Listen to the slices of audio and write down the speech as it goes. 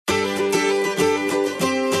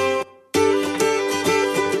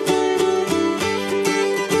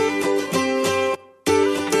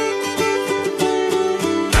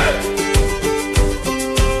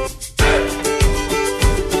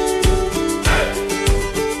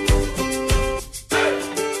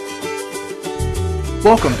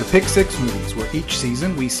Welcome to Pick 6 Movies, where each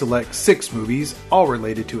season we select 6 movies, all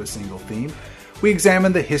related to a single theme. We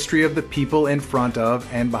examine the history of the people in front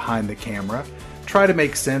of and behind the camera, try to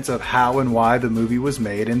make sense of how and why the movie was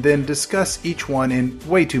made, and then discuss each one in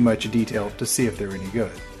way too much detail to see if they're any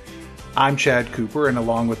good. I'm Chad Cooper, and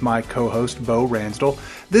along with my co-host Bo Ransdell,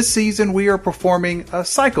 this season we are performing a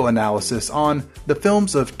psychoanalysis on the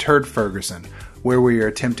films of Turd Ferguson, where we are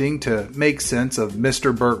attempting to make sense of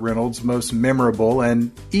Mr. Burt Reynolds' most memorable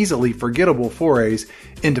and easily forgettable forays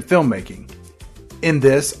into filmmaking. In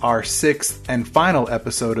this, our 6th and final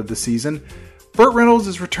episode of the season, Burt Reynolds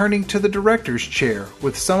is returning to the director's chair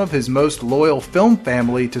with some of his most loyal film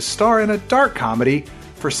family to star in a dark comedy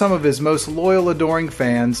for some of his most loyal adoring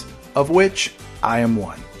fans, of which I am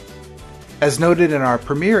one. As noted in our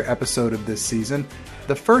premiere episode of this season,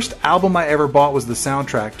 the first album I ever bought was the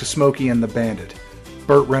soundtrack to Smokey and the Bandit.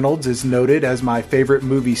 Burt Reynolds is noted as my favorite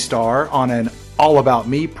movie star on an All About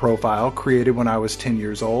Me profile created when I was 10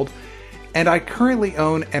 years old, and I currently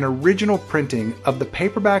own an original printing of the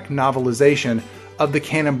paperback novelization of The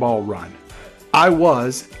Cannonball Run. I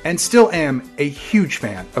was, and still am, a huge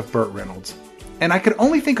fan of Burt Reynolds. And I could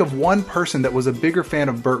only think of one person that was a bigger fan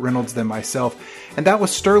of Burt Reynolds than myself, and that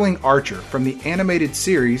was Sterling Archer from the animated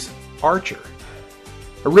series Archer.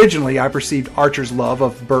 Originally, I perceived Archer's love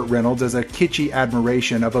of Burt Reynolds as a kitschy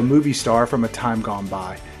admiration of a movie star from a time gone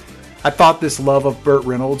by. I thought this love of Burt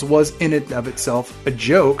Reynolds was in and of itself a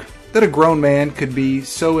joke, that a grown man could be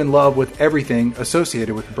so in love with everything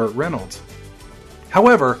associated with Burt Reynolds.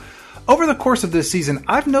 However, over the course of this season,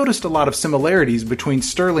 I've noticed a lot of similarities between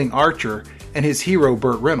Sterling Archer and his hero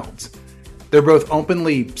Burt Reynolds. They're both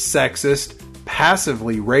openly sexist,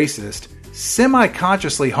 passively racist,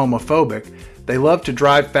 semi-consciously homophobic. They love to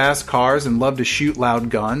drive fast cars and love to shoot loud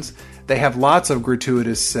guns. They have lots of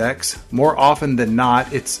gratuitous sex. More often than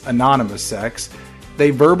not, it's anonymous sex.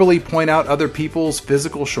 They verbally point out other people's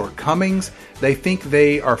physical shortcomings. They think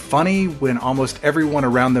they are funny when almost everyone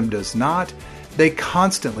around them does not. They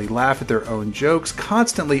constantly laugh at their own jokes,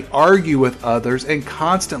 constantly argue with others, and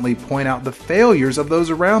constantly point out the failures of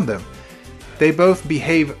those around them. They both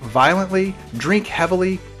behave violently, drink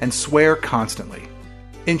heavily, and swear constantly.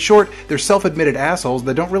 In short, they're self-admitted assholes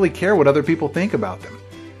that don't really care what other people think about them.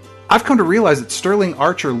 I've come to realize that Sterling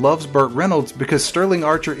Archer loves Burt Reynolds because Sterling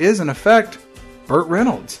Archer is, in effect, Burt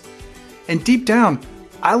Reynolds. And deep down,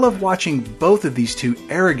 I love watching both of these two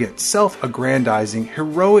arrogant, self-aggrandizing,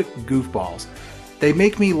 heroic goofballs. They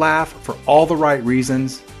make me laugh for all the right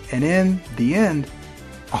reasons, and in the end,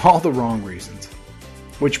 all the wrong reasons.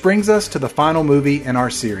 Which brings us to the final movie in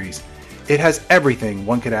our series. It has everything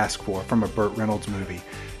one could ask for from a Burt Reynolds movie.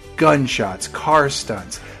 Gunshots, car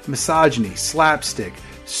stunts, misogyny, slapstick,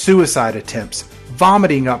 suicide attempts,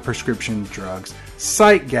 vomiting up prescription drugs,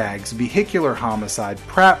 sight gags, vehicular homicide,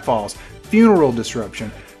 pratfalls, funeral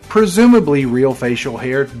disruption, presumably real facial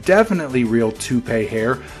hair, definitely real toupee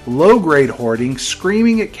hair, low-grade hoarding,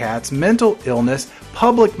 screaming at cats, mental illness,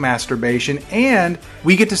 public masturbation, and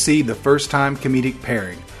we get to see the first-time comedic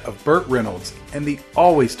pairing of Burt Reynolds and the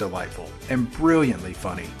always delightful and brilliantly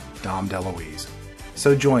funny Dom DeLuise.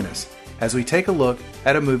 So join us as we take a look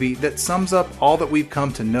at a movie that sums up all that we've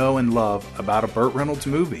come to know and love about a Burt Reynolds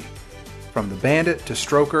movie. From The Bandit to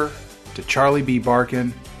Stroker to Charlie B.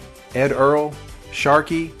 Barkin, Ed Earl,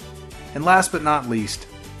 Sharky, and last but not least,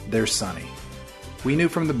 there's Sonny. We knew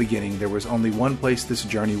from the beginning there was only one place this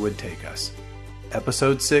journey would take us.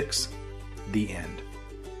 Episode 6, The End.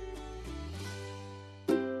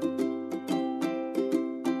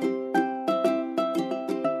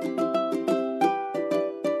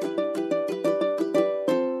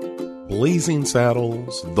 Blazing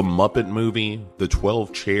Saddles, The Muppet Movie, The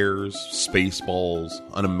 12 Chairs, Spaceballs,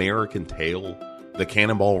 An American Tail, The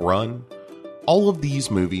Cannonball Run, all of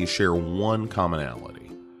these movies share one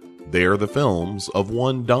commonality. They are the films of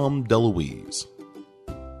one Dom DeLuise.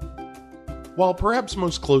 While perhaps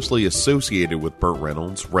most closely associated with Burt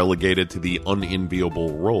Reynolds, relegated to the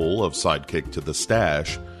unenviable role of sidekick to the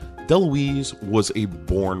Stash, DeLuise was a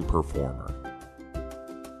born performer.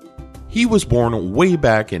 He was born way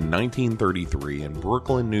back in 1933 in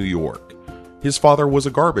Brooklyn, New York. His father was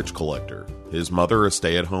a garbage collector, his mother a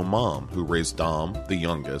stay-at-home mom who raised Dom, the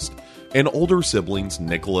youngest, and older siblings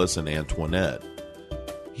Nicholas and Antoinette.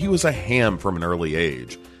 He was a ham from an early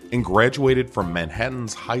age and graduated from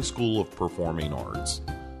Manhattan's High School of Performing Arts.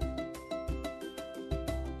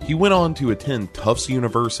 He went on to attend Tufts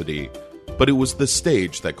University, but it was the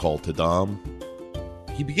stage that called to Dom.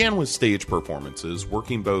 He began with stage performances,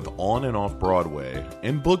 working both on and off Broadway,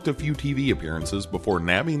 and booked a few TV appearances before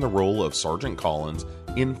nabbing the role of Sergeant Collins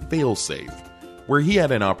in Failsafe, where he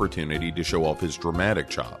had an opportunity to show off his dramatic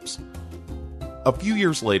chops. A few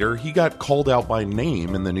years later, he got called out by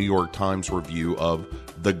name in the New York Times review of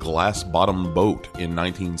The Glass-Bottomed Boat in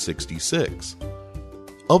 1966.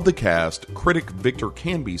 Of the cast, critic Victor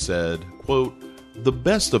Canby said, quote, "The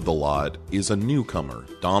best of the lot is a newcomer,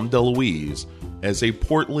 Dom DeLuise, as a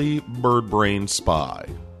portly, bird-brained spy."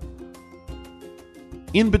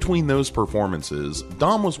 In between those performances,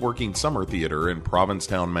 Dom was working summer theater in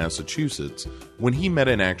Provincetown, Massachusetts, when he met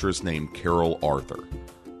an actress named Carol Arthur.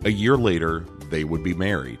 A year later, they would be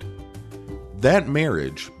married. That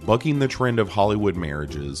marriage, bucking the trend of Hollywood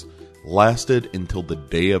marriages, lasted until the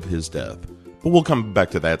day of his death. But we'll come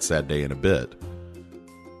back to that sad day in a bit.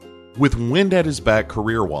 With wind at his back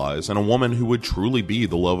career-wise, and a woman who would truly be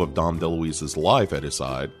the love of Dom DeLuise's life at his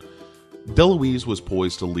side, DeLuise was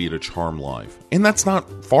poised to lead a charmed life. And that's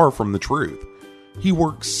not far from the truth. He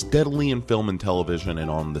worked steadily in film and television and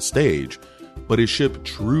on the stage, but his ship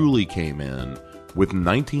truly came in with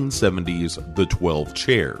 1970's The 12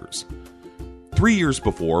 Chairs. 3 years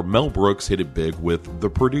before, Mel Brooks hit it big with The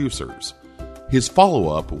Producers. His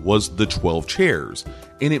follow-up was The 12 Chairs,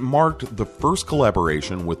 and it marked the first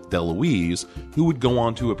collaboration with DeLuise, who would go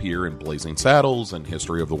on to appear in Blazing Saddles and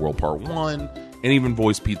History of the World Part 1, and even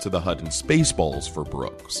voice Pizza the Hut and Spaceballs for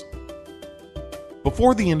Brooks.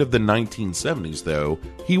 Before the end of the 1970s, though,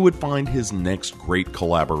 he would find his next great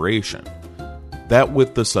collaboration. That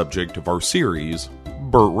with the subject of our series,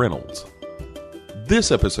 Burt Reynolds.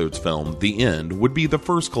 This episode's film, The End, would be the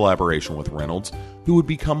first collaboration with Reynolds, who would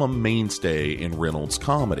become a mainstay in Reynolds'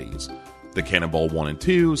 comedies. The Cannonball 1 and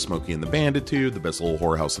 2, Smokey and the Bandit 2, The Best Little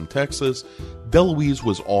Whorehouse in Texas, DeLuise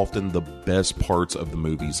was often the best parts of the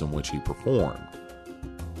movies in which he performed.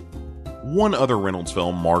 One other Reynolds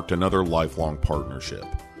film marked another lifelong partnership.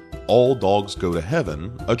 All Dogs Go to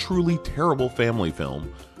Heaven, a truly terrible family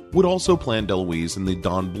film, would also plan DeLuise in the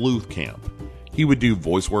Don Bluth camp. He would do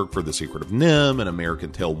voice work for The Secret of NIMH, An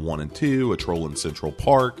American Tail 1 and 2, A Troll in Central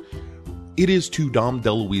Park. It is to Dom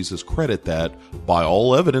DeLuise's credit that, by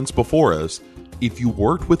all evidence before us, if you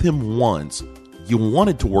worked with him once, you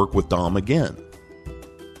wanted to work with Dom again.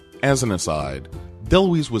 As an aside,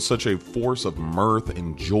 DeLuise was such a force of mirth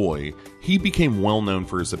and joy, he became well known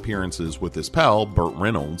for his appearances with his pal, Burt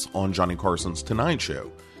Reynolds, on Johnny Carson's Tonight Show.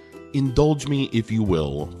 Indulge me, if you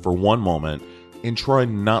will, for one moment, and try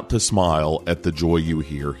not to smile at the joy you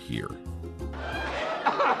hear here.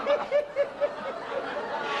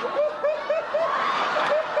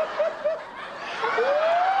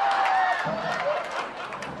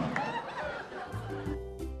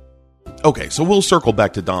 Okay, so we'll circle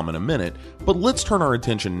back to Dom in a minute, but let's turn our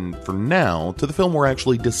attention for now to the film we're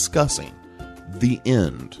actually discussing, The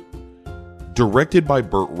End. Directed by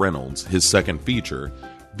Burt Reynolds, his second feature,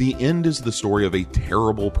 The End is the story of a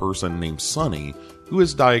terrible person named Sonny who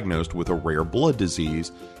is diagnosed with a rare blood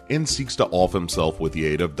disease and seeks to off himself with the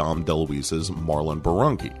aid of Dom DeLuise's Marlon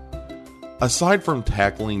Barunki. Aside from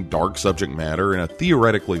tackling dark subject matter in a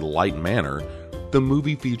theoretically light manner, the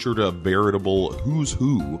movie featured a veritable who's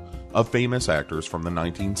who of famous actors from the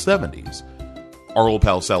 1970s. Our old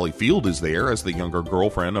pal Sally Field is there as the younger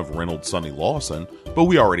girlfriend of Reynolds' Sonny Lawson, but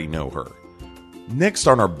we already know her. Next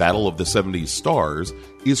on our Battle of the 70s stars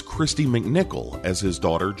is Kristy McNichol as his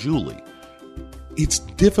daughter Julie. It's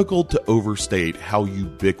difficult to overstate how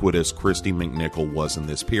ubiquitous Kristy McNichol was in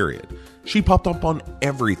this period. She popped up on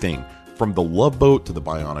everything, from The Love Boat to The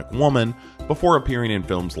Bionic Woman, before appearing in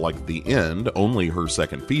films like The End, only her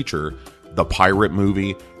second feature, The Pirate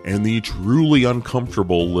Movie, and the truly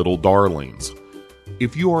uncomfortable Little Darlings.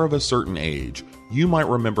 If you are of a certain age, you might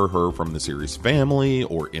remember her from the series Family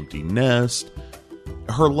or Empty Nest.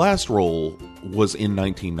 Her last role was in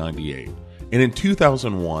 1998, and in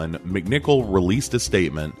 2001, McNichol released a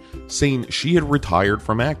statement saying she had retired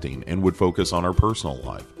from acting and would focus on her personal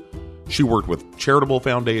life. She worked with charitable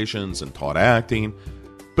foundations and taught acting,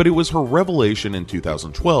 but it was her revelation in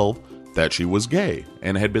 2012 that she was gay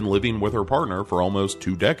and had been living with her partner for almost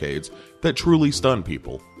 2 decades that truly stunned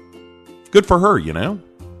people. Good for her, you know?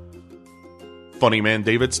 Funny man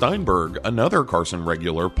David Steinberg, another Carson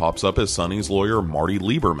regular, pops up as Sonny's lawyer Marty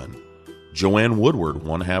Lieberman. Joanne Woodward,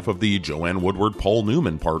 one half of the Joanne Woodward-Paul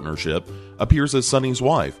Newman partnership, appears as Sonny's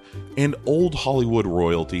wife, and old Hollywood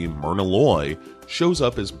royalty Myrna Loy shows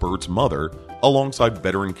up as Bert's mother, alongside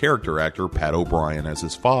veteran character actor Pat O'Brien as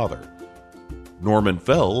his father. Norman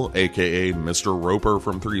Fell, aka Mr. Roper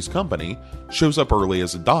from Three's Company, shows up early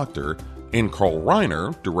as a doctor, and Carl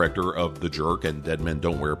Reiner, director of The Jerk and Dead Men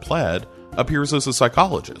Don't Wear Plaid, appears as a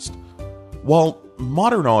psychologist. While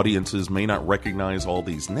modern audiences may not recognize all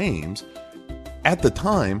these names, at the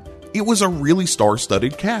time, It was a really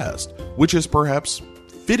star-studded cast, which is perhaps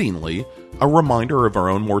fittingly a reminder of our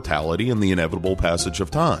own mortality and the inevitable passage of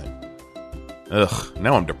time. Ugh,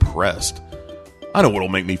 now I'm depressed. I know what'll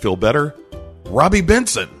make me feel better. Robbie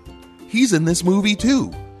Benson. He's in this movie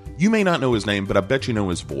too. You may not know his name, but I bet you know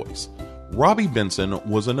his voice. Robbie Benson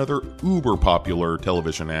was another uber-popular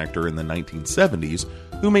television actor in the 1970s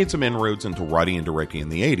who made some inroads into writing and directing in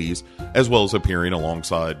the 80s, as well as appearing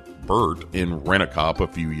alongside Burt in Rent-A-Cop a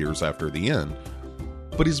few years after the end.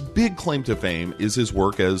 But his big claim to fame is his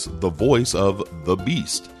work as the voice of the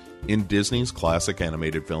Beast in Disney's classic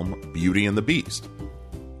animated film Beauty and the Beast.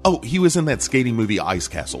 Oh, he was in that skating movie Ice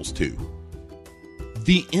Castles too.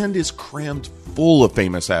 The End is crammed full of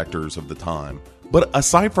famous actors of the time, but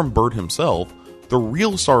aside from Burt himself, the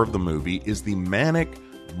real star of the movie is the manic,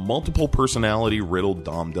 multiple personality riddled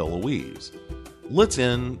Dom DeLuise. Let's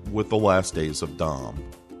end with the last days of Dom.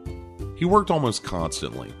 He worked almost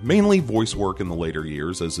constantly, mainly voice work in the later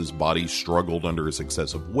years as his body struggled under his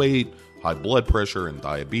excessive weight, high blood pressure, and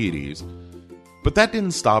diabetes. But that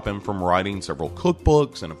didn't stop him from writing several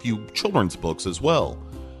cookbooks and a few children's books as well.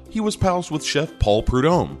 He was pals with Chef Paul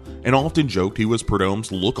Prudhomme, and often joked he was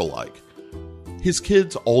Prudhomme's look-alike. His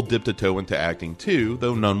kids all dipped a toe into acting too,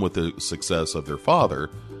 though none with the success of their father.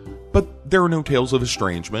 But there are no tales of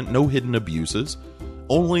estrangement, no hidden abuses,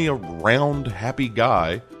 only a round, happy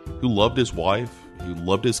guy who loved his wife, who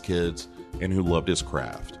loved his kids, and who loved his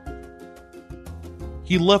craft.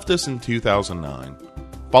 He left us in 2009,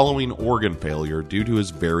 following organ failure due to his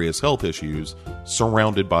various health issues,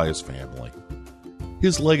 surrounded by his family.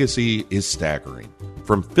 His legacy is staggering.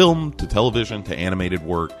 From film to television to animated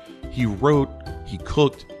work, he wrote, he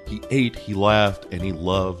cooked, he ate, he laughed, and he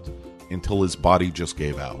loved until his body just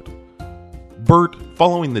gave out. Burt,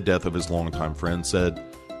 following the death of his longtime friend, said,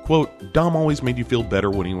 quote, "Dom always made you feel better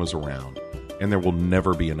when he was around, and there will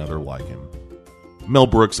never be another like him." Mel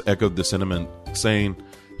Brooks echoed the sentiment, saying,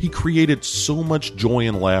 "He created so much joy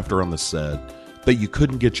and laughter on the set that you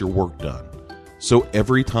couldn't get your work done. So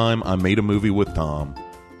every time I made a movie with Dom,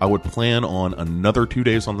 I would plan on another 2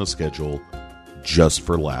 days on the schedule just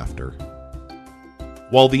for laughter."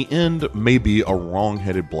 While The End may be a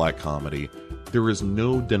wrong-headed black comedy, there is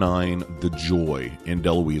no denying the joy in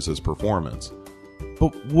DeLuise's performance.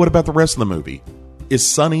 But what about the rest of the movie? Is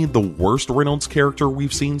Sonny the worst Reynolds character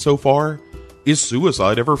we've seen so far? Is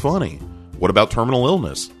suicide ever funny? What about terminal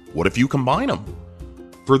illness? What if you combine them?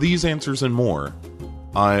 For these answers and more,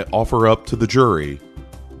 I offer up to the jury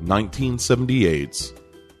 1978's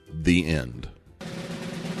The End.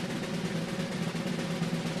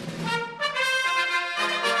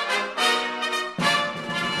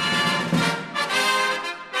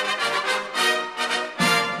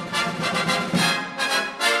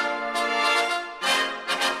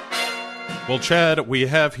 Well, Chad, we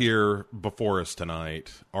have here before us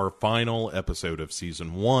tonight our final episode of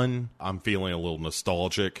Season 1. I'm feeling a little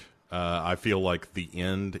nostalgic. I feel like The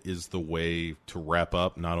End is the way to wrap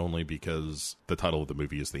up, not only because the title of the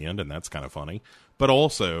movie is The End, and that's kind of funny, but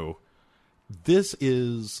also this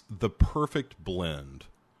is the perfect blend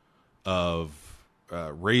of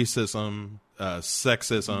racism,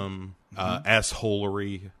 sexism,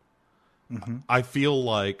 assholery. Mm-hmm. I feel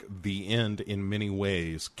like The End, in many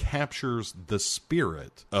ways, captures the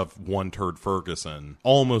spirit of One Turd Ferguson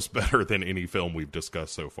almost better than any film we've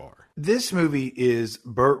discussed so far. This movie is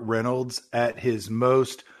Burt Reynolds at his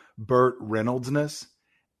most Burt Reynoldsness,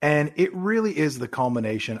 and it really is the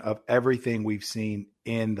culmination of everything we've seen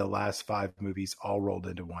in the last 5 movies all rolled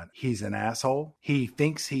into one. He's an asshole. He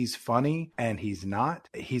thinks he's funny, and he's not.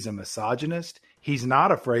 He's a misogynist. He's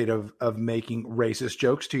not afraid of making racist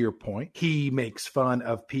jokes, to your point. He makes fun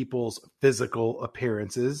of people's physical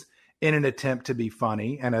appearances in an attempt to be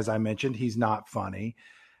funny. And as I mentioned, he's not funny.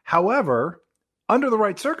 However, under the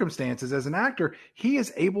right circumstances as an actor, he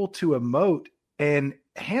is able to emote and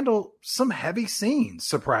handle some heavy scenes,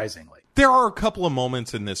 surprisingly. There are a couple of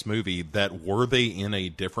moments in this movie that, were they in a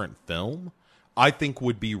different film, I think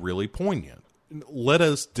would be really poignant. Let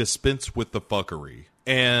us dispense with the fuckery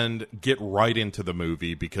and get right into the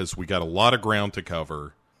movie because we got a lot of ground to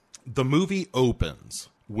cover. The movie opens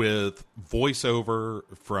with voiceover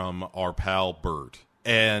from our pal Burt,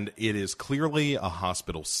 and it is clearly a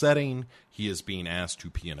hospital setting. He is being asked to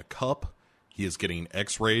pee in a cup. He is getting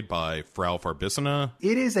x-rayed by Frau Farbissina.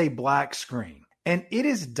 It is a black screen, and it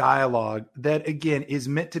is dialogue that, again, is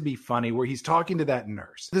meant to be funny, where he's talking to that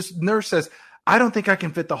nurse. This nurse says, I don't think I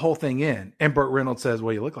can fit the whole thing in. And Burt Reynolds says,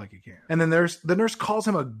 well, you look like you can. And then the nurse calls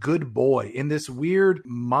him a good boy in this weird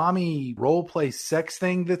mommy role play sex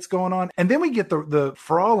thing that's going on. And then we get the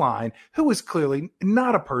Fraulein, who is clearly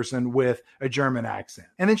not a person with a German accent.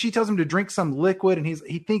 And then she tells him to drink some liquid, and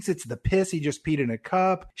he thinks it's the piss he just peed in a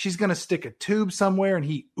cup. She's going to stick a tube somewhere, and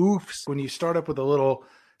he oofs. When you start up with a little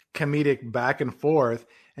comedic back and forth,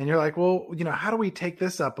 and you're like, well, how do we take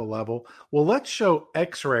this up a level? Well, let's show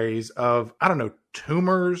x-rays of, I don't know,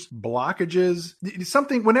 tumors, blockages,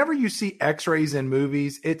 something. Whenever you see x-rays in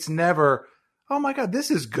movies, it's never, oh my God, this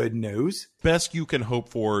is good news. Best you can hope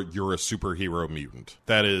for, you're a superhero mutant.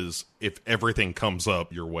 That is, if everything comes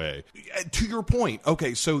up your way. To your point,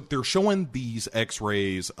 okay, so they're showing these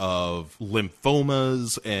x-rays of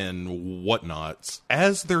lymphomas and whatnots.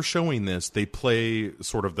 As they're showing this, they play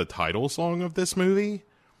sort of the title song of this movie,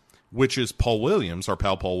 which is Paul Williams, our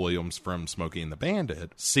pal Paul Williams from Smokey and the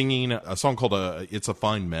Bandit, singing a song called It's a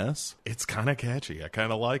Fine Mess. It's kind of catchy. I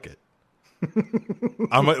kind of like it.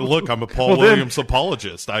 I'm a Paul Williams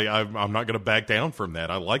apologist. I'm not going to back down from that.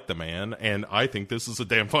 I like the man, and I think this is a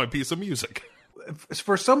damn fine piece of music.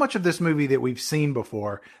 For so much of this movie that we've seen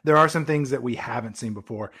before, there are some things that we haven't seen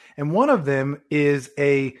before. And one of them is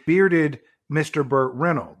a bearded Mr. Burt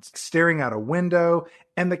Reynolds staring out a window,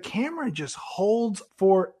 and the camera just holds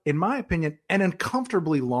for, in my opinion, an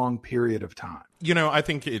uncomfortably long period of time. I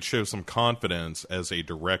think it shows some confidence as a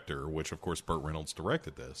director, which of course Burt Reynolds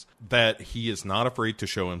directed this, that he is not afraid to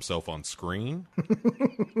show himself on screen.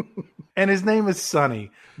 And his name is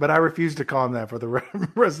Sonny, but I refuse to call him that for the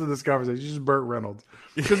rest of this conversation. It's just Burt Reynolds.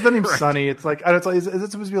 Because the name's right. Sonny. It's like, is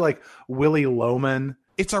it supposed to be like Willie Loman?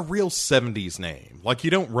 It's a real 70s name. Like,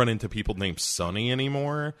 you don't run into people named Sonny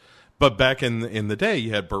anymore. But back in the day, you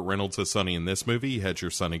had Burt Reynolds as Sonny in this movie. You had your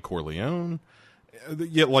Sonny Corleone.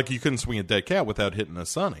 Yeah, like, you couldn't swing a dead cat without hitting a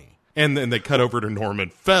Sonny. And then they cut over to Norman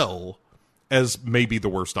Fell as maybe the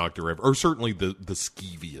worst doctor ever, or certainly the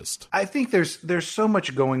skeeviest. I think there's so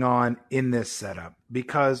much going on in this setup,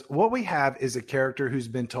 because what we have is a character who's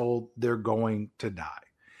been told they're going to die.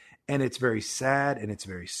 And it's very sad and it's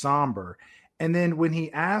very somber. And then when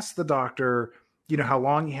he asks the doctor, how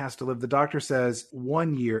long he has to live, the doctor says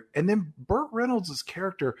 1 year. And then Burt Reynolds'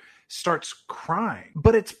 character starts crying,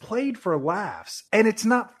 but it's played for laughs and it's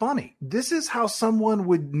not funny. This is how someone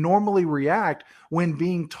would normally react when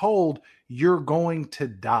being told you're going to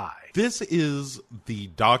die. This is the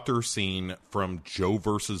doctor scene from Joe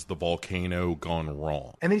versus the Volcano gone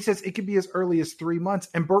wrong. And then he says it could be as early as 3 months.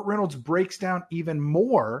 And Burt Reynolds breaks down even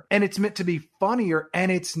more, and it's meant to be funnier,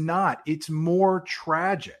 and it's not. It's more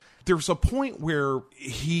tragic. There's a point where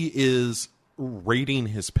he is rating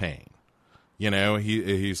his pain.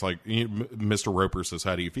 He's like, Mr. Roper says,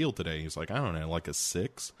 how do you feel today? He's like, I don't know, like a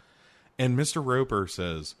 6. And Mr. Roper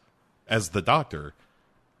says, as the doctor,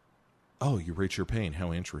 oh, you rate your pain.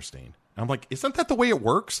 How interesting. I'm like, isn't that the way it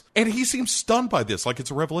works? And he seems stunned by this, like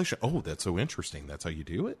it's a revelation. Oh, that's so interesting. That's how you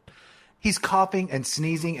do it? He's coughing and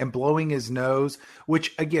sneezing and blowing his nose,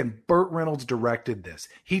 which, again, Burt Reynolds directed this.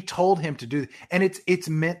 He told him to do, and it's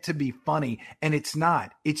meant to be funny, and it's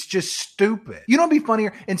not. It's just stupid. You know what'd be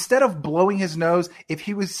funnier? Instead of blowing his nose, if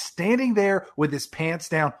he was standing there with his pants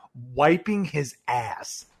down, wiping his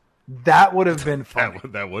ass. That would have been funny.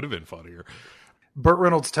 That would have been funnier. Burt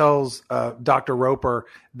Reynolds tells Dr. Roper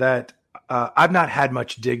that I've not had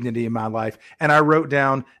much dignity in my life. And I wrote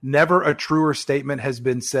down, never a truer statement has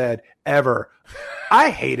been said, ever.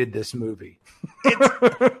 I hated this movie.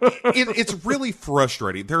 It's really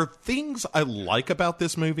frustrating. There are things I like about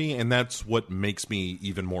this movie, and that's what makes me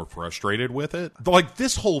even more frustrated with it. Like,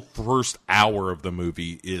 this whole first hour of the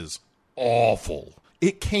movie is awful.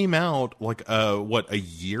 It came out, like, a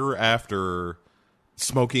year after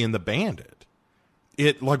Smokey and the Bandit.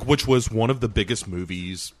 Which was one of the biggest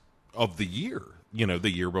movies of the year, the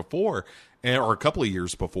year before, or a couple of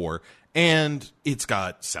years before. And it's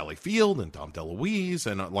got Sally Field and Dom DeLuise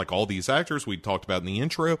and like all these actors we talked about in the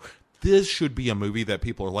intro. This should be a movie that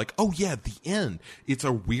people are like, oh yeah, the end. It's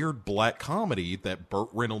a weird black comedy that Burt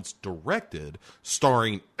Reynolds directed,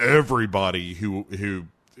 starring everybody who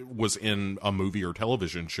was in a movie or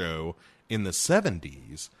television show in the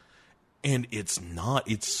 70s. And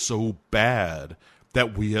it's so bad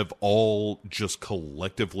that we have all just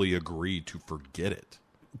collectively agreed to forget it.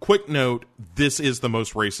 Quick note, this is the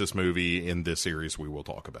most racist movie in this series we will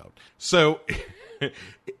talk about. So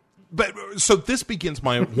this begins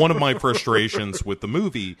one of my frustrations with the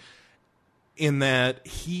movie, in that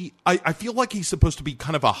I feel like he's supposed to be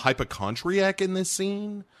kind of a hypochondriac in this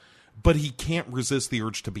scene, but he can't resist the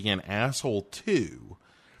urge to be an asshole too.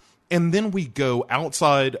 And then we go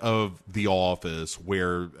outside of the office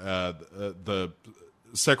where the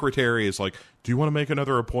secretary is like, do you want to make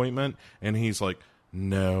another appointment? And he's like,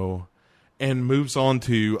 no. And moves on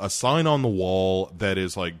to a sign on the wall that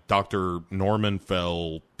is like Dr. Norman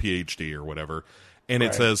Fell, PhD or whatever. And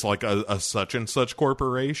it says like a such and such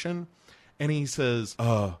corporation. And he says,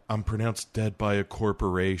 I'm pronounced dead by a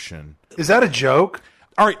corporation. Is that a joke?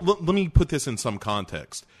 All right, let me put this in some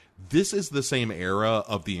context. This is the same era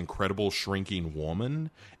of The Incredible Shrinking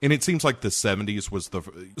Woman, and it seems like the 70s was the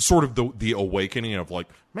sort of the awakening of like,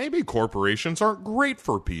 maybe corporations aren't great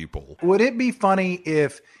for people. Would it be funny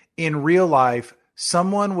if in real life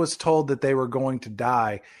someone was told that they were going to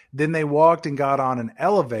die, then they walked and got on an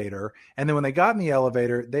elevator, and then when they got in the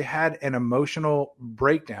elevator, they had an emotional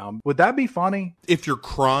breakdown? Would that be funny? If you're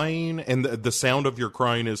crying and the sound of your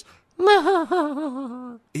crying is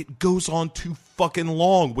it goes on too fucking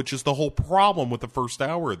long, which is the whole problem with the first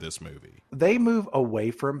hour of this movie. They move away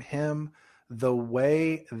from him the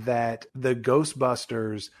way that the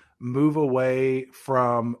Ghostbusters move away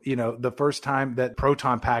from, the first time that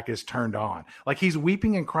Proton Pack is turned on. Like, he's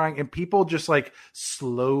weeping and crying, and people just like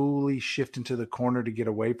slowly shift into the corner to get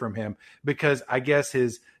away from him because I guess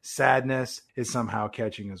his sadness is somehow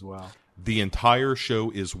catching as well. The entire show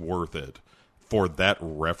is worth it for that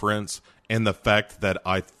reference and the fact that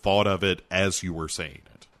I thought of it as you were saying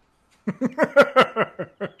it.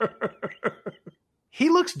 He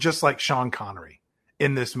looks just like Sean Connery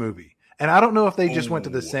in this movie. And I don't know if they just went to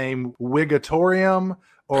the same wigatorium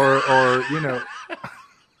or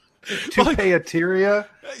Tupeateria.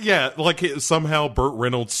 Yeah, like somehow Burt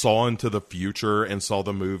Reynolds saw into the future and saw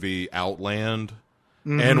the movie Outland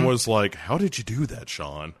and was like, how did you do that,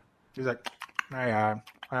 Sean? He's like,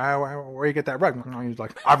 where you get that rug? He's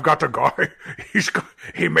like, I've got a guy.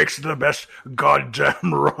 He makes the best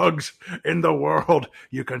goddamn rugs in the world.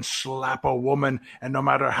 You can slap a woman, and no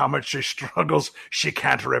matter how much she struggles, she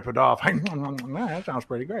can't rip it off. That sounds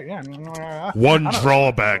pretty great. Yeah. One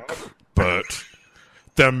drawback, Bert.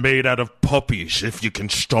 They're made out of puppies, if you can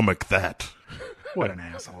stomach that. What an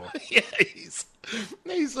asshole. Yeah, he's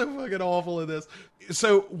so fucking awful in this.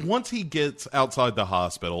 So once he gets outside the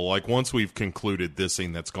hospital, like once we've concluded this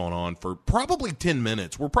scene that's gone on for probably 10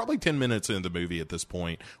 minutes, we're probably 10 minutes into the movie at this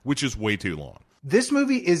point, which is way too long. This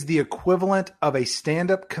movie is the equivalent of a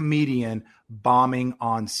stand-up comedian bombing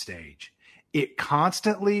on stage. It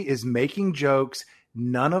constantly is making jokes.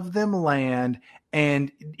 None of them land.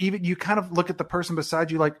 And even you kind of look at the person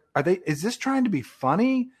beside you like, is this trying to be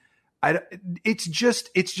funny? It's just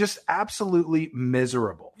absolutely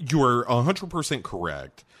miserable. You are 100%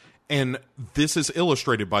 correct. And this is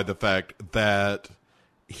illustrated by the fact that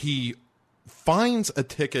he finds a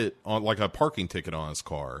ticket on, like a parking ticket on his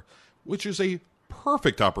car, which is a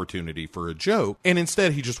perfect opportunity for a joke. And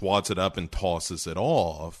instead he just wads it up and tosses it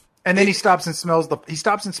off. And then he stops and smells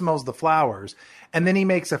the flowers. And then he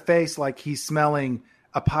makes a face like he's smelling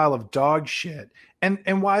a pile of dog shit.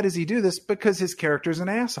 And why does he do this? Because his character's an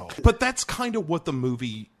asshole. But that's kind of what the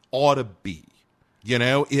movie ought to be.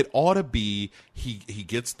 It ought to be he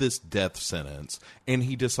gets this death sentence and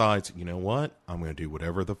he decides, you know what? I'm going to do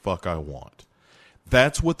whatever the fuck I want.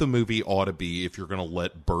 That's what the movie ought to be if you're going to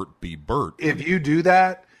let Bert be Bert. If you do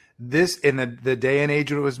that, this in the day and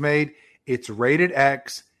age when it was made, it's rated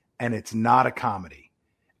X and it's not a comedy.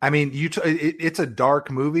 I mean, it's a dark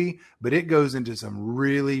movie, but it goes into some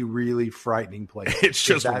really, really frightening places. It's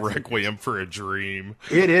just Requiem for a Dream.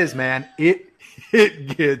 It is, man. It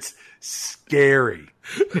gets scary.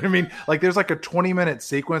 I mean, like there's like a 20-minute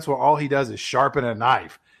sequence where all he does is sharpen a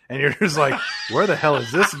knife. And you're just like, where the hell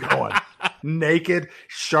is this going? Naked,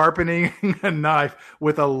 sharpening a knife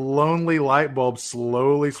with a lonely light bulb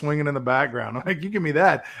slowly swinging in the background. I'm like, you give me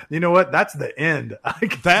that. You know what? That's the end.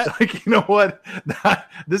 You know what?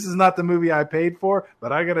 This is not the movie I paid for,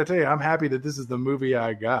 but I got to tell you, I'm happy that this is the movie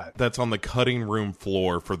I got. That's on the cutting room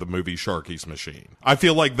floor for the movie Sharky's Machine. I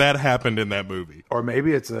feel like that happened in that movie. Or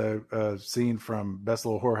maybe it's a scene from Best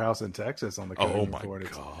Little Whorehouse in Texas on the cutting room floor. Oh, my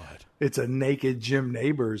God. It's a naked Jim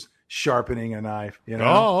Neighbors sharpening a knife,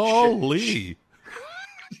 Golly.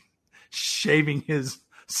 Shaving his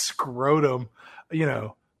scrotum, a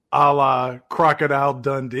la Crocodile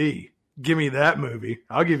Dundee. Give me that movie.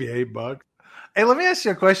 I'll give you $8. Hey, let me ask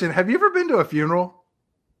you a question. Have you ever been to a funeral?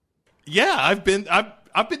 Yeah, I've been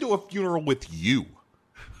to a funeral with you.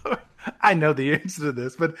 I know the answer to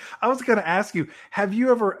this, but I was going to ask you, have you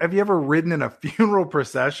ever ridden in a funeral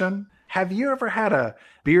procession? Have you ever had a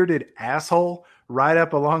bearded asshole ride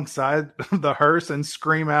up alongside the hearse and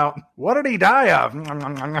scream out, "What did he die of?"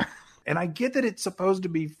 And I get that it's supposed to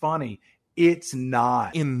be funny. It's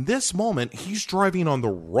not. In this moment, he's driving on the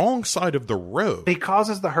wrong side of the road. He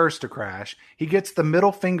causes the hearse to crash. He gets the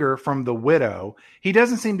middle finger from the widow. He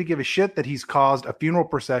doesn't seem to give a shit that he's caused a funeral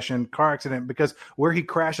procession car accident, because where he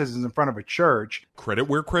crashes is in front of a church. Credit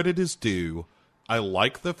where credit is due. I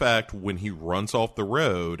like the fact when he runs off the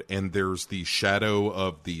road and there's the shadow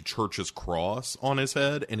of the church's cross on his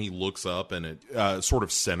head, and he looks up and it sort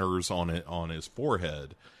of centers on his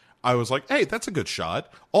forehead. I was like, hey, that's a good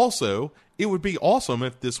shot. Also, it would be awesome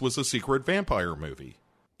if this was a secret vampire movie.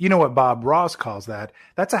 You know what Bob Ross calls that?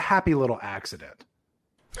 That's a happy little accident.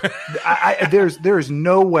 There's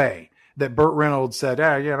no way that Burt Reynolds said,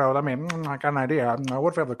 I got an idea.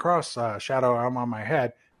 What if I have the cross shadow on my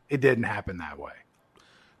head? It didn't happen that way.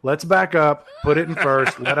 Let's back up, put it in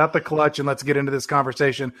first, let out the clutch, and let's get into this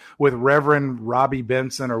conversation with Reverend Robbie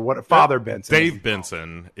Benson, or what? Father Benson. Dave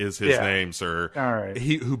Benson is his name, sir. All right.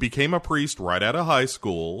 Who became a priest right out of high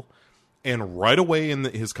school, and right away in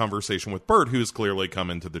his conversation with Bert, who's clearly come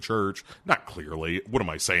into the church, not clearly, what am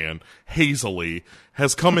I saying? Hazily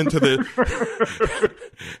has come into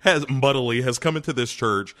has come into this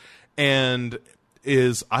church and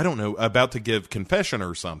is, I don't know, about to give confession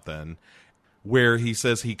or something, where he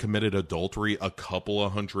says he committed adultery a couple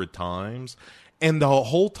of 100 times. And the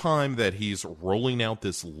whole time that he's rolling out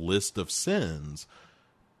this list of sins,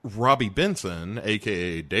 Robbie Benson,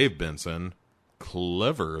 a.k.a. Dave Benson,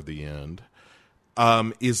 clever at the end,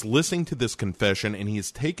 is listening to this confession, and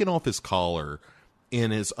he's taken off his collar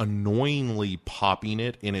and is annoyingly popping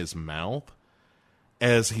it in his mouth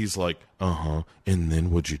as he's like, and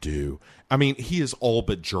then what'd you do? I mean, he is all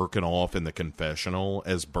but jerking off in the confessional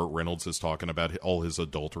as Burt Reynolds is talking about all his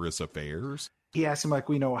adulterous affairs. He asked him, like,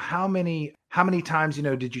 how many times,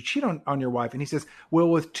 did you cheat on your wife? And he says, well,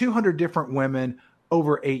 with 200 different women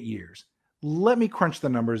over 8 years. Let me crunch the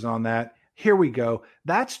numbers on that. Here we go.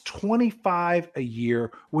 That's 25 a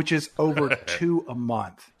year, which is over 2 a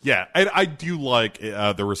month. Yeah, and I do like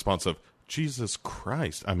the response of, Jesus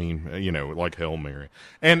Christ. I mean, like Hail Mary.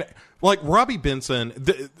 And like Robbie Benson,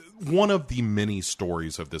 one of the many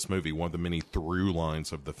stories of this movie, one of the many through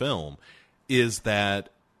lines of the film, is that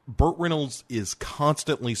Burt Reynolds is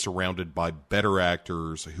constantly surrounded by better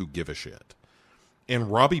actors who give a shit. And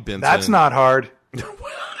Robbie Benson... That's not hard.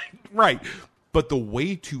 Right. But the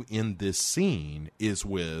way to end this scene is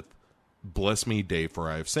with, bless me, Dave, for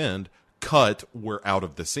I have sinned, cut, we're out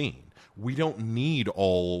of the scene. We don't need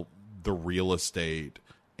all the real estate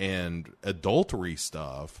and adultery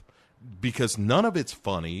stuff, because none of it's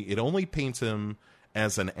funny. It only paints him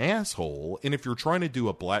as an asshole. And if you're trying to do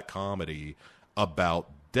a black comedy about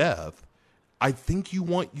death, I think you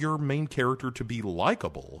want your main character to be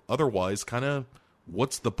likable. Otherwise, kind of,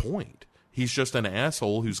 what's the point? He's just an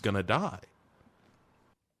asshole who's going to die.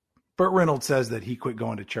 Burt Reynolds says that he quit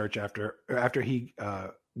going to church after he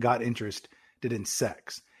got interested in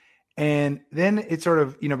sex. And then it sort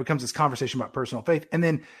of, becomes this conversation about personal faith. And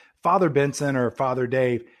then Father Benson, or Father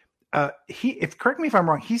Dave, correct me if I'm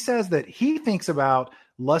wrong, he says that he thinks about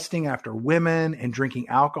lusting after women and drinking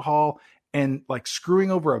alcohol and like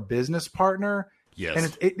screwing over a business partner.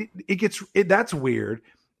 Yes. And that's weird.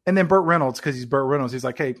 And then Burt Reynolds, because he's Burt Reynolds, he's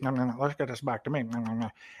like, hey, let's get this back to me.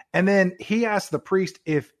 And then he asks the priest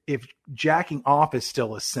if jacking off is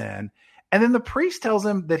still a sin. And then the priest tells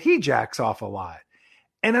him that he jacks off a lot.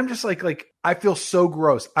 And I'm just like, I feel so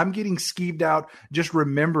gross. I'm getting skeeved out just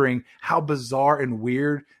remembering how bizarre and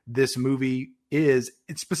weird this movie is,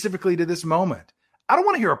 specifically to this moment. I don't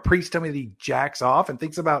want to hear a priest tell me that he jacks off and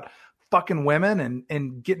thinks about fucking women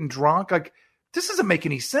and getting drunk. Like, this doesn't make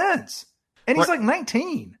any sense. And he's like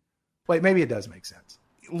 19. Wait, maybe it does make sense.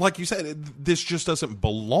 Like you said, this just doesn't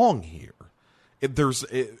belong here.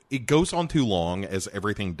 It goes on too long, as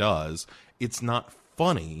everything does. It's not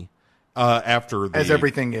funny. As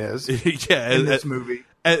everything is in this movie.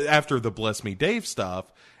 After the Bless Me Dave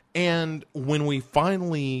stuff. And when we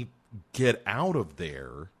finally get out of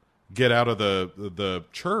there, get out of the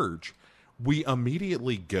church, we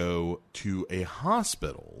immediately go to a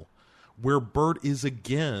hospital where Bert is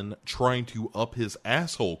again trying to up his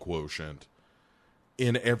asshole quotient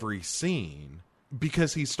in every scene,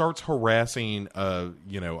 because he starts harassing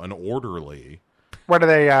an orderly. Where do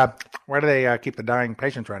they keep the dying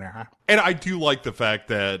patients right now, huh? And I do like the fact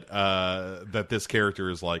that that this character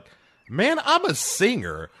is like, man, I'm a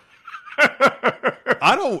singer.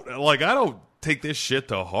 I don't take this shit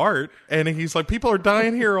to heart. And he's like, people are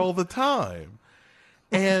dying here all the time.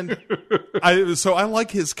 And I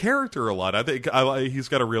like his character a lot. I think he's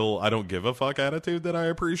got a real I don't give a fuck attitude that I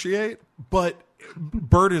appreciate. But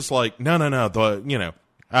Bert is like, no.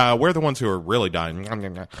 We're the ones who are really dying.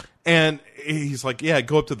 And he's like, yeah,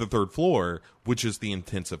 go up to the 3rd floor, which is the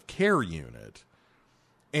intensive care unit.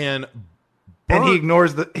 And he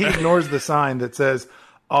ignores the sign that says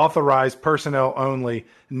authorized personnel only,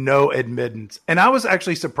 no admittance. And I was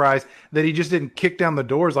actually surprised that he just didn't kick down the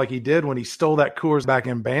doors like he did when he stole that Coors back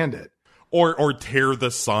in Bandit. Or tear the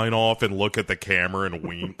sign off and look at the camera and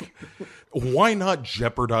wink. Why not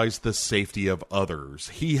jeopardize the safety of others?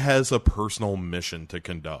 He has a personal mission to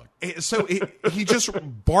conduct. So he just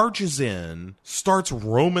barges in, starts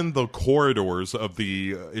roaming the corridors of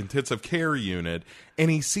the intensive care unit, and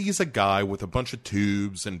he sees a guy with a bunch of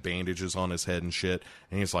tubes and bandages on his head and shit,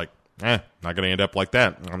 and he's like, not going to end up like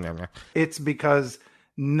that. It's because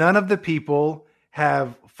none of the people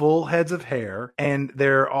have full heads of hair, and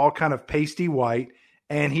they're all kind of pasty white,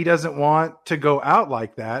 and he doesn't want to go out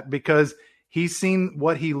like that because he's seen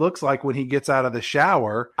what he looks like when he gets out of the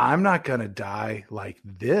shower. I'm not going to die like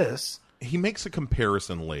this. He makes a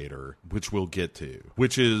comparison later, which we'll get to,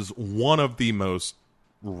 which is one of the most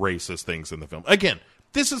racist things in the film. Again,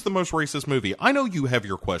 this is the most racist movie. I know you have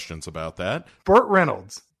your questions about that. Burt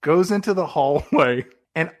Reynolds goes into the hallway,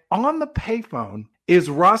 and on the payphone is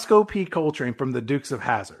Roscoe P. Coltrane from the Dukes of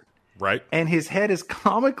Hazzard. Right. And his head is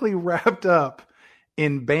comically wrapped up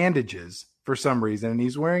in bandages for some reason. And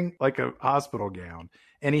he's wearing like a hospital gown.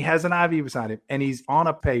 And he has an IV beside him. And he's on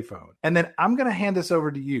a payphone. And then I'm going to hand this over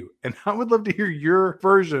to you. And I would love to hear your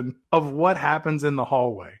version of what happens in the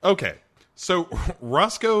hallway. Okay. So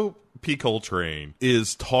Roscoe P. Coltrane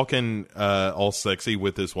is talking all sexy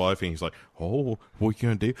with his wife, and he's like, oh, what are you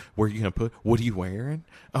going to do? Where are you going to put? What are you wearing?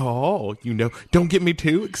 Oh, don't get me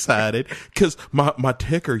too excited, because my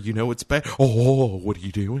ticker, it's bad. Oh, what are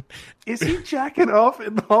you doing? Is he jacking off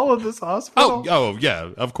in the hall of this hospital? Oh, yeah,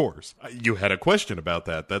 of course. You had a question about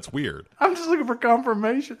that. That's weird. I'm just looking for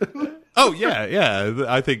confirmation. Oh, yeah.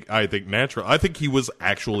 I think natural. I think he was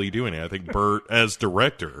actually doing it. I think Burt, as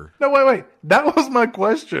director. No, wait. That was my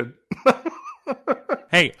question.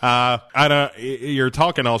 Hey, I don't. You're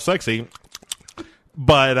talking all sexy,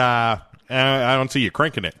 but I don't see you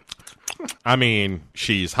cranking it. I mean,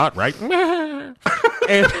 she's hot, right?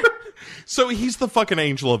 And so he's the fucking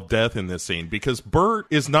angel of death in this scene, because Burt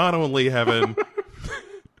is not only having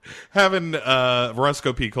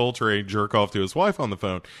Roscoe P. Coltrane jerk off to his wife on the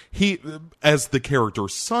phone. He, as the character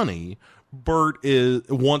Sonny, Burt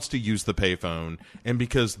wants to use the payphone, and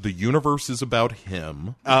because the universe is about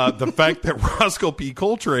him, the fact that Roscoe P.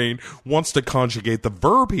 Coltrane wants to conjugate the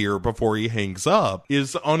verb here before he hangs up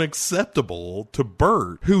is unacceptable to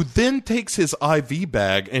Burt, who then takes his IV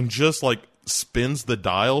bag and just spins the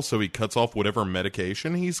dial so he cuts off whatever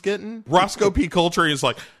medication he's getting. Roscoe P. Coltrane is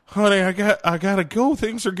like, honey, I gotta go.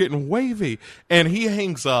 Things are getting wavy. And he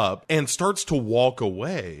hangs up and starts to walk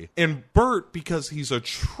away. And Burt, because he's a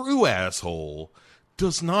true asshole,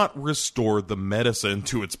 does not restore the medicine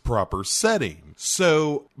to its proper setting.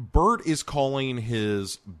 So Burt is calling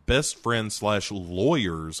his best friend /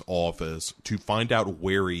 lawyer's office to find out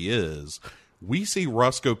where he is. We see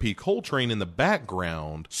Roscoe P. Coltrane in the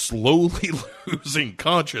background slowly losing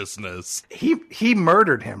consciousness. He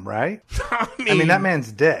murdered him, right? I mean, that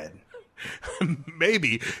man's dead.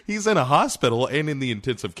 Maybe. He's in a hospital and in the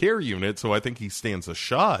intensive care unit, so I think he stands a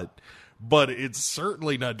shot. But it's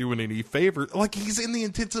certainly not doing any favor. He's in the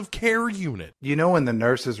intensive care unit. When the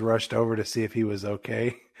nurses rushed over to see if he was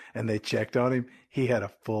okay and they checked on him, he had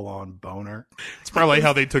a full-on boner. It's probably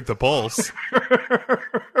how they took the pulse.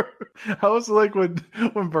 I was like when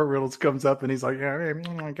Burt Reynolds comes up and he's like, yeah,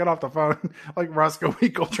 get off the phone. Roscoe P.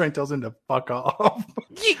 Coltrane tells him to fuck off.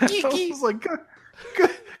 I was like,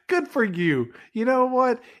 good for you. You know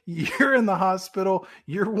what? You're in the hospital.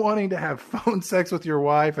 You're wanting to have phone sex with your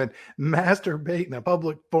wife and masturbate in a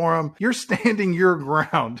public forum. You're standing your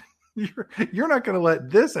ground. You're not going to let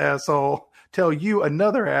this asshole tell you,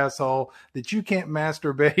 another asshole, that you can't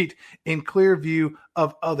masturbate in clear view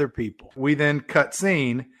of other people. We then cut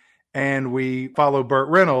scene and we follow Burt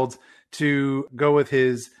Reynolds to go with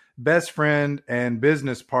his best friend and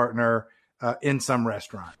business partner in some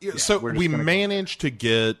restaurant. So we managed to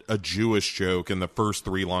get a Jewish joke in the first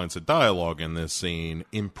 3 lines of dialogue in this scene.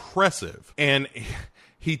 Impressive. And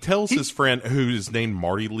he tells his friend, who is named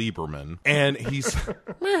Marty Lieberman, and he's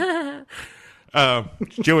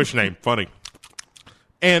Jewish name, funny.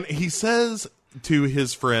 And he says to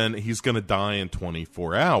his friend he's going to die in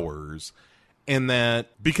 24 hours. And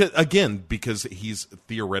that, because he's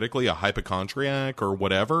theoretically a hypochondriac or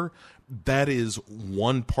whatever, that is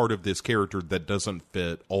one part of this character that doesn't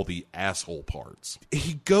fit all the asshole parts.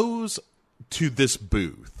 He goes to this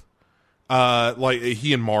booth Like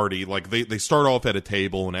he and Marty, like they start off at a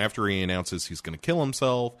table, and after he announces he's going to kill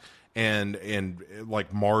himself, and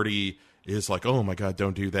like Marty is like, oh my God,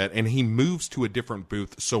 don't do that. And he moves to a different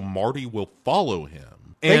booth so Marty will follow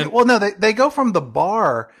him. And they go from the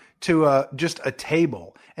bar to just a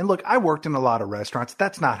table. And look, I worked in a lot of restaurants.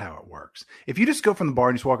 That's not how it works. If you just go from the bar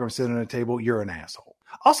and just walk over and sit at a table, you're an asshole.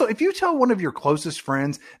 Also, if you tell one of your closest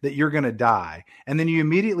friends that you're going to die, and then you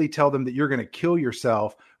immediately tell them that you're going to kill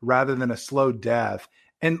yourself rather than a slow death,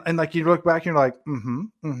 and like you look back and you're like,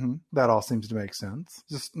 that all seems to make sense.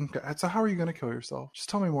 Just okay. So how are you going to kill yourself? Just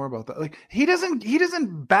tell me more about that. Like he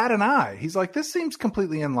doesn't bat an eye. He's like, this seems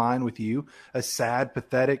completely in line with you, a sad,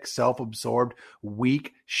 pathetic, self-absorbed,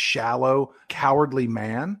 weak, shallow, cowardly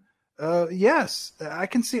man. Yes, I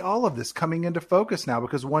can see all of this coming into focus now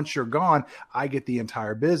because once you're gone, I get the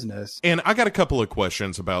entire business. And I got a couple of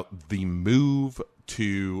questions about the move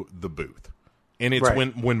to the booth. And it's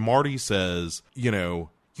right. when Marty says,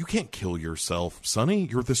 you can't kill yourself, Sonny.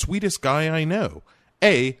 You're the sweetest guy I know.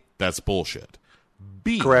 A, that's bullshit.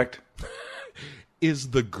 B, correct.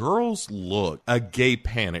 Is the girl's look a gay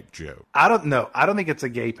panic joke? I don't know. I don't think it's a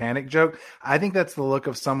gay panic joke. I think that's the look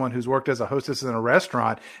of someone who's worked as a hostess in a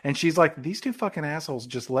restaurant. And she's like, these two fucking assholes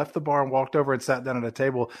just left the bar and walked over and sat down at a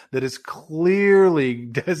table that is clearly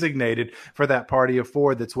designated for that party of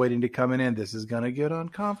four that's waiting to come in. This is going to get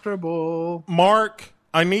uncomfortable. Mark,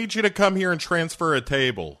 I need you to come here and transfer a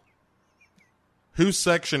table. Whose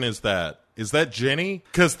section is that? Is that Jenny?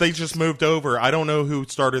 Because they just moved over. I don't know who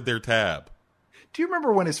started their tab. Do you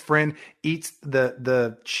remember when his friend eats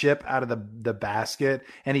the chip out of the basket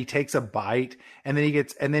and he takes a bite and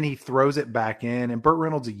then he throws it back in and Burt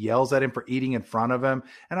Reynolds yells at him for eating in front of him?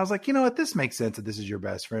 And I was like, you know what? This makes sense that this is your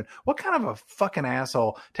best friend. What kind of a fucking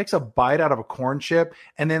asshole takes a bite out of a corn chip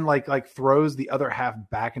and then like throws the other half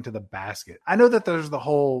back into the basket? I know that there's the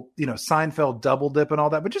whole, Seinfeld double dip and all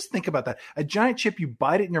that, but just think about that. A giant chip, you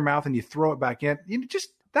bite it in your mouth and you throw it back in.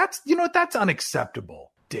 That's unacceptable.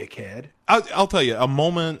 Dickhead. I'll tell you, a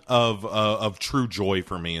moment of true joy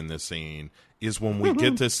for me in this scene is when we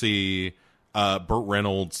get to see Burt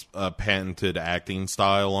Reynolds' patented acting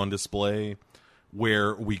style on display,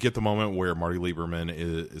 where we get the moment where Marty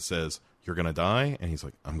Lieberman says, "You're gonna die," and he's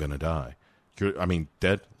like, "I'm gonna die."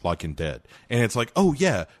 Dead, like in dead. And it's like, oh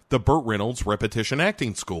yeah, the Burt Reynolds repetition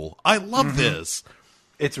acting school. I love this.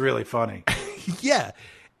 It's really funny. Yeah.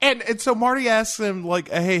 And so Marty asks him, like,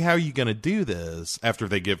 hey, how are you going to do this? After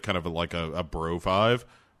they give kind of a bro five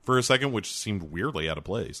for a second, which seemed weirdly out of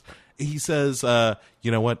place. He says, you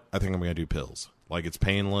know what? I think I'm going to do pills. Like, it's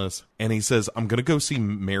painless. And he says, I'm going to go see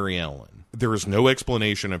Mary Ellen. There is no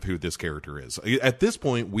explanation of who this character is. At this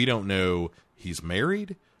point, we don't know he's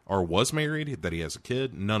married or was married, that he has a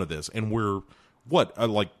kid. None of this. And we're...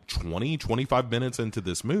 25 minutes into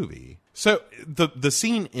this movie. So the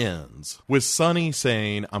scene ends with Sonny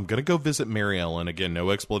saying, I'm going to go visit Mary Ellen. Again, no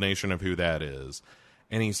explanation of who that is.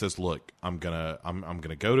 And he says, look, I'm going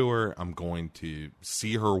to go to her. I'm going to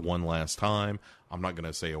see her one last time. I'm not going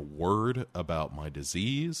to say a word about my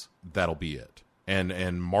disease. That'll be it.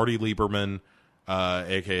 And Marty Lieberman,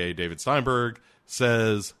 a.k.a. David Steinberg,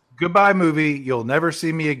 says... Goodbye, movie. You'll never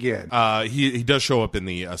see me again. He does show up in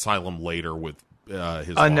the asylum later with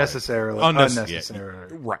his unnecessarily. Yeah,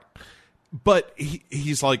 right. But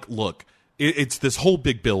he's like, look, it's this whole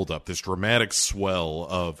big buildup, this dramatic swell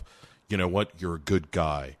of, you know what, you're a good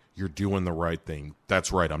guy. You're doing the right thing.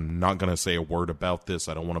 That's right. I'm not going to say a word about this.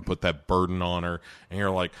 I don't want to put that burden on her. And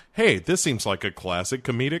you're like, hey, this seems like a classic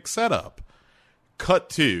comedic setup. Cut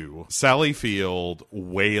to Sally Field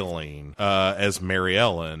wailing as Mary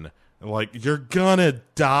Ellen. Like, you're gonna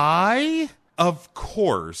die? Of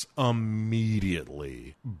course,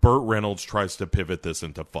 immediately, Burt Reynolds tries to pivot this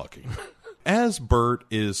into fucking. As Burt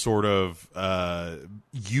is sort of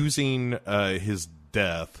using his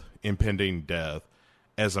impending death,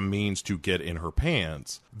 as a means to get in her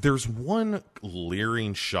pants, there's one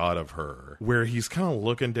leering shot of her where he's kind of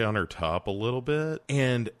looking down her top a little bit,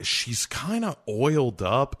 and she's kind of oiled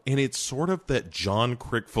up, and it's sort of that John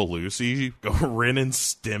Kricfalusi, Ren and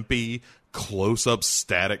Stimpy close-up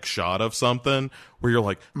static shot of something where you're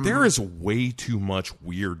like, there is way too much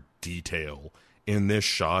weird detail in this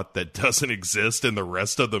shot that doesn't exist in the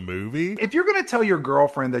rest of the movie. If you're going to tell your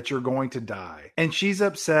girlfriend that you're going to die and she's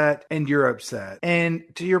upset and you're upset, and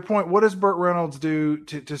to your point, what does Burt Reynolds do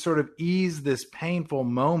to sort of ease this painful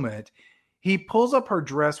moment? He pulls up her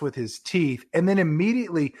dress with his teeth and then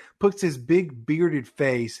immediately puts his big bearded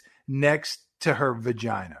face next to her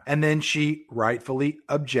vagina. And then she rightfully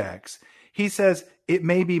objects. He says, "It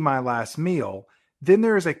may be my last meal." Then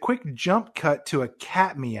there is a quick jump cut to a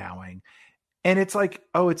cat meowing. And it's like,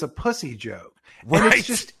 oh, it's a pussy joke. Right. And it's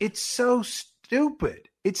just, it's so stupid.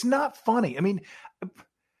 It's not funny. I mean,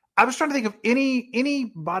 I was trying to think of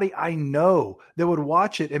anybody I know that would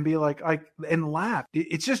watch it and be like and laugh.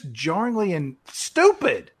 It's just jarringly and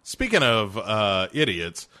stupid. Speaking of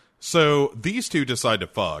idiots, so these two decide to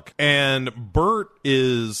fuck, and Bert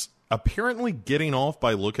is apparently getting off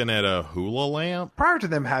by looking at a hula lamp. Prior to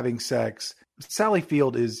them having sex, Sally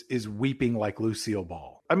Field is weeping like Lucille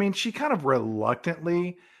Ball. I mean, she kind of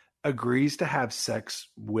reluctantly agrees to have sex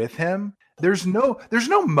with him. There's no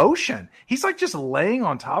motion. He's like just laying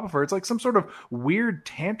on top of her. It's like some sort of weird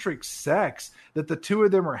tantric sex that the two of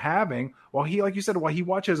them are having while he, like you said, while he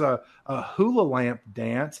watches a hula lamp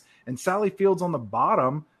dance, and Sally Field's on the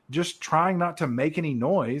bottom just trying not to make any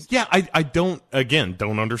noise. Yeah, I don't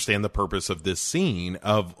understand the purpose of this scene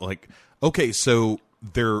of like, okay, so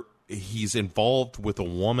he's involved with a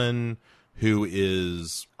woman who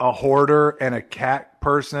is a hoarder and a cat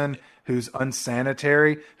person who's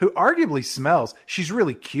unsanitary, who arguably smells. She's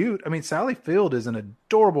really cute. I mean, Sally Field is an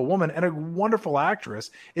adorable woman and a wonderful actress.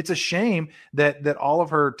 It's a shame that all of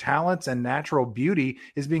her talents and natural beauty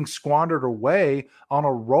is being squandered away on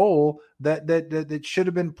a role that should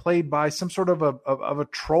have been played by some sort of a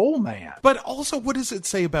troll man. But also, what does it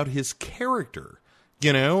say about his character?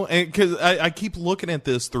 You know, because I keep looking at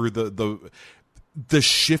this through the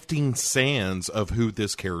shifting sands of who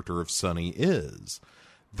this character of Sonny is.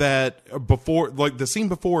 That before, like the scene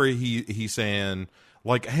before, he's saying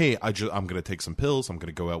like, "Hey, I'm going to take some pills. I'm going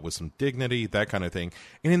to go out with some dignity," that kind of thing.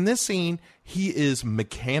 And in this scene, he is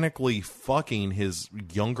mechanically fucking his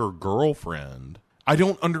younger girlfriend. I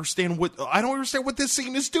don't understand what this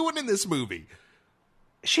scene is doing in this movie.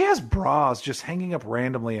 She has bras just hanging up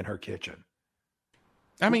randomly in her kitchen.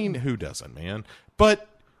 I mean, who doesn't, man? But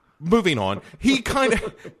moving on, he's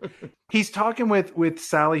talking with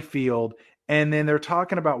Sally Field. And then they're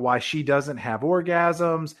talking about why she doesn't have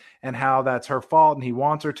orgasms and how that's her fault and he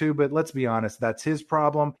wants her to. But let's be honest, that's his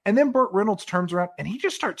problem. And then Burt Reynolds turns around and he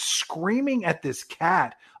just starts screaming at this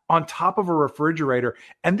cat on top of a refrigerator.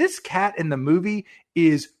 And this cat in the movie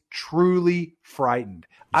is truly frightened.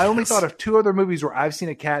 Yes. I only thought of two other movies where I've seen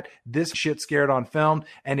a cat this shit scared on film.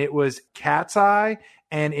 And it was Cat's Eye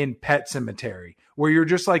and in Pet Sematary, where you're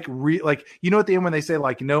just like, you know, at the end when they say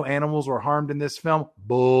like no animals were harmed in this film,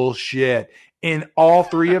 bullshit. In all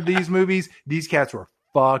three of these movies, these cats were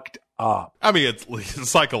fucked up. I mean, it's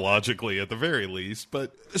psychologically at the very least.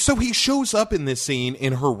 But so he shows up in this scene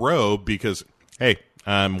in her robe because, hey,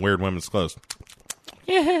 I'm wearing women's clothes.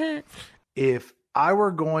 If I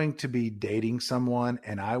were going to be dating someone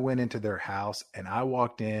and I went into their house and I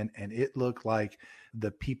walked in and it looked like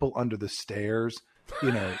the people under the stairs,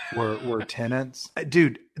 you know, were tenants.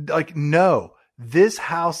 Dude, like, no, this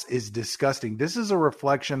house is disgusting. This is a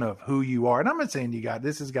reflection of who you are. And I'm not saying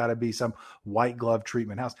this has got to be some white glove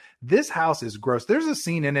treatment house. This house is gross. There's a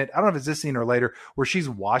scene in it, I don't know if it's this scene or later, where she's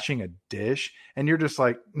washing a dish and you're just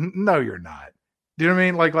like, no, you're not. Do you know what I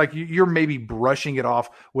mean? Like you're maybe brushing it off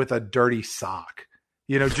with a dirty sock.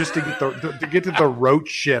 You know, just to get to the roach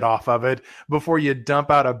shit off of it before you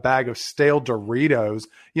dump out a bag of stale Doritos,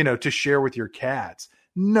 you know, to share with your cats.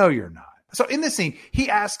 No, you're not. So in this scene, he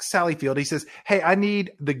asks Sally Field, he says, "Hey, I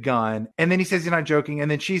need the gun." And then he says, "You're not joking."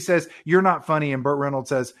 And then she says, "You're not funny." And Burt Reynolds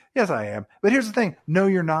says, "Yes, I am." But here's the thing. No,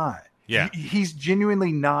 you're not. Yeah. He's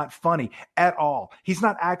genuinely not funny at all. He's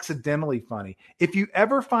not accidentally funny. If you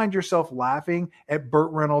ever find yourself laughing at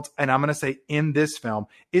Burt Reynolds, and I'm going to say in this film,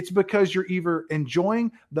 it's because you're either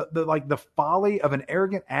enjoying the folly of an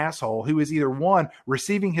arrogant asshole who is either one,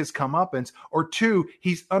 receiving his comeuppance, or two,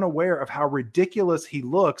 he's unaware of how ridiculous he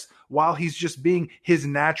looks while he's just being his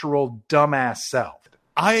natural dumbass self.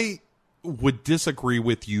 I would disagree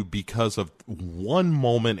with you because of one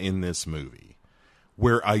moment in this movie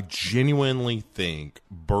where I genuinely think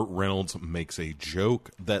Burt Reynolds makes a joke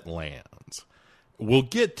that lands. We'll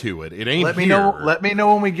get to it. It ain't Let me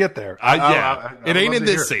know when we get there. It ain't in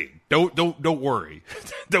this scene. Don't worry.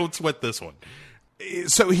 Don't sweat this one.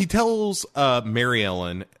 So he tells Mary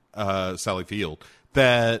Ellen, Sally Field,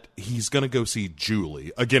 that he's going to go see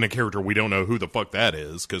Julie. Again, a character we don't know who the fuck that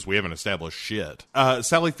is because we haven't established shit.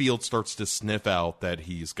 Sally Field starts to sniff out that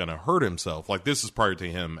he's going to hurt himself. Like, this is prior to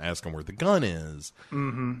him asking where the gun is.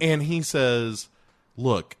 Mm-hmm. And he says,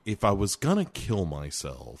 "Look, if I was going to kill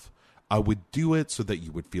myself, I would do it so that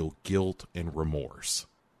you would feel guilt and remorse."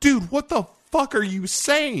 Dude, what the fuck are you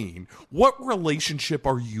saying? What relationship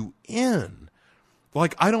are you in?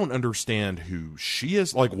 Like, I don't understand who she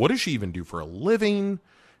is. Like, what does she even do for a living?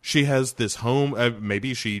 She has this home.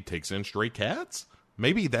 Maybe she takes in stray cats.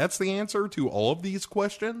 Maybe that's the answer to all of these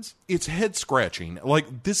questions. It's head scratching.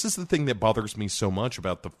 Like, this is the thing that bothers me so much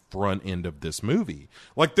about the front end of this movie.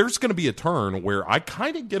 Like, there's going to be a turn where I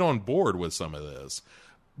kind of get on board with some of this.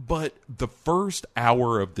 But the first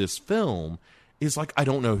hour of this film is like, I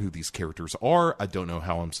don't know who these characters are. I don't know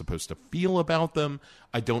how I'm supposed to feel about them.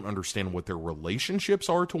 I don't understand what their relationships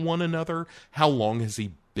are to one another. How long has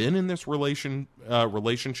he been in this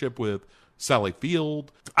relationship with Sally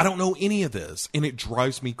Field? I don't know any of this, and it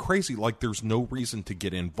drives me crazy. Like, there's no reason to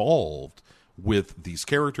get involved with these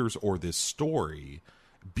characters or this story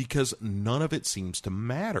because none of it seems to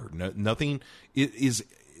matter. Nothing is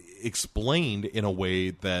explained in a way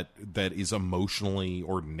that is emotionally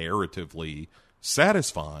or narratively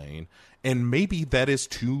satisfying, and maybe that is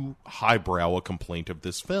too highbrow a complaint of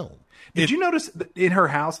this film. Did you notice in her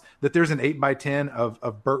house that there's an 8x10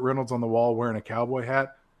 of Burt Reynolds on the wall wearing a cowboy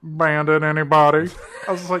hat? Bandit anybody?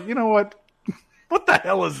 I was just like, you know what? What the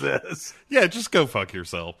hell is this? Yeah, just go fuck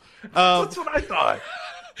yourself. That's what I thought.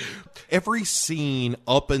 Every scene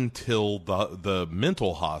up until the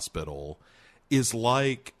mental hospital is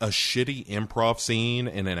like a shitty improv scene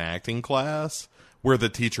in an acting class where the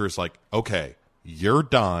teacher is like, okay, you're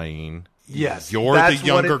dying. Yes. You're the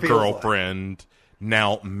younger girlfriend. Like.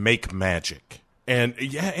 Now make magic. And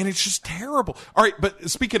yeah, and it's just terrible. All right, but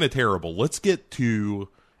speaking of terrible, let's get to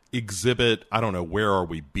exhibit, I don't know, where are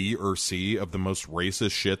we, B or C of the most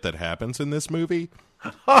racist shit that happens in this movie?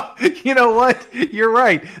 You know what? You're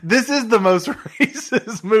right. This is the most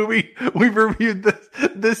racist movie we've reviewed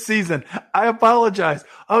this season. I apologize.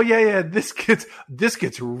 Oh yeah. This gets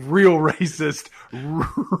real racist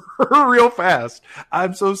real fast.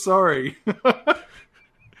 I'm so sorry.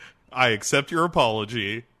 I accept your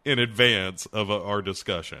apology in advance of our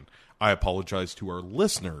discussion. I apologize to our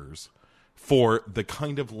listeners for the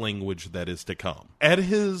kind of language that is to come. At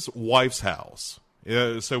his wife's house,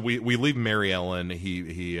 so we leave Mary Ellen.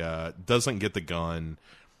 He doesn't get the gun.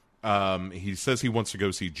 He says he wants to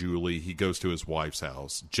go see Julie. He goes to his wife's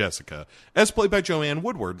house, Jessica, as played by Joanne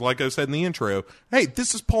Woodward. Like I said in the intro, hey,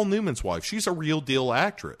 this is Paul Newman's wife. She's a real deal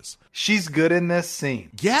actress. She's good in this scene.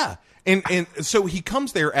 Yeah. And so he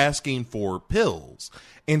comes there asking for pills,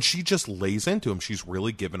 and she just lays into him. She's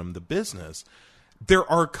really giving him the business. There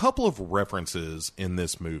are a couple of references in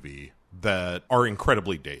this movie that are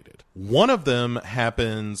incredibly dated. One of them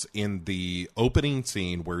happens in the opening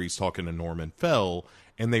scene where he's talking to Norman Fell,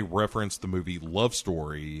 and they reference the movie Love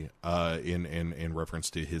Story in reference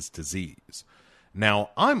to his disease. Now,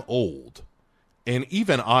 I'm old, and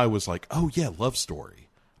even I was like, oh yeah, Love Story.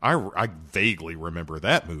 I vaguely remember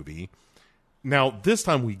that movie. Now, this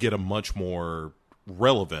time we get a much more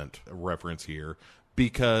relevant reference here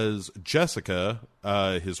because Jessica,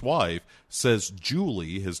 his wife, says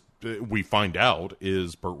Julie, we find out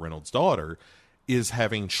is Burt Reynolds' daughter, is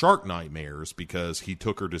having shark nightmares because he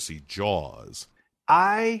took her to see Jaws.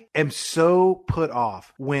 I am so put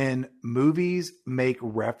off when movies make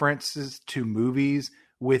references to movies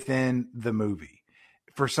within the movie.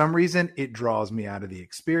 For some reason, it draws me out of the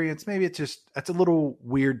experience. Maybe that's a little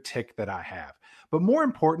weird tick that I have. But more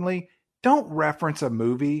importantly, don't reference a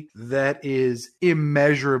movie that is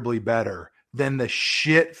immeasurably better than the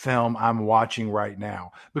shit film I'm watching right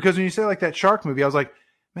now. Because when you say like that shark movie, I was like,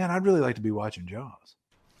 man, I'd really like to be watching Jaws.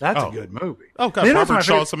 That's a good movie. Oh, God, you know, Robert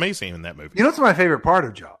Shaw's amazing in that movie. You know what's my favorite part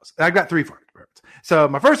of Jaws? I've got three favorite parts. So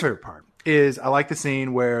my first favorite part is I like the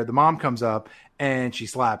scene where the mom comes up and she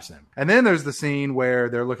slaps him. And then there's the scene where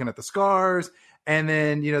they're looking at the scars. And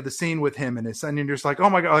then, you know, the scene with him and his son, and you're just like, oh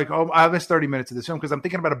my God, like, oh, I missed 30 minutes of this film because I'm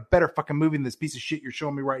thinking about a better fucking movie than this piece of shit you're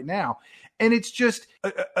showing me right now. And it's just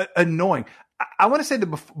annoying. I want to say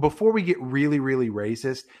that before we get really, really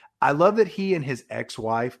racist, I love that he and his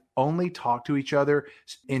ex-wife only talk to each other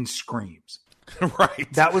in screams. Right.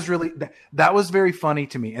 That was very funny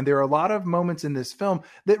to me. And there are a lot of moments in this film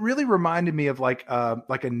that really reminded me of like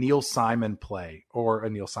a Neil Simon play or a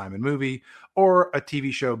Neil Simon movie or a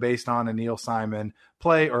TV show based on a Neil Simon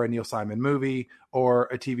play or a Neil Simon movie or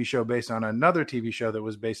a TV show based on another TV show that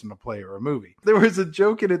was based on a play or a movie. There was a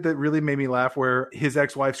joke in it that really made me laugh where his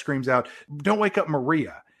ex-wife screams out, "Don't wake up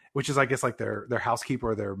Maria," which is, I guess, like their housekeeper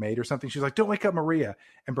or their maid or something. She's like, "Don't wake up Maria."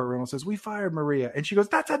 And Burt Reynolds says, "We fired Maria." And she goes,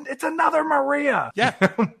 it's another Maria. Yeah.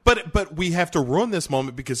 But we have to ruin this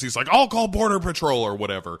moment because he's like, "I'll call Border Patrol," or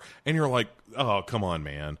whatever. And you're like, oh, come on,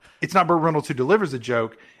 man. It's not Burt Reynolds who delivers the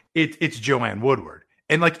joke. It's Joanne Woodward.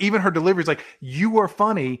 And like even her delivery is like, "You are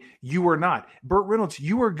funny, you are not. Burt Reynolds,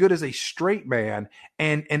 you are good as a straight man,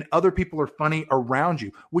 and other people are funny around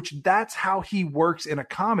you," which that's how he works in a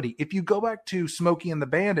comedy. If you go back to Smokey and the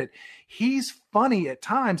Bandit, he's funny at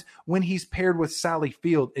times when he's paired with Sally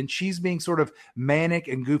Field and she's being sort of manic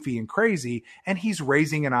and goofy and crazy, and he's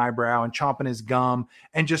raising an eyebrow and chomping his gum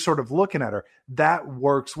and just sort of looking at her. That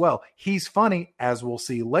works well. He's funny, as we'll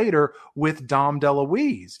see later, with Dom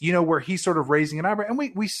DeLuise, where he's sort of raising an eyebrow. And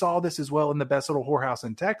we saw this as well in The Best Little Whorehouse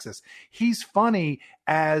in Texas. He's funny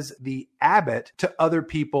as the abbot to other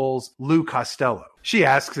people's Lou Costello. She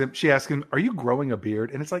asks him, are you growing a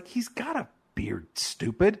beard? And it's like, he's got a beard,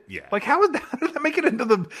 stupid. Yeah. Like, how did that make it into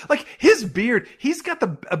the, like, his beard? He's got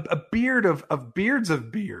a beard of beards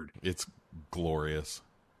of beard. It's glorious.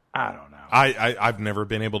 I don't know. I've never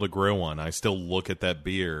been able to grow one. I still look at that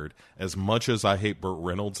beard. As much as I hate Burt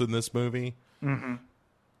Reynolds in this movie, I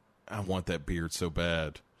want that beard so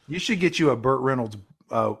bad. You should get you a Burt Reynolds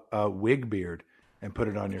wig beard and put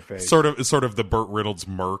it on your face. Sort of the Burt Reynolds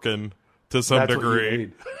merkin to some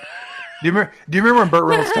degree. Do you remember when Burt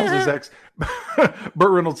Reynolds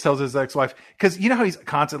tells his ex-wife, because you know how he's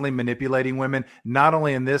constantly manipulating women, not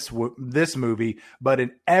only in this movie, but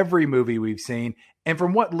in every movie we've seen. And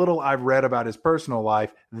from what little I've read about his personal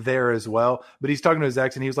life there as well, but he's talking to his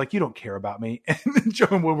ex and he was like, you don't care about me. And then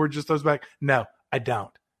Joan Woodward just throws back, no, I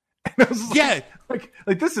don't. And I was like,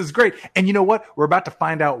 this is great. And you know what? We're about to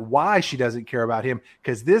find out why she doesn't care about him,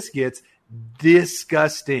 because this gets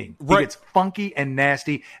disgusting. Right. It gets funky and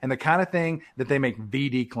nasty and the kind of thing that they make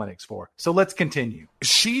VD clinics for. So let's continue.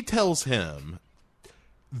 She tells him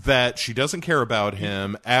that she doesn't care about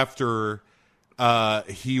him after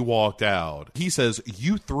he walked out. He says,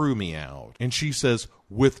 you threw me out. And she says,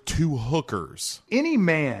 with 2 hookers. Any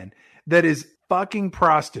man that is fucking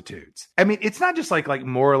prostitutes, I mean, it's not just like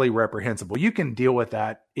morally reprehensible. You can deal with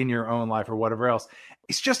that in your own life or whatever else.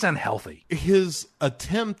 It's just unhealthy. His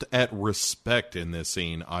attempt at respect in this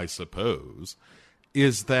scene, I suppose,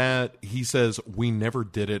 is that he says, we never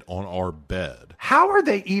did it on our bed. How are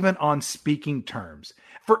they even on speaking terms?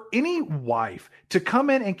 For any wife to come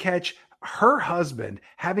in and catch her husband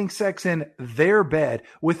having sex in their bed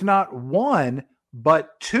with not 1,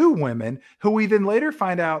 but 2 women who we then later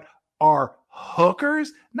find out are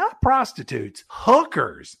hookers, not prostitutes,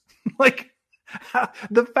 hookers.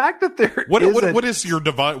 The fact that there what is your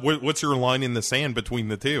what's your line in the sand between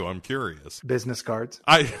the two? I'm curious. Business cards.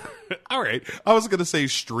 All right. I was going to say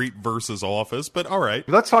street versus office, but all right.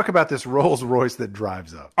 Let's talk about this Rolls Royce that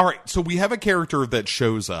drives up. All right. So we have a character that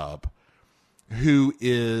shows up who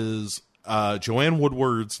is Joanne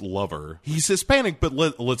Woodward's lover. He's Hispanic, but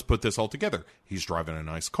let's put this all together. He's driving a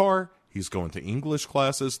nice car. He's going to English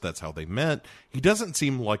classes. That's how they met. He doesn't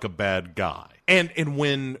seem like a bad guy. And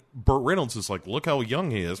when Burt Reynolds is like, look how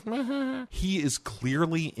young he is, he is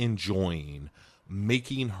clearly enjoying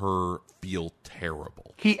making her feel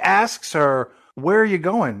terrible. He asks her, where are you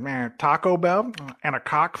going? Taco Bell and a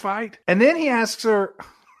cockfight? And then he asks her,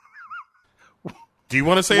 do you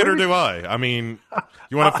want to say it or do I? I mean,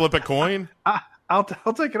 you want to flip a coin? I'll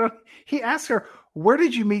take it on. He asks her, where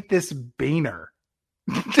did you meet this beaner?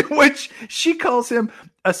 To which she calls him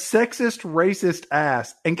a sexist, racist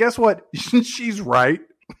ass. And guess what? She's right.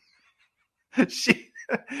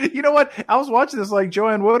 You know what? I was watching this like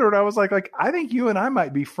Joanne Woodward. I was like, I think you and I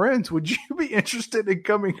might be friends. Would you be interested in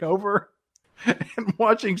coming over and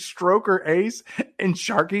watching Stroker Ace and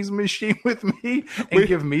Sharky's Machine with me and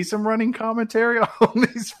give me some running commentary on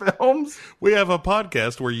these films? We have a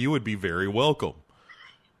podcast where you would be very welcome.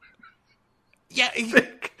 Yeah,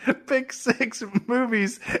 pick 6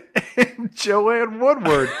 movies and Joanne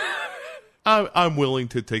Woodward. I'm willing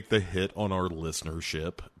to take the hit on our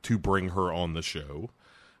listenership to bring her on the show.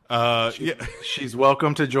 She's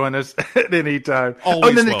welcome to join us at any time.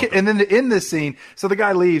 Always welcome. And then in this scene, so the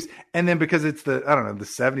guy leaves, and then because it's the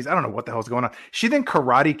 70s, I don't know what the hell's going on. She then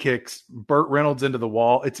karate kicks Burt Reynolds into the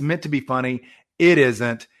wall. It's meant to be funny. It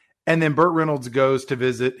isn't. And then Burt Reynolds goes to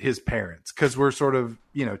visit his parents because we're sort of,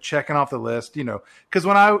 checking off the list, because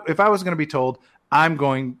if I was going to be told I'm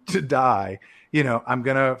going to die, I'm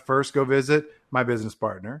going to first go visit my business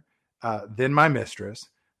partner, then my mistress,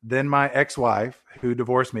 then my ex-wife who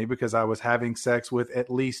divorced me because I was having sex with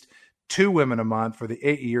at least 2 women a month for the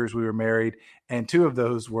 8 years we were married. And 2 of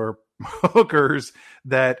those were hookers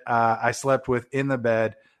that I slept with in the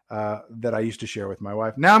bed that I used to share with my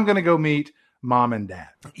wife. Now I'm going to go meet Mom and Dad.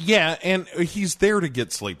 Yeah, and he's there to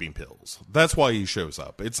get sleeping pills. That's why he shows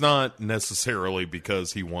up. It's not necessarily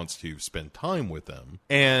because he wants to spend time with them.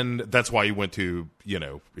 And that's why he went to,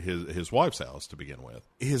 his wife's house to begin with.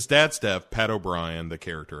 His dad's deaf, Pat O'Brien, the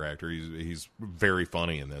character actor, he's very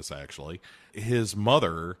funny in this, actually. His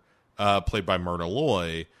mother, played by Myrna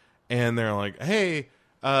Loy, and they're like, hey,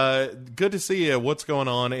 Good to see you. What's going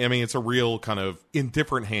on? I mean, it's a real kind of in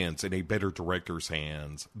different hands, in a better director's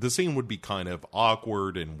hands. The scene would be kind of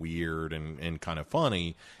awkward and weird and kind of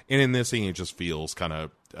funny. And in this scene, it just feels kind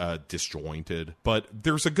of disjointed. But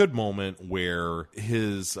there's a good moment where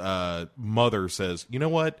his mother says, you know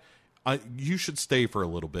what? You should stay for a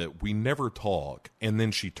little bit. We never talk. And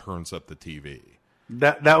then she turns up the TV.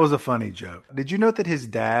 That was a funny joke. Did you note that his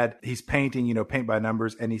dad, he's painting, paint by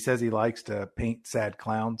numbers, and he says he likes to paint sad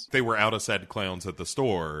clowns? They were out of sad clowns at the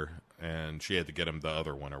store, and she had to get him the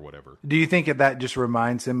other one or whatever. Do you think that just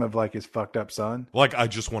reminds him of like his fucked up son? Like, I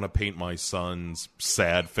just want to paint my son's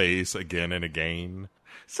sad face again and again.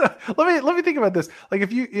 So let me think about this. Like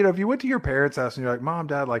if you went to your parents' house and you're like, Mom,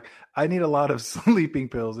 Dad, like I need a lot of sleeping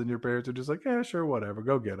pills, and your parents are just like, yeah, sure, whatever,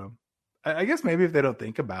 go get them. I guess maybe if they don't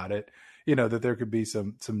think about it, that there could be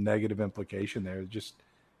some negative implication there. Just,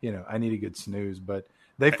 I need a good snooze, but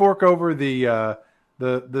they fork over the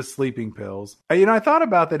sleeping pills. I thought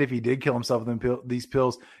about that. If he did kill himself with these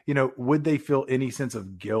pills, would they feel any sense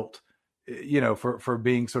of guilt, for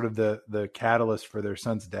being sort of the catalyst for their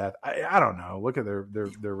son's death? I don't know. Look at their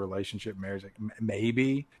relationship, marriage. Like,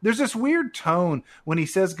 maybe there's this weird tone when he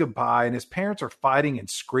says goodbye and his parents are fighting and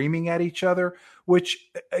screaming at each other, which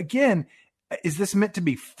again, is this meant to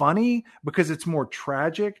be funny because it's more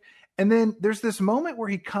tragic? And then there's this moment where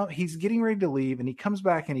he's getting ready to leave and he comes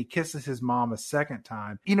back and he kisses his mom a second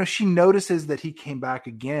time. She notices that he came back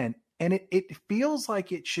again, and it feels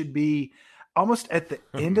like it should be almost at the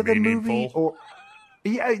end of the movie, or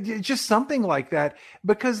just something like that,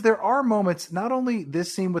 because there are moments, not only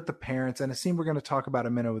this scene with the parents and a scene we're going to talk about in a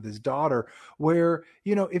minute with his daughter, where,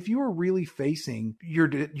 if you were really facing your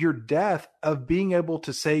death, of being able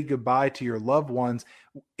to say goodbye to your loved ones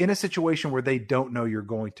in a situation where they don't know you're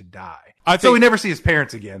going to die. So we never see his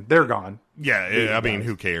parents again. They're gone. Yeah. I mean,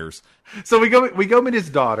 who cares? So we go meet his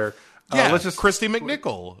daughter. Yeah. Christy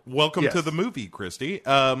McNichol. Welcome to the movie, Christy.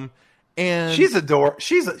 And she's adorable.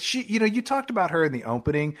 You talked about her in the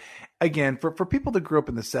opening. Again, for people that grew up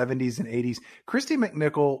in the 70s and 80s, Christy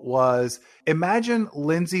McNichol was, imagine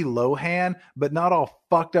Lindsay Lohan, but not all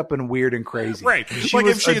fucked up and weird and crazy. Right.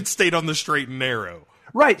 If she had stayed on the straight and narrow.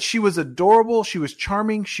 Right. She was adorable. She was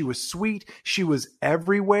charming. She was sweet. She was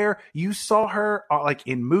everywhere. You saw her like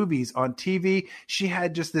in movies, on TV. She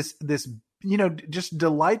had just this just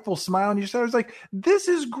delightful smile. And you just was like, this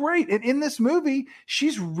is great. And in this movie,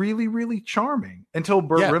 she's really, really charming until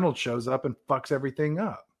Burt Reynolds shows up and fucks everything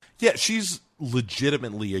up. Yeah, she's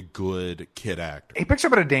legitimately a good kid actor. He picks her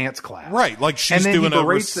up at a dance class. Right, like she's doing doing he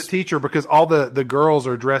berates the teacher because all the girls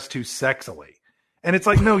are dressed too sexily. And it's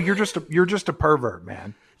like, no, you're just a pervert,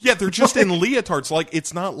 man. Yeah, they're just in leotards. Like,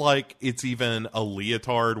 it's not like it's even a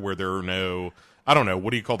leotard where there are no, I don't know,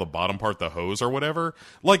 what do you call the bottom part, the hose or whatever?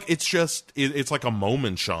 Like, it's just, it's like a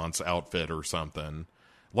Momenchance outfit or something.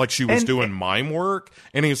 Like she was doing mime work,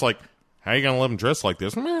 and he's like, how you gonna let him dress like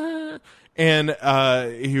this? And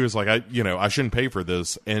he was like, I shouldn't pay for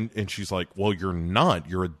this. And she's like, well, you're not.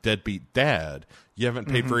 You're a deadbeat dad. You haven't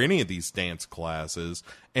paid for any of these dance classes,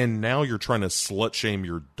 and now you're trying to slut shame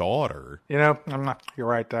your daughter. I'm not. You're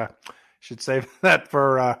right. Should save that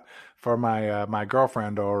for my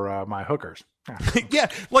girlfriend or my hookers.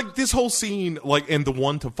 Yeah, like this whole scene, like, and the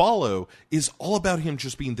one to follow is all about him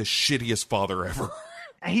just being the shittiest father ever.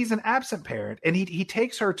 He's an absent parent, and he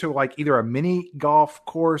takes her to like either a mini golf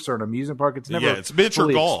course or an amusement park. It's never it's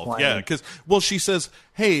miniature golf. Explained. Yeah, because she says,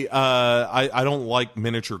 "Hey, I don't like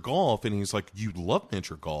miniature golf," and he's like, "You love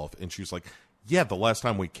miniature golf," and she's like, "Yeah, the last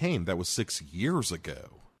time we came, that was 6 years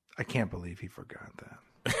ago." I can't believe he forgot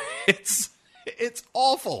that. It's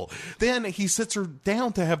awful. Then he sits her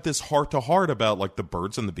down to have this heart-to-heart about like the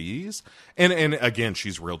birds and the bees, and again,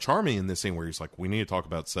 she's real charming in this scene where he's like, "We need to talk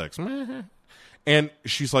about sex." And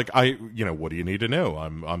she's like, what do you need to know?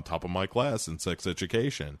 I'm top of my class in sex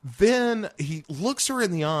education. Then he looks her in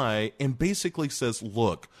the eye and basically says,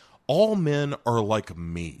 look, all men are like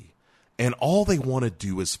me, and all they want to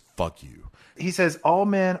do is fuck you. He says all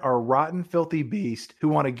men are rotten, filthy beasts who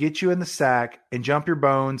want to get you in the sack and jump your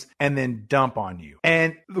bones and then dump on you.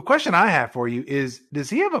 And the question I have for you is, does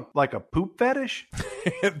he have a poop fetish?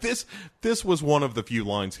 This was one of the few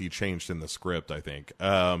lines he changed in the script, I think.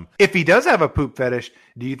 If he does have a poop fetish,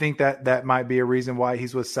 do you think that might be a reason why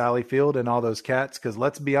he's with Sally Field and all those cats? Because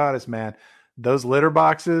let's be honest, man, those litter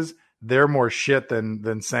boxes, they're more shit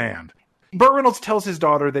than sand. Burt Reynolds tells his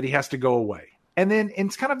daughter that he has to go away. And then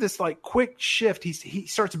it's kind of this like quick shift. He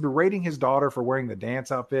starts berating his daughter for wearing the dance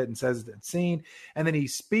outfit and says it's scene. And then he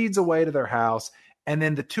speeds away to their house. And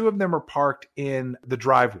then the two of them are parked in the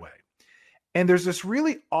driveway. And there's this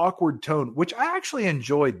really awkward tone, which I actually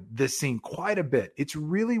enjoyed this scene quite a bit. It's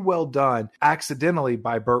really well done accidentally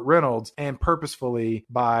by Burt Reynolds and purposefully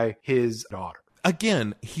by his daughter.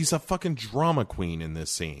 Again, he's a fucking drama queen in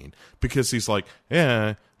this scene because he's like,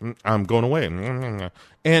 yeah, I'm going away.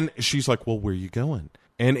 And she's like, well, where are you going?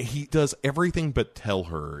 And he does everything but tell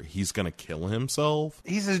her he's going to kill himself.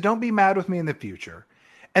 He says, don't be mad with me in the future.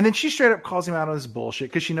 And then she straight up calls him out on his bullshit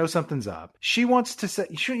because she knows something's up. She wants to say,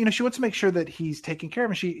 she wants to make sure that he's taking care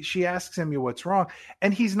of him. She asks him, what's wrong?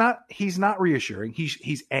 And he's not reassuring.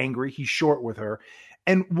 He's angry. He's short with her.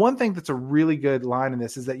 And one thing that's a really good line in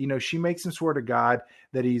this is that, she makes him swear to God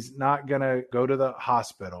that he's not going to go to the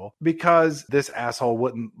hospital because this asshole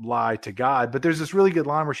wouldn't lie to God. But there's this really good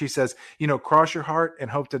line where she says, cross your heart and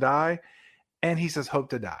hope to die. And he says, hope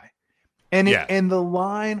to die. And and the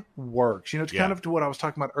line works. It's kind of to what I was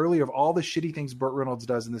talking about earlier of all the shitty things Burt Reynolds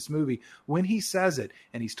does in this movie. When he says it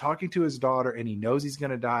and he's talking to his daughter and he knows he's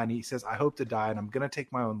going to die and he says, I hope to die and I'm going to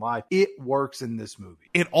take my own life. It works in this movie.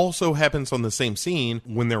 It also happens on the same scene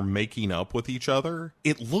when they're making up with each other.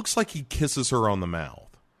 It looks like he kisses her on the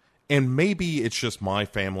mouth. And maybe it's just my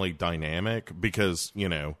family dynamic because,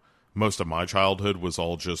 most of my childhood was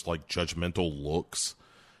all just like judgmental looks.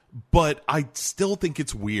 But I still think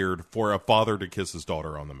it's weird for a father to kiss his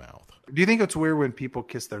daughter on the mouth. Do you think it's weird when people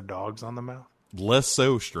kiss their dogs on the mouth? Less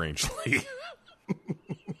so, strangely.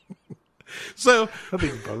 So I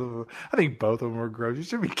think both of them are gross. You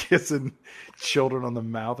should be kissing children on the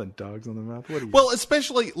mouth and dogs on the mouth. Well,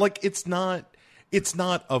 especially like it's not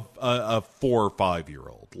a 4 or 5 year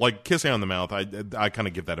old. Like kissing on the mouth, I kind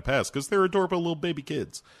of give that a pass because they're adorable little baby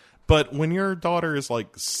kids. But when your daughter is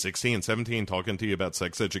like 16, 17, talking to you about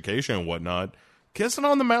sex education and whatnot, kissing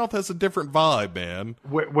on the mouth has a different vibe, man.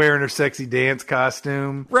 Wearing her sexy dance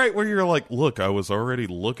costume. Right, where you're like, look, I was already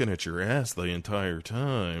looking at your ass the entire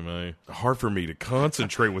time. Hard for me to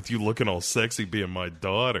concentrate with you looking all sexy being my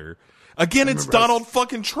daughter. Again, it's Donald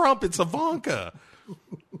fucking Trump. It's Ivanka.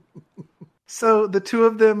 So the two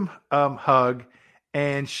of them hug,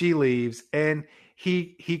 and she leaves, and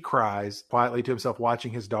he cries quietly to himself,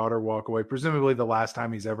 watching his daughter walk away, presumably the last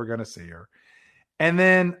time he's ever going to see her. And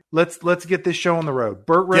then let's get this show on the road.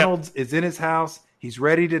 Burt Reynolds is in his house. He's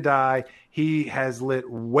ready to die. He has lit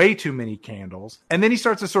way too many candles. And then he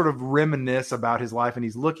starts to sort of reminisce about his life, and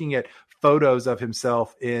he's looking at photos of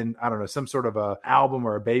himself in, I don't know, some sort of a album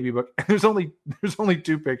or a baby book. And there's only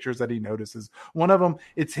 2 pictures that he notices. One of them,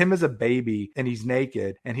 it's him as a baby and he's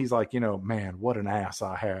naked and he's like, man, what an ass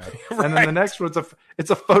I had. Right. And then the next one,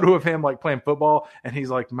 it's a photo of him like playing football, and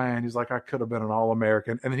he's like, I could have been an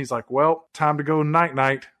All-American. And then he's like, well, time to go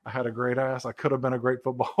night. I had a great ass. I could have been a great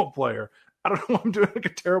football player. I don't know. I'm doing like a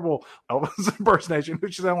terrible Elvis impersonation.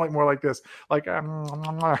 It should sound like more like this. Like had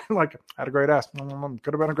a great ass.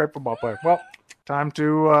 Could have been a great football player. Well, time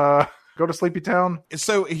to go to Sleepy Town.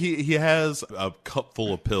 So he has a cup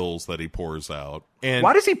full of pills that he pours out. And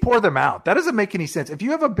why does he pour them out? That doesn't make any sense. If you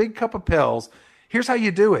have a big cup of pills, here's how you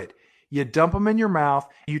do it. You dump them in your mouth.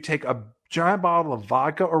 You take a giant bottle of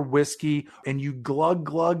vodka or whiskey and you glug,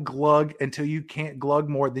 glug, glug until you can't glug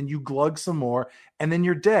more. Then you glug some more and then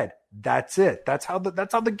you're dead. That's it. That's how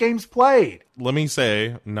the game's played. Let me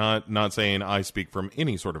say, not saying I speak from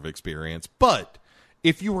any sort of experience, but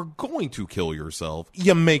if you were going to kill yourself,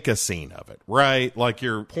 you make a scene of it, right? Like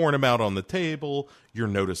you're pouring them out on the table, you're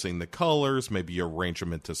noticing the colors, maybe you arrange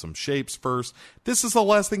them into some shapes first. This is the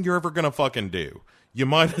last thing you're ever going to fucking do. You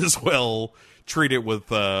might as well treat it with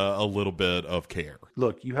a little bit of care.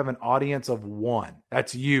 Look, you have an audience of 1.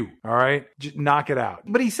 That's you, all right? Just knock it out.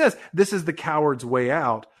 But he says, this is the coward's way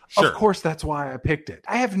out. Sure. Of course, that's why I picked it.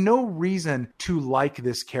 I have no reason to like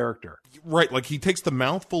this character. Right, like he takes the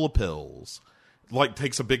mouthful of pills, like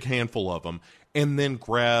takes a big handful of them, and then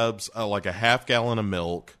grabs like a half gallon of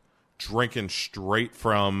milk, drinking straight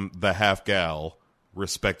from the half gal.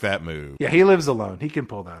 Respect that move. Yeah, he lives alone. He can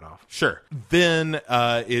pull that off. Sure. Then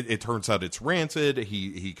it turns out it's rancid.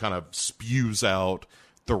 He kind of spews out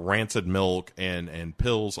the rancid milk and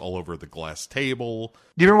pills all over the glass table.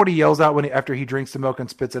 Do you remember what he yells out after he drinks the milk and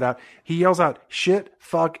spits it out? He yells out, shit,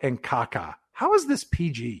 fuck, and caca. How is this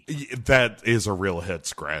PG? That is a real head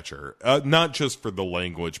scratcher. Not just for the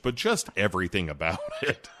language, but just everything about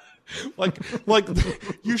it. like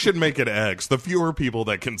you should make it X. The fewer people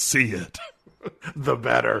that can see it, the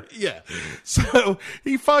better. Yeah. So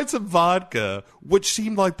he finds some vodka, which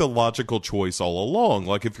seemed like the logical choice all along.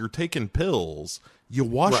 Like if you're taking pills, you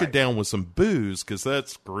wash it down with some booze because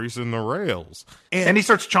that's greasing the rails. And he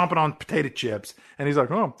starts chomping on potato chips, and he's like,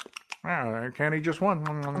 oh, Can't he just one?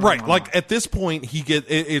 Right, like at this point,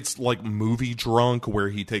 it's like movie drunk where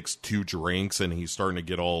he takes 2 drinks and he's starting to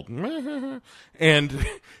get all, and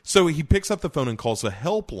so he picks up the phone and calls a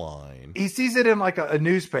helpline. He sees it in like a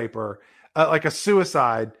newspaper, like a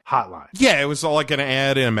suicide hotline. Yeah, it was like an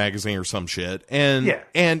ad in a magazine or some shit,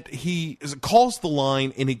 and he calls the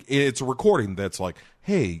line and it's a recording that's like,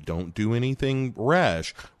 hey, don't do anything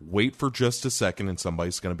rash. Wait for just a second and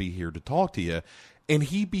somebody's going to be here to talk to you. And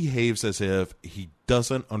he behaves as if he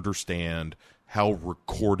doesn't understand how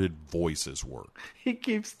recorded voices work. He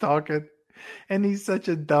keeps talking, and he's such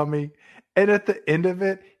a dummy. And at the end of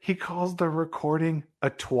it, he calls the recording a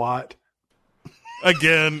twat.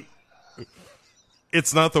 Again,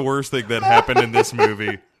 it's not the worst thing that happened in this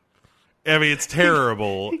movie. I mean, it's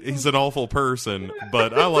terrible. He's an awful person,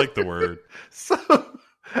 but I like the word. So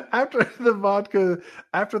after the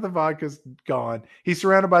vodka's gone, he's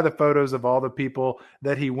surrounded by the photos of all the people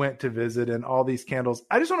that he went to visit and all these candles.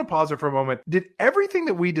 I just want to pause there for a moment. Did everything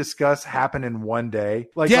that we discuss happen in one day?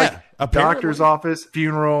 Like doctor's office,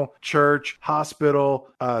 funeral, church, hospital,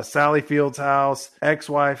 Sally Field's house,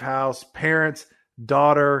 ex-wife house, parents,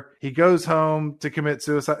 daughter. He goes home to commit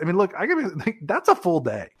suicide. I mean, look, that's a full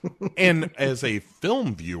day. And as a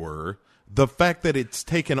film viewer, the fact that it's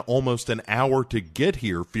taken almost an hour to get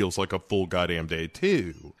here feels like a full goddamn day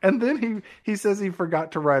too. And then he says he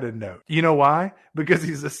forgot to write a note. You know why? Because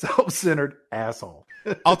he's a self-centered asshole.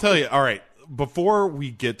 I'll tell you. All right. Before we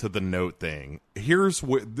get to the note thing, here's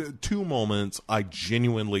the 2 moments I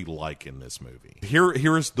genuinely like in this movie.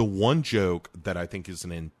 Here is the one joke that I think is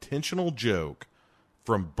an intentional joke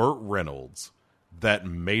from Burt Reynolds that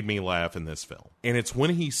made me laugh in this film. And it's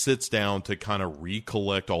when he sits down to kind of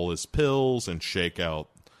recollect all his pills and shake out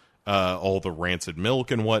all the rancid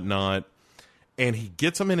milk and whatnot. And he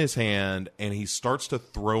gets them in his hand and he starts to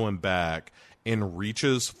throw them back and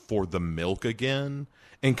reaches for the milk again.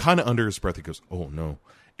 And kind of under his breath, he goes, oh no,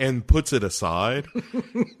 and puts it aside.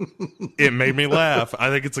 It made me laugh. I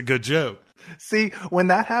think it's a good joke. See, when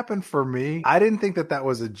that happened for me, I didn't think that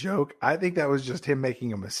was a joke. I think that was just him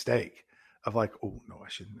making a mistake. Of like, oh no, I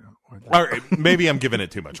shouldn't know. All right, maybe I'm giving it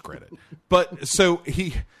too much credit. But so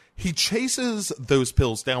he chases those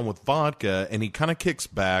pills down with vodka, and he kind of kicks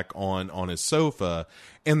back on his sofa.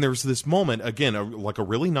 And there's this moment again, like a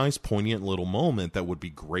really nice, poignant little moment that would be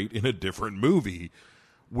great in a different movie,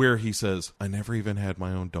 where he says, "I never even had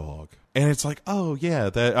my own dog," and it's like, oh yeah,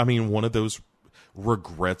 one of those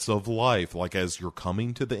regrets of life. Like as you're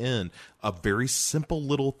coming to the end, a very simple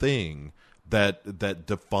little thing that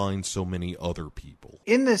defines so many other people.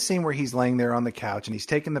 In this scene where he's laying there on the couch and he's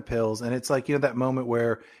taking the pills, and it's like, that moment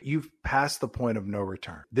where you've passed the point of no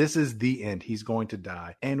return. This is the end. He's going to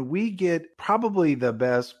die. And we get probably the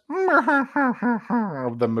best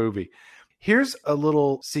of the movie. Here's a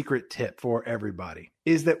little secret tip for everybody,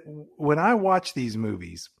 is that when I watch these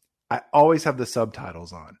movies, I always have the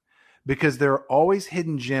subtitles on, because there are always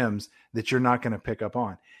hidden gems that you're not going to pick up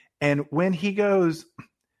on. And when he goes,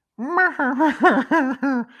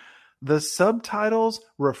 the subtitles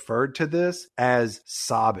referred to this as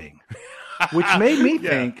sobbing, which made me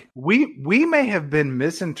think we may have been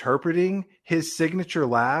misinterpreting his signature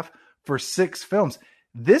laugh for 6 films.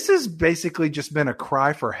 This has basically just been a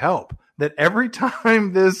cry for help, that every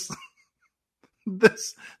time this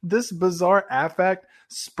bizarre affect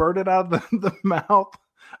spurted out of the mouth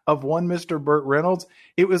of one Mr. Burt Reynolds,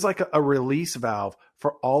 it was like a release valve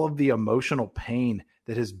for all of the emotional pain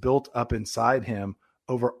that has built up inside him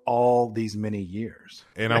over all these many years.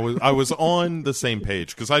 And I was on the same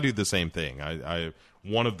page, because I do the same thing. I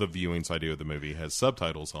one of the viewings I do of the movie has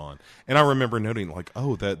subtitles on, and I remember noting like,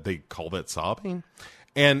 oh, that they call that sobbing.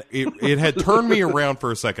 And it had turned me around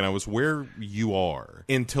for a second. I was where you are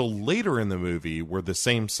until later in the movie, where the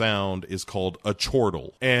same sound is called a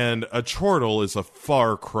chortle. And a chortle is a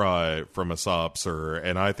far cry from a sob, sir,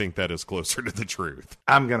 and I think that is closer to the truth.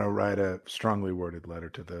 I'm going to write a strongly worded letter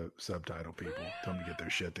to the subtitle people. Tell them to get their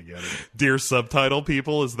shit together. Dear subtitle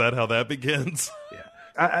people, is that how that begins? Yeah.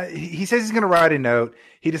 He says he's going to write a note.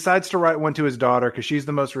 He decides to write one to his daughter because she's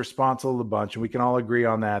the most responsible of the bunch, and we can all agree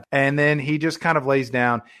on that. And then he just kind of lays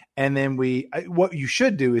down, and then what you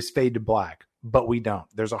should do is fade to black, but we don't.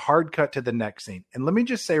 There's a hard cut to the next scene. And let me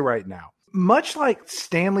just say right now, much like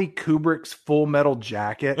Stanley Kubrick's Full Metal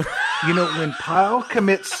Jacket, when Pyle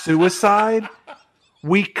commits suicide,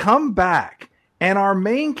 we come back. And our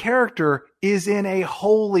main character is in a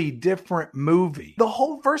wholly different movie. The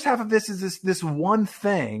whole first half of this is this one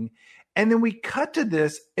thing. And then we cut to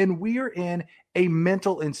this, and we are in a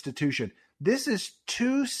mental institution. This is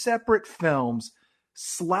 2 separate films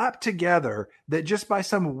slapped together that just by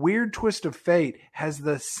some weird twist of fate has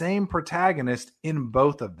the same protagonist in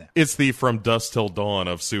both of them. It's the From Dusk Till Dawn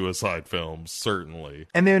of suicide films, certainly.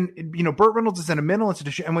 And then, Burt Reynolds is in a mental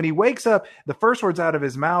institution, and when he wakes up, the first words out of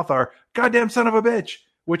his mouth are, "Goddamn son of a bitch,"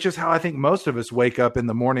 which is how I think most of us wake up in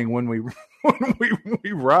the morning when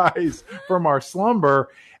we rise from our slumber.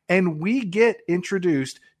 And we get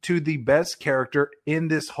introduced to the best character in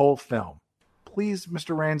this whole film. Please,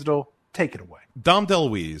 Mr. Ransdell, take it away. Dom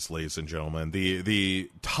DeLuise, ladies and gentlemen, the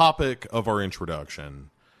topic of our introduction,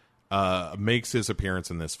 makes his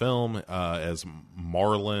appearance in this film as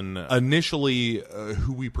Marlon, initially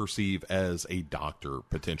who we perceive as a doctor,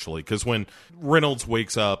 potentially. Because when Reynolds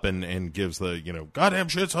wakes up and gives the, goddamn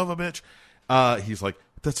shit, son of a bitch, he's like,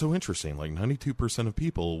 that's so interesting. Like 92% of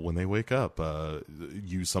people, when they wake up,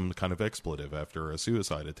 use some kind of expletive after a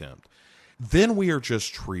suicide attempt. Then we are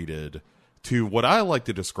just treated to what I like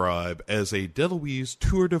to describe as a DeLuise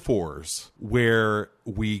tour de force, where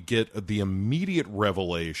we get the immediate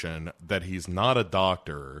revelation that he's not a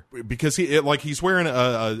doctor because he's wearing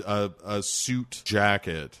a suit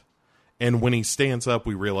jacket, and when he stands up,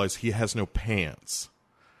 we realize he has no pants.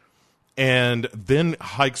 And then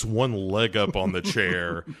hikes one leg up on the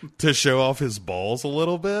chair to show off his balls a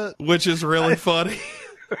little bit, which is really funny.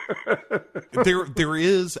 There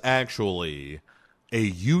is actually a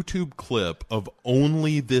YouTube clip of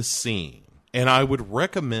only this scene, and I would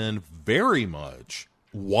recommend very much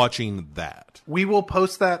watching that. We will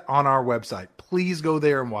post that on our website. Please go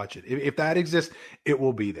there and watch it. If that exists, it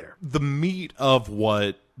will be there. The meat of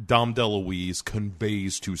what Dom DeLuise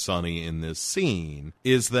conveys to Sonny in this scene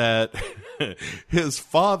is that his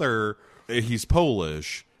father, he's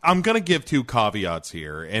Polish. I'm going to give two caveats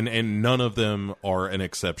here, and none of them are an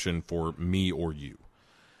exception for me or you.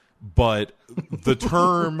 But the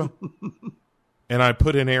term, and I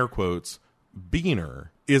put in air quotes, beaner,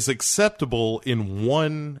 is acceptable in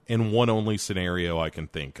one and one only scenario I can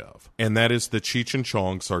think of. And that is the Cheech and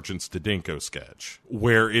Chong Sergeant Stadinko sketch,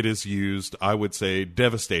 where it is used, I would say,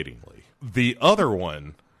 devastatingly. The other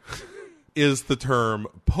one is the term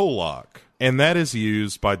Polak, and that is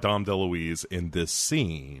used by Dom DeLuise in this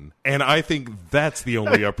scene. And I think that's the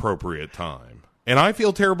only appropriate time. And I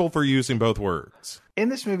feel terrible for using both words. In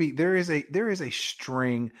this movie, there is a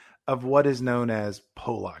string of what is known as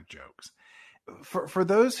Polak jokes. For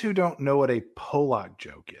those who don't know what a Polak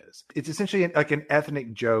joke is, it's essentially like an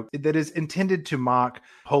ethnic joke that is intended to mock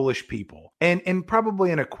Polish people. And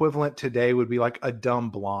probably an equivalent today would be like a dumb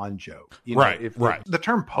blonde joke. Right. The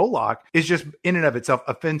term Polak is just in and of itself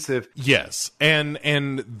offensive. Yes. And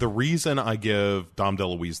the reason I give Dom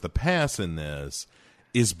DeLuise the pass in this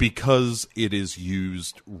is because it is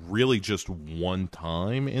used really just one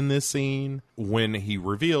time in this scene when he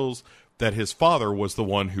reveals that his father was the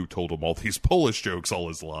one who told him all these Polish jokes all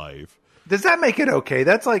his life. Does that make it okay?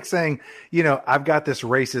 That's like saying, I've got this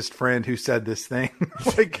racist friend who said this thing.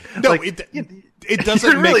 It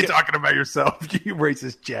doesn't You're really make it, talking about yourself, you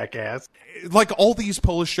racist jackass. Like all these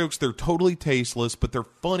Polish jokes, they're totally tasteless, but they're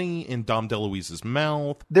funny in Dom DeLuise's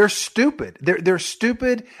mouth. They're stupid. They're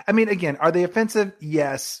stupid. I mean, again, are they offensive?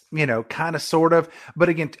 Yes, kind of, sort of. But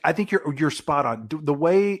again, I think you're spot on. The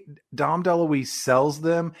way Dom DeLuise sells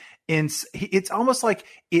them, it's almost like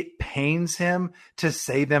it pains him to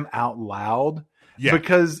say them out loud. Yeah.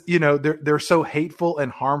 Because, they're so hateful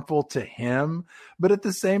and harmful to him. But at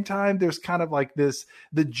the same time, there's kind of like this,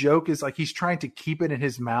 the joke is like he's trying to keep it in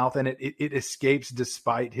his mouth and it escapes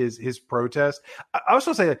despite his protest. I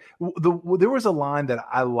also say there was a line that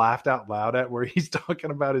I laughed out loud at where he's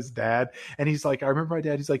talking about his dad. And he's like, I remember my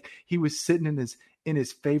dad, he's like, he was sitting in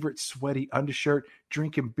his favorite sweaty undershirt,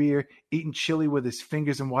 drinking beer, eating chili with his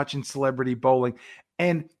fingers and watching celebrity bowling.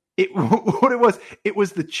 And it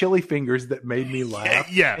was the chili fingers that made me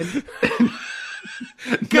laugh. Yeah.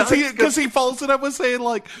 Because he follows it up with saying,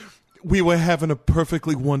 like, we were having a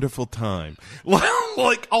perfectly wonderful time.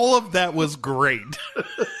 Like, all of that was great.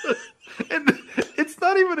 And it's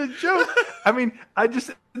not even a joke. I mean,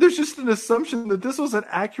 there's just an assumption that this was an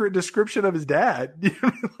accurate description of his dad.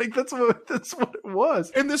 Like that's what it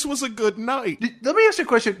was. And this was a good night. Let me ask you a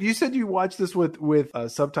question. You said you watched this with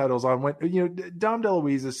subtitles on. When Dom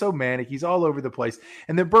DeLuise is so manic, he's all over the place,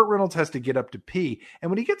 and then Burt Reynolds has to get up to pee.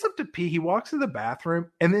 And when he gets up to pee, he walks to the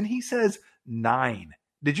bathroom, and then he says 9.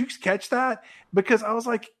 Did you catch that? Because I was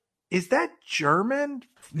like, is that German?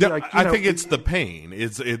 No, I think it's the pain.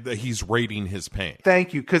 He's rating his pain.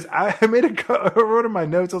 Thank you, because I wrote in my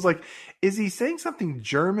notes. I was like, "Is he saying something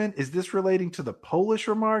German? Is this relating to the Polish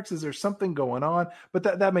remarks? Is there something going on?" But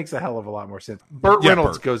that makes a hell of a lot more sense. Burt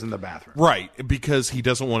Reynolds goes in the bathroom, right? Because he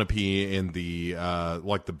doesn't want to pee in the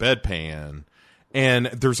the bedpan, And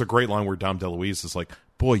there's a great line where Dom DeLuise is like,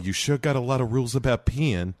 boy, you sure got a lot of rules about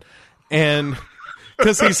peeing. And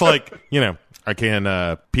because he's like, I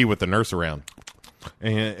can't pee with the nurse around.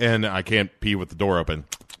 And I can't pee with the door open.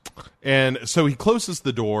 And so he closes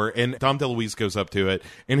the door, and Dom DeLuise goes up to it,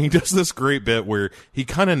 and he does this great bit where he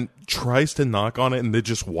kind of tries to knock on it and then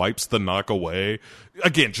just wipes the knock away.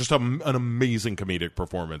 Again, just an amazing comedic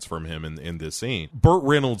performance from him in this scene. Burt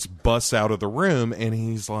Reynolds busts out of the room, and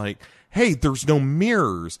he's like, hey, there's no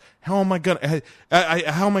mirrors. How am I gonna,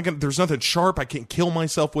 there's nothing sharp. I can't kill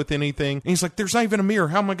myself with anything. And he's like, there's not even a mirror.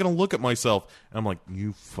 How am I gonna look at myself? And I'm like,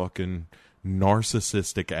 you fucking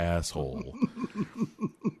narcissistic asshole.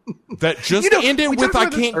 That just ended with, I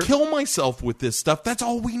can't kill myself with this stuff. That's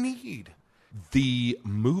all we need. The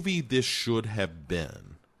movie this should have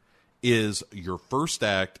been is your first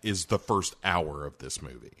act is the first hour of this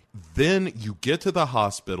movie. Then you get to the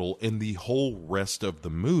hospital, and the whole rest of the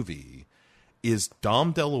movie is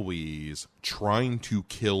Dom DeLuise trying to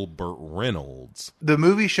kill Burt Reynolds. The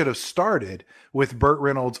movie should have started with Burt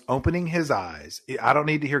Reynolds opening his eyes. I don't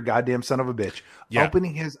need to hear goddamn son of a bitch. Yeah.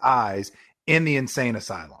 Opening his eyes in the insane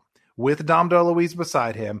asylum with Dom DeLuise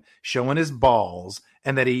beside him, showing his balls,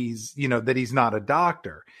 and that he's not a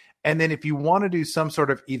doctor. And then if you want to do some sort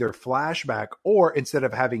of either flashback, or instead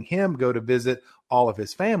of having him go to visit all of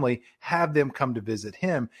his family, have them come to visit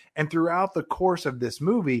him. And throughout the course of this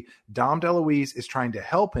movie, Dom DeLuise is trying to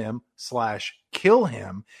help him / kill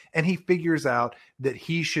him. And he figures out that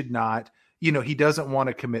he should not, he doesn't want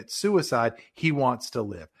to commit suicide. He wants to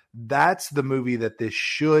live. That's the movie that this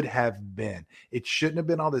should have been. It shouldn't have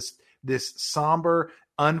been all this somber,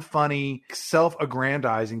 unfunny,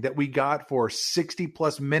 self-aggrandizing that we got for 60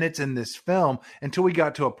 plus minutes in this film, until we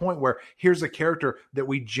got to a point where here's a character that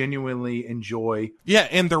we genuinely enjoy. Yeah,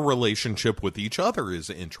 and their relationship with each other is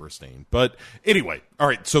interesting. But anyway, all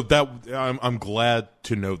right, so that I'm glad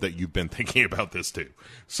to know that you've been thinking about this too.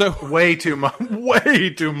 So way too much.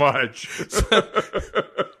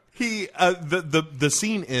 The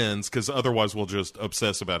scene ends, because otherwise we'll just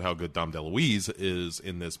obsess about how good Dom DeLuise is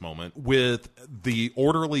in this moment, with the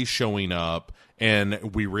orderly showing up,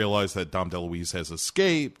 and we realize that Dom DeLuise has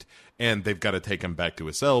escaped, and they've got to take him back to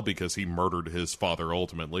his cell because he murdered his father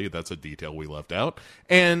ultimately. That's a detail we left out.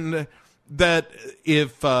 And that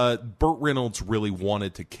if Burt Reynolds really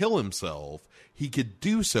wanted to kill himself, he could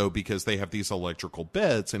do so because they have these electrical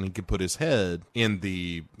beds, and he could put his head in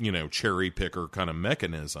the, cherry picker kind of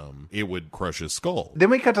mechanism. It would crush his skull. Then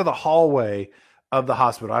we cut to the hallway of the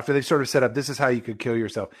hospital after they've sort of set up, this is how you could kill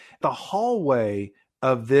yourself. The hallway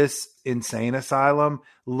of this insane asylum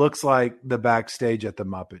looks like the backstage at the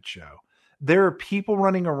Muppet Show. There are people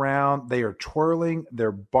running around. They are twirling.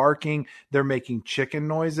 They're barking. They're making chicken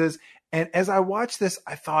noises. And as I watched this,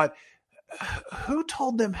 I thought, who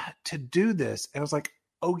told them to do this? And I was like,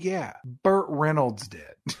 oh yeah, Burt Reynolds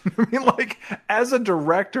did. I mean, like, as a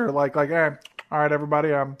director, like, hey, all right,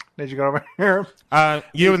 everybody, need you go over here.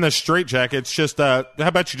 You in the straitjackets, just, how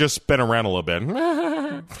about you just spin around a little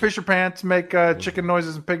bit? Fisher pants, make chicken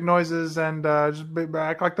noises and pig noises, and just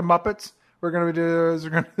act like the Muppets. We're going to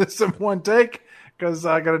do this in one take, because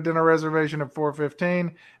I got a dinner reservation at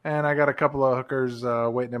 4:15, and I got a couple of hookers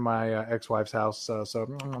waiting in my ex-wife's house. So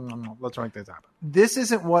let's make things happen. This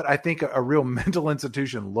isn't what I think a real mental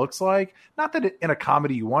institution looks like. Not that in a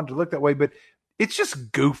comedy you want it to look that way, but it's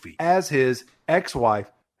just goofy. As his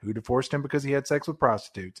ex-wife, who divorced him because he had sex with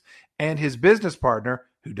prostitutes, and his business partner,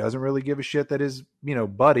 who doesn't really give a shit that his,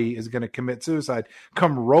 buddy is going to commit suicide,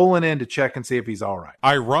 come rolling in to check and see if he's all right.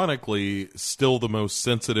 Ironically, still the most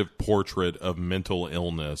sensitive portrait of mental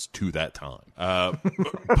illness to that time.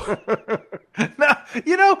 Now,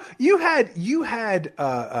 you had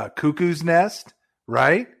Cuckoo's Nest,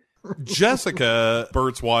 right? Jessica,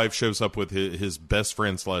 Bert's wife, shows up with his best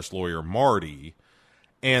friend / lawyer, Marty.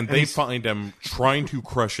 And they find him trying to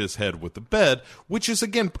crush his head with the bed, which is,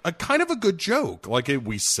 again, a kind of a good joke. Like,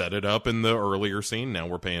 we set it up in the earlier scene. Now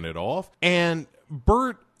we're paying it off. And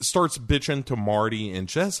Bert starts bitching to Marty and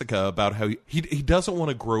Jessica about how he doesn't want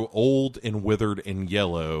to grow old and withered and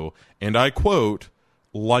yellow. And I quote,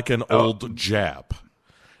 like an old Jap.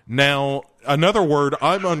 Now, another word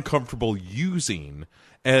I'm uncomfortable using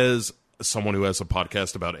as someone who has a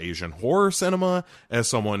podcast about Asian horror cinema, as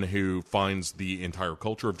someone who finds the entire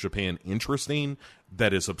culture of Japan interesting,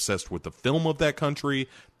 that is obsessed with the film of that country,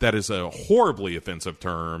 that is a horribly offensive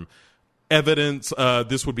term. Evidence,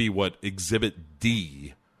 this would be Exhibit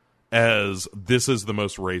D, as this is the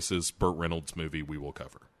most racist Burt Reynolds movie we will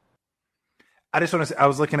cover. I just want to say, I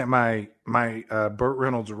was looking at my Burt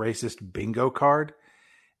Reynolds racist bingo card,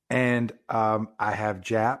 and I have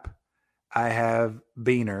Jap, I have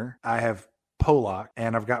Beaner, I have Pollock,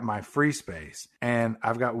 and I've got my free space, and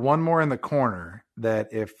I've got one more in the corner that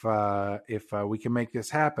if we can make this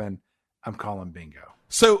happen, I'm calling bingo.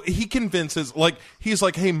 So he convinces, he's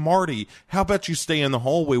like, hey, Marty, how about you stay in the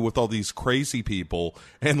hallway with all these crazy people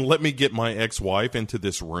and let me get my ex-wife into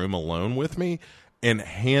this room alone with me? And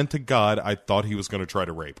hand to God, I thought he was going to try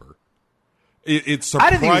to rape her. It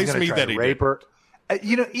surprised me that he rape her.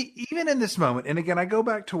 Even in this moment, and again, I go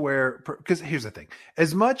back to where, because here's the thing,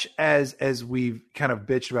 as much as we've kind of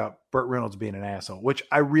bitched about Burt Reynolds being an asshole, which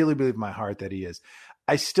I really believe in my heart that he is,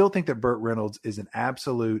 I still think that Burt Reynolds is an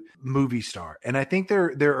absolute movie star. And I think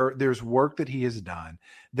there's work that he has done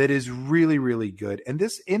that is really, really good. And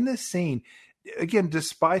in this scene, again,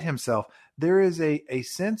 despite himself, there is a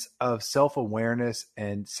sense of self-awareness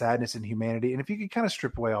and sadness and humanity. And if you could kind of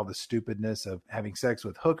strip away all the stupidness of having sex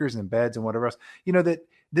with hookers and beds and whatever else, that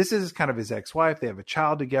this is kind of his ex-wife. They have a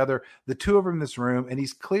child together, the two of them in this room, and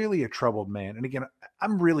he's clearly a troubled man. And again,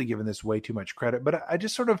 I'm really giving this way too much credit, but I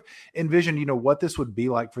just sort of envision, what this would be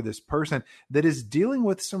like for this person that is dealing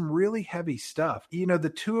with some really heavy stuff.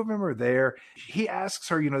 The two of them are there. He asks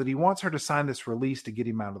her, that he wants her to sign this release to get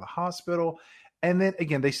him out of the hospital. And then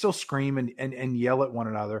again, they still scream and yell at one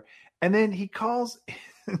another. And then he calls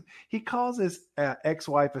his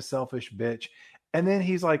ex-wife a selfish bitch. And then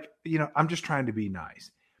he's like, I'm just trying to be nice.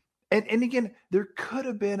 And again, there could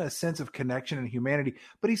have been a sense of connection and humanity,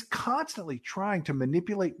 but he's constantly trying to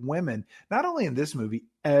manipulate women, not only in this movie,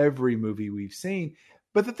 every movie we've seen.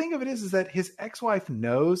 But the thing of it is that his ex-wife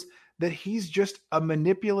knows that he's just a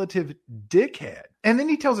manipulative dickhead. And then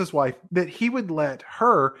he tells his wife that he would let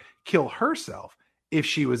her kill herself if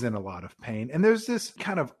she was in a lot of pain. And there's this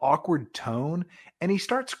kind of awkward tone, and he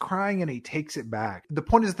starts crying and he takes it back. The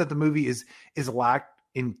point is that the movie is lacked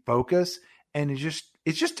in focus, and it's just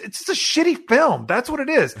a shitty film. That's what it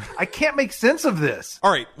is. I can't make sense of this.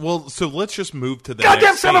 All right. Well, so let's just move to the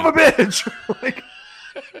goddamn son of a bitch.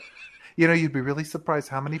 You'd be really surprised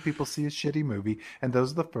how many people see a shitty movie, and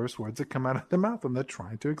those are the first words that come out of their mouth when they're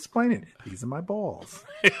trying to explain it. These are my balls.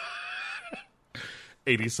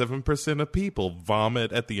 87% of people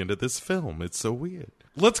vomit at the end of this film. It's so weird.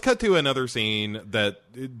 Let's cut to another scene that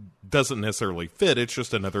doesn't necessarily fit. It's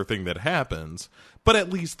just another thing that happens. But at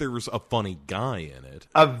least there's a funny guy in it.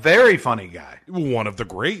 A very funny guy. One of the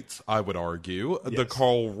greats, I would argue. Yes. The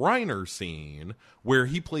Carl Reiner scene where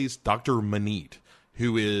he plays Dr. Manit,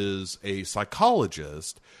 who is a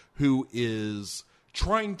psychologist who is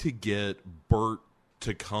trying to get Burt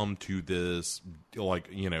to come to this,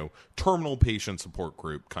 terminal patient support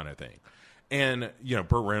group kind of thing. And,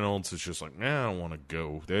 Burt Reynolds is just like, I don't want to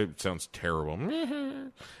go. That sounds terrible.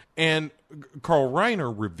 And Carl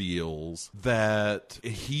Reiner reveals that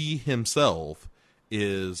he himself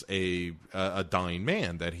is a dying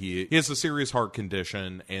man, that he has a serious heart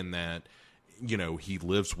condition, and that, he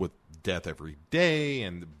lives with death every day,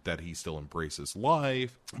 and that he still embraces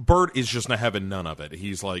life. Burt is just not having none of it.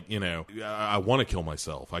 He's like, I want to kill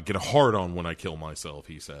myself. I get a hard on when I kill myself,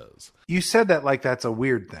 he says. You said that like that's a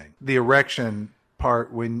weird thing. The erection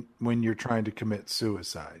part when you're trying to commit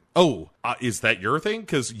suicide. Oh, is that your thing?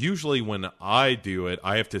 Because usually when I do it,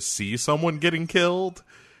 I have to see someone getting killed,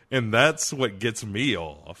 and that's what gets me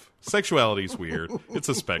off. Sexuality's weird. It's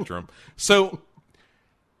a spectrum. So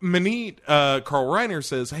Manit, Carl Reiner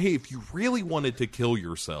says, hey, if you really wanted to kill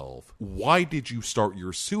yourself, why did you start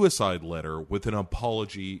your suicide letter with an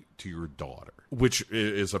apology to your daughter? Which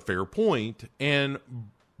is a fair point. And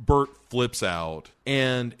Burt flips out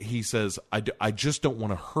and he says, I just don't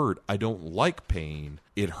want to hurt. I don't like pain.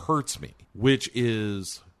 It hurts me. Which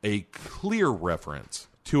is a clear reference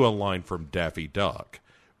to a line from Daffy Duck,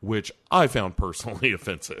 which I found personally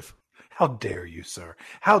offensive. How dare you, sir?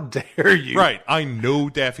 How dare you? Right. I know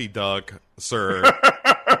Daffy Duck, sir.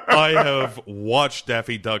 I have watched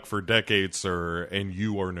Daffy Duck for decades, sir, and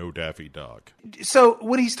you are no Daffy Duck. So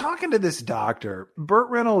when he's talking to this doctor, Burt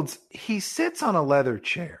Reynolds, he sits on a leather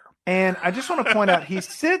chair. And I just want to point out, he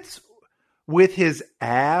sits with his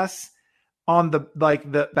ass on the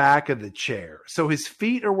back of the chair. So his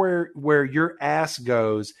feet are where your ass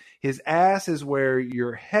goes. His ass is where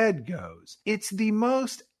your head goes. It's the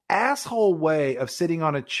most asshole way of sitting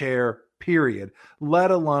on a chair, period,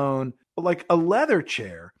 let alone like a leather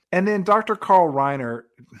chair. And then Dr. Carl Reiner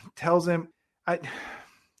tells him,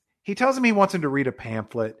 he wants him to read a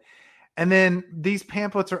pamphlet. And then these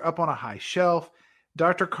pamphlets are up on a high shelf.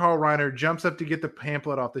 Dr. Carl Reiner jumps up to get the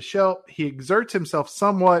pamphlet off the shelf. He exerts himself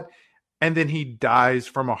somewhat, and then he dies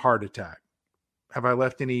from a heart attack. Have I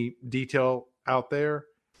left any detail out there?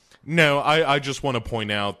 No, I just want to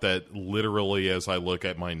point out that literally as I look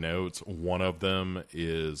at my notes, one of them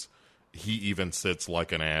is he even sits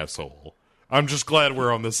like an asshole. I'm just glad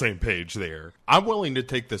we're on the same page there. I'm willing to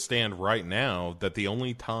take the stand right now that the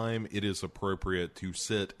only time it is appropriate to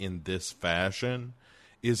sit in this fashion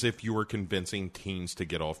is if you are convincing teens to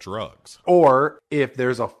get off drugs. Or if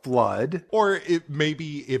there's a flood. Or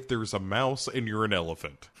maybe if there's a mouse and you're an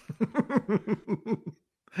elephant.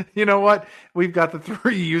 You know what? We've got the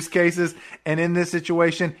 3 use cases, and in this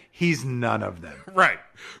situation, he's none of them. Right.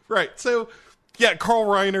 So, yeah, Carl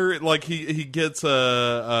Reiner, like, he gets,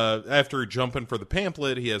 after jumping for the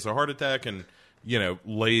pamphlet, he has a heart attack and,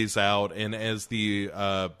 lays out. And as the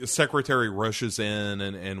secretary rushes in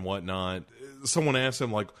and whatnot, someone asks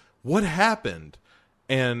him, like, what happened?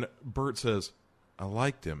 And Burt says, I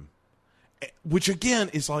liked him. Which, again,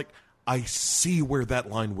 is like, I see where that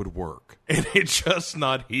line would work, and it's just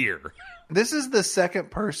not here. This is the second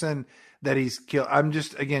person that he's killed. I'm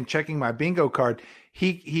just, again, checking my bingo card.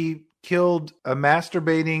 He killed a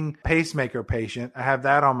masturbating pacemaker patient. I have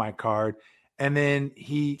that on my card. And then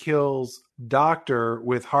he kills doctor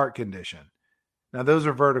with heart condition. Now, those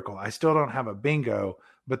are vertical. I still don't have a bingo,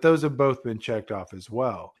 but those have both been checked off as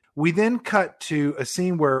well. We then cut to a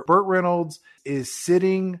scene where Burt Reynolds is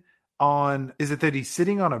sitting on, is it that he's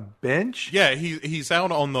sitting on a bench? Yeah, he's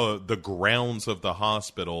out on the grounds of the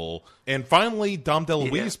hospital, and finally Dom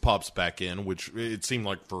DeLuise pops back in, which it seemed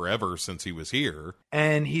like forever since he was here.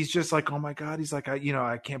 And he's just like, oh my God, he's like,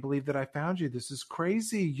 I can't believe that I found you. This is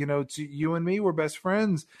crazy. It's you and me, we're best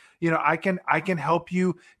friends. I can help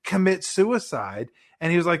you commit suicide. And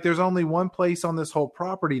he was like, there's only one place on this whole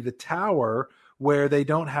property, the tower, where they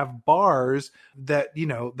don't have bars that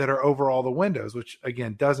are over all the windows, which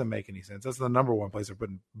again doesn't make any sense. That's the number one place they're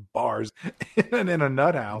putting bars in a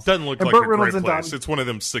nut house. Doesn't look like a great place. It's one of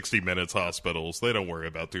them 60 Minutes hospitals. They don't worry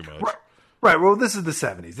about too much. Right. Well, this is the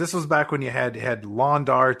 70s. This was back when you had lawn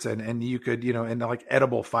darts and you could, and like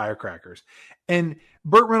edible firecrackers. And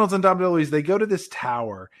Burt Reynolds and Dom DeLuise, they go to this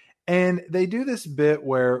tower. And they do this bit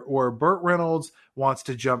where Burt Reynolds wants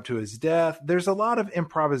to jump to his death. There's a lot of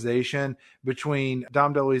improvisation between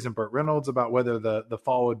Dom DeLuise and Burt Reynolds about whether the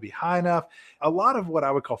fall would be high enough. A lot of what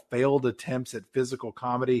I would call failed attempts at physical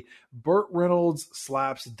comedy. Burt Reynolds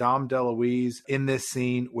slaps Dom DeLuise in this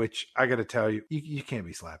scene, which I got to tell you, you can't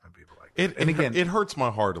be slapping people like that. And again, it hurts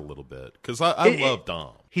my heart a little bit because I love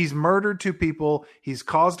Dom. He's murdered 2 people. He's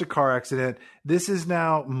caused a car accident. This is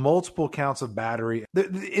now multiple counts of battery.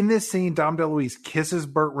 In this scene, Dom DeLuise kisses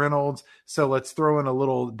Burt Reynolds. So let's throw in a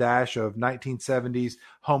little dash of 1970s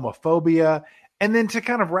homophobia. And then to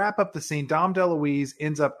kind of wrap up the scene, Dom DeLuise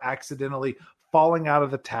ends up accidentally falling out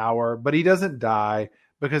of the tower, but he doesn't die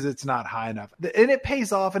because it's not high enough. And it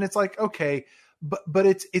pays off, and it's like, okay, but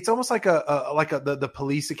it's almost like the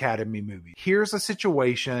Police Academy movie. Here's a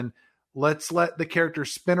situation. Let's let the character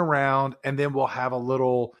spin around, and then we'll have a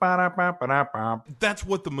little... That's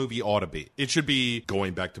what the movie ought to be. It should be,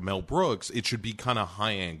 going back to Mel Brooks, it should be kind of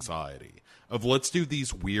high anxiety. Of let's do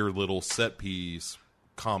these weird little set piece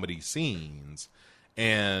comedy scenes,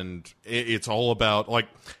 and it's all about, like,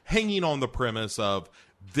 hanging on the premise of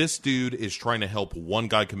this dude is trying to help one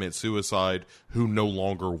guy commit suicide who no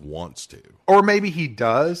longer wants to. Or maybe he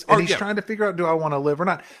does, and he's trying to figure out, do I want to live or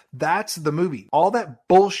not? That's the movie. All that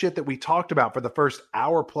bullshit that we talked about for the first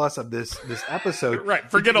hour plus of this episode. Right,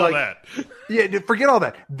 forget all that. Yeah, forget all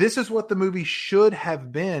that. This is what the movie should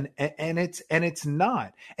have been, and it's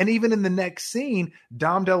not. And even in the next scene,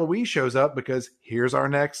 Dom DeLuise shows up because here's our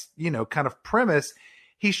next, kind of premise.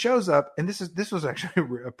 He shows up, and this was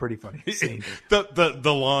actually a pretty funny scene.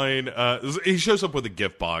 The line, he shows up with a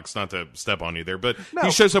gift box, not to step on you there, but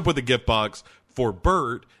he shows up with a gift box for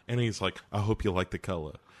Burt, and he's like, I hope you like the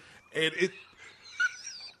color. And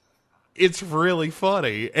it's really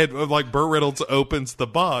funny. And like Burt Reynolds opens the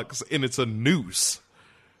box, and it's a noose,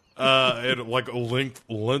 and like a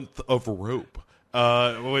length of rope,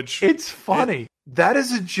 which... It's funny. That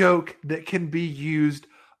is a joke that can be used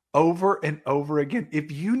over and over again.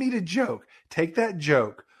 If you need a joke, take that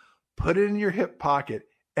joke, put it in your hip pocket,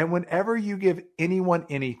 and whenever you give anyone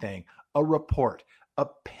anything, a report, a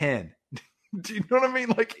pen, do you know what I mean?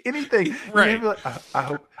 Like anything, right? Be like,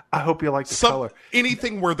 I hope you like the color.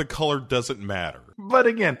 Anything where the color doesn't matter. But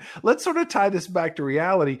again, let's sort of tie this back to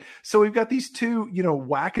reality. So we've got these 2,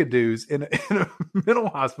 wackadoos in a mental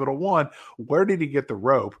hospital. One, where did he get the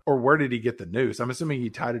rope, or where did he get the noose? I'm assuming he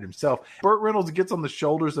tied it himself. Burt Reynolds gets on the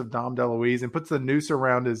shoulders of Dom DeLuise and puts the noose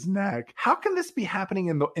around his neck. How can this be happening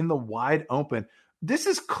in the wide open? This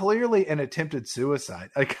is clearly an attempted suicide.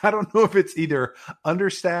 Like, I don't know if it's either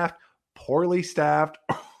understaffed, poorly staffed,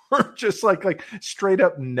 or just like straight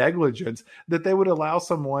up negligence that they would allow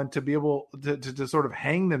someone to be able to sort of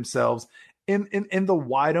hang themselves in the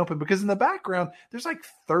wide open, because in the background there's like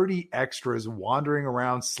 30 extras wandering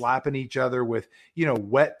around slapping each other with, you know,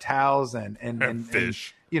 wet towels and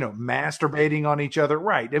fish, and, you know, masturbating on each other.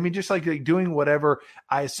 Right. I mean, just like doing whatever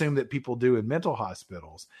I assume that people do in mental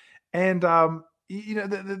hospitals. And you know,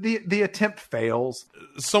 the attempt fails.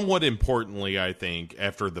 Somewhat importantly, I think,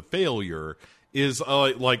 after the failure is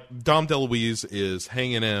like Dom DeLuise is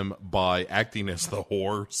hanging him by acting as the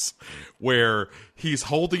horse, where he's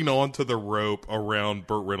holding on to the rope around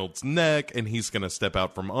Burt Reynolds' neck and he's going to step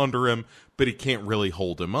out from under him, but he can't really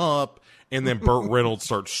hold him up. And then Burt Reynolds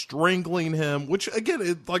starts strangling him, which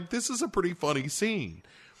again, this is a pretty funny scene.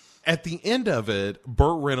 At the end of it,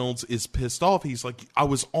 Burt Reynolds is pissed off. He's like, I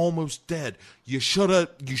was almost dead. You shouldn't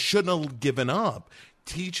have given up.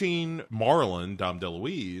 Teaching Marlon, Dom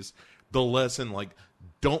DeLuise, the lesson, like,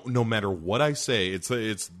 no matter what I say,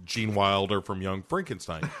 it's Gene Wilder from Young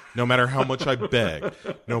Frankenstein. No matter how much I beg,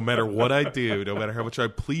 no matter what I do, no matter how much I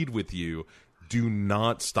plead with you, do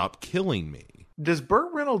not stop killing me. Does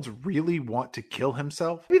Burt Reynolds really want to kill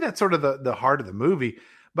himself? Maybe that's sort of the heart of the movie.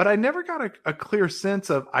 But I never got a clear sense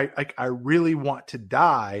of I really want to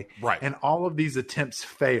die, right? And all of these attempts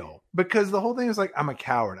fail, because the whole thing is like, I'm a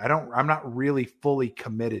coward. I'm not really fully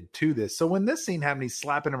committed to this. So when this scene happened, he's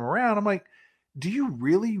slapping him around. I'm like, do you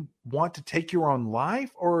really want to take your own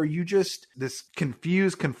life, or are you just this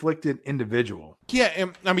confused, conflicted individual? Yeah,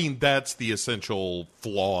 and I mean, that's the essential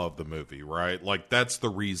flaw of the movie, right? Like, that's the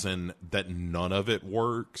reason that none of it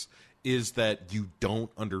works. Is that you don't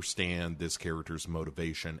understand this character's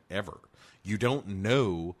motivation ever. You don't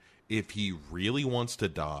know if he really wants to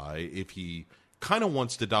die, if he kind of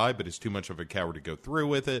wants to die but is too much of a coward to go through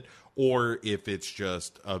with it, or if it's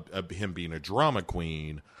just him being a drama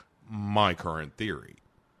queen, my current theory.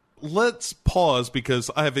 Let's pause because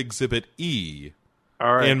I have Exhibit E.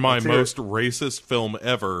 All right, in my most racist film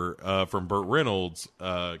ever, from Burt Reynolds'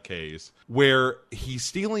 case, where he's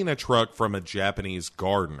stealing a truck from a Japanese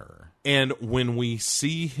gardener. And when we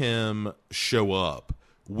see him show up,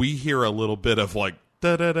 we hear a little bit of like,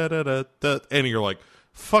 da-da-da-da-da-da, and you're like,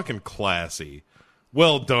 fucking classy.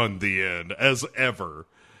 Well done, the end, as ever.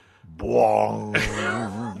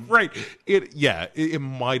 Right. It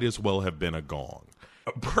might as well have been a gong.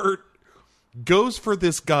 Burt goes for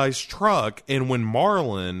this guy's truck, and when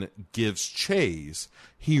Marlon gives chase,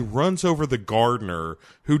 he runs over the gardener,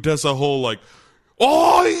 who does a whole like,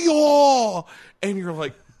 oh yeah, and you're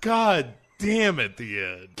like, God damn it, the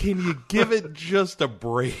end. Can you give it just a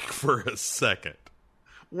break for a second?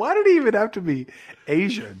 Why did he even have to be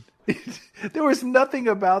Asian? There was nothing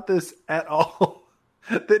about this at all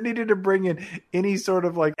that needed to bring in any sort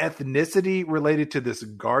of like ethnicity related to this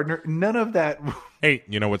gardener. None of that. Hey,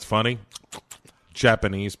 you know what's funny?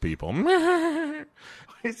 Japanese people.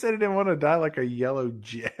 He said he didn't want to die like a yellow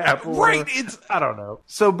Jap. Right. I don't know.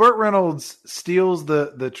 So Burt Reynolds steals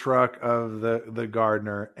the truck of the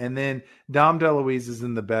gardener, and then Dom DeLuise is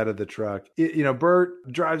in the bed of the truck.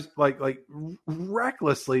 Burt drives like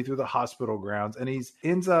recklessly through the hospital grounds, and he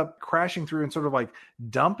ends up crashing through and sort of like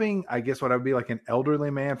dumping, I guess what would be like an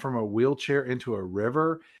elderly man from a wheelchair into a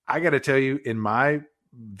river. I got to tell you, in my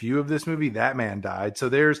view of this movie, that man died. So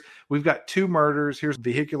we've got 2 murders. Here's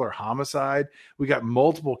vehicular homicide. We got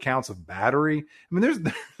multiple counts of battery. I mean,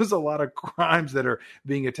 there's a lot of crimes that are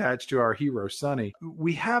being attached to our hero Sonny.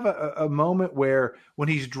 We have a moment where when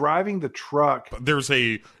he's driving the truck, there's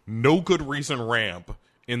a no good reason ramp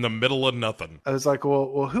in the middle of nothing. I was like,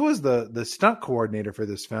 well, who is the stunt coordinator for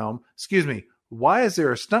this film? Excuse me. Why is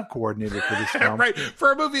there a stunt coordinator for this film? Right,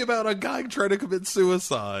 for a movie about a guy trying to commit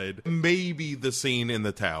suicide. Maybe the scene in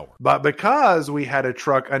the tower. But because we had a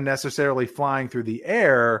truck unnecessarily flying through the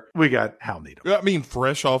air, we got Hal Needham. I mean,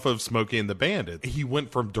 fresh off of Smokey and the Bandit, he went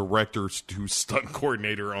from director to stunt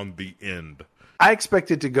coordinator on the end. I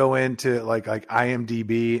expected to go into like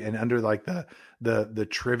IMDb and under like the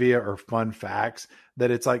trivia or fun facts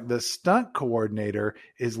that it's like the stunt coordinator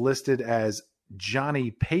is listed as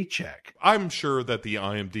Johnny Paycheck. I'm sure that the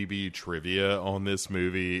IMDb trivia on this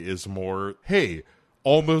movie is more, hey,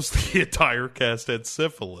 almost the entire cast had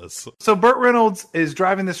syphilis. So Burt Reynolds is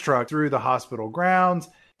driving this truck through the hospital grounds,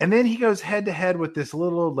 and then he goes head to head with this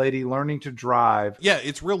little old lady learning to drive. Yeah,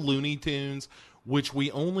 it's real Looney Tunes, which we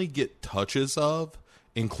only get touches of,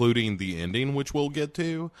 including the ending, which we'll get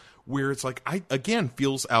to, where it's like,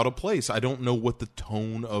 feels out of place. I don't know what the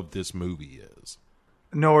tone of this movie is.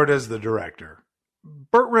 Nor does the director.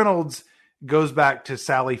 Burt Reynolds goes back to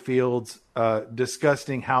Sally Field's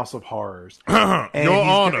disgusting House of Horrors. Your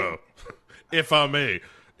Honor, if I may,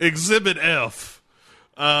 Exhibit F.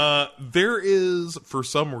 There is, for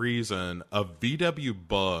some reason, a VW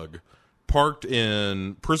Bug parked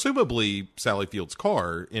in, presumably, Sally Field's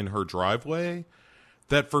car in her driveway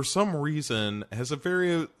that for some reason has a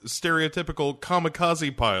very stereotypical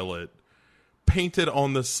kamikaze pilot painted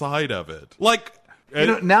on the side of it. Like,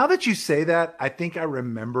 now that you say that, I think I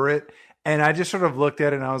remember it. And I just sort of looked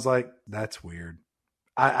at it and I was like, that's weird.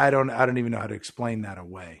 I don't even know how to explain that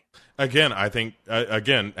away. Again, I think,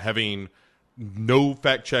 having no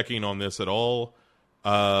fact checking on this at all,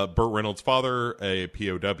 Burt Reynolds' father, a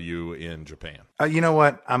POW in Japan. You know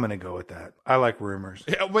what? I'm going to go with that. I like rumors.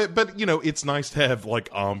 Yeah, but it's nice to have like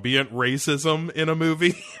ambient racism in a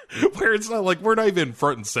movie where it's not like we're not even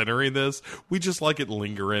front and centering this. We just like it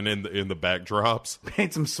lingering in the backdrops.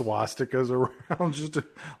 Paint some swastikas around.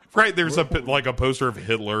 Right, there's a poster of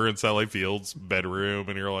Hitler in Sally Field's bedroom,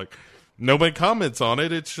 and you're like, nobody comments on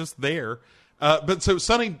it. It's just there. But so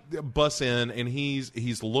Sonny busts in and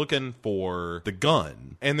he's looking for the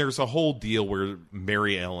gun, and there's a whole deal where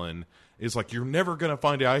Mary Ellen is like, "You're never gonna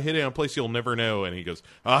find it. I hid it in a place you'll never know." And he goes,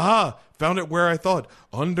 "Aha! Found it where I thought,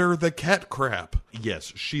 under the cat crap."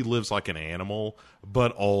 Yes, she lives like an animal,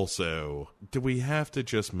 but also, do we have to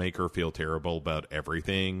just make her feel terrible about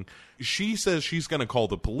everything? She says she's gonna call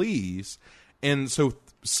the police, and so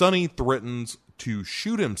Sonny threatens to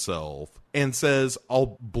shoot himself and says,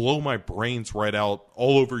 "I'll blow my brains right out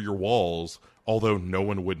all over your walls, although no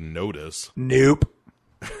one would notice." Nope.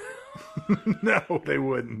 No, they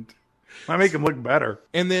wouldn't. Might make him look better.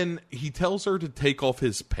 And then he tells her to take off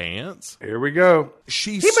his pants. Here we go.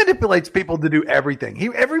 He manipulates people to do everything. He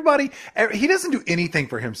doesn't do anything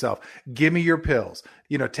for himself. Give me your pills.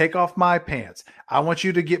 Take off my pants. I want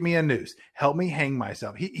you to get me a noose. Help me hang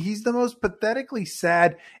myself. He's the most pathetically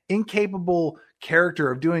sad, incapable character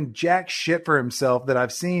of doing jack shit for himself that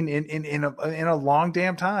I've seen in a long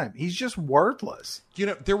damn time. He's just worthless.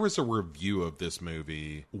 There was a review of this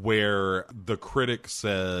movie where the critic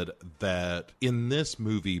said that in this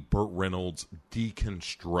movie, Burt Reynolds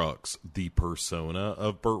deconstructs the persona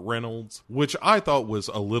of Burt Reynolds, which I thought was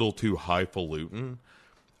a little too highfalutin.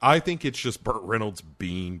 I think it's just Burt Reynolds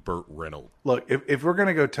being Burt Reynolds. Look, if we're going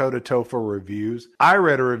to go toe-to-toe for reviews, I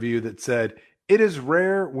read a review that said, "It is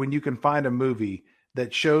rare when you can find a movie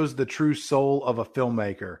that shows the true soul of a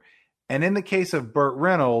filmmaker. And in the case of Burt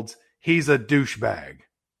Reynolds, he's a douchebag."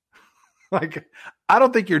 Like, I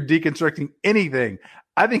don't think you're deconstructing anything.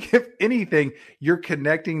 I think if anything, you're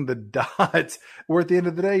connecting the dots where at the end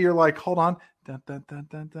of the day, you're like, hold on. Dun, dun, dun,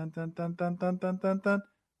 dun, dun, dun, dun, dun, dun, dun, dun, dun.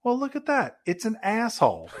 Well, look at that. It's an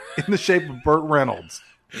asshole in the shape of Burt Reynolds.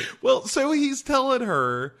 Well, so he's telling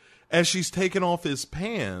her, as she's taking off his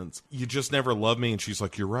pants, "You just never loved me." And she's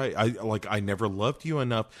like, "You're right. I never loved you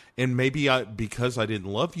enough. And maybe because I didn't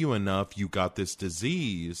love you enough, you got this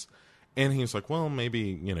disease." And he's like, "Well,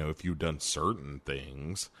 maybe, if you'd done certain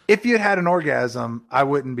things. If you'd had an orgasm, I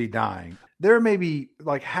wouldn't be dying." There may be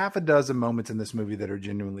like half a dozen moments in this movie that are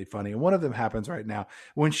genuinely funny. And one of them happens right now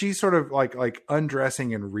when she's sort of like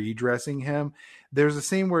undressing and redressing him. There's a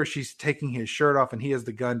scene where she's taking his shirt off and he has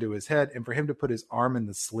the gun to his head. And for him to put his arm in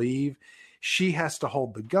the sleeve, she has to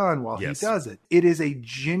hold the gun while he does it. It is a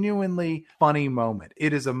genuinely funny moment.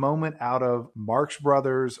 It is a moment out of Marx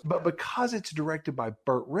Brothers, but because it's directed by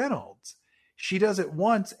Burt Reynolds, she does it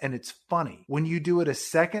once and it's funny. When you do it a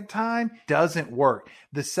second time, doesn't work.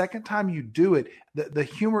 The second time you do it, the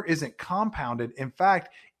humor isn't compounded. In fact,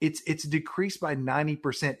 it's decreased by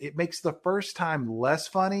 90%. It makes the first time less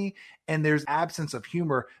funny, and there's absence of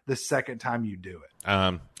humor the second time you do it.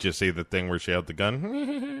 Did you see the thing where she had the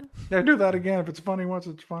gun? Yeah, do that again. If it's funny once,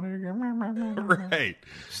 it's funny again. Right.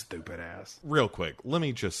 Stupid ass. Real quick, let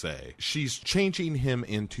me just say, she's changing him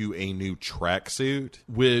into a new tracksuit,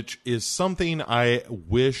 which is something I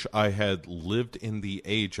wish I had lived in the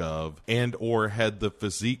age of and or had the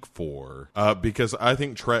physique for, because I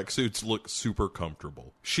think tracksuits look super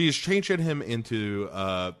comfortable. She's changing him into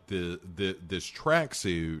this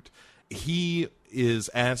tracksuit. He is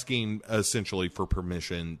asking essentially for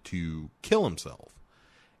permission to kill himself.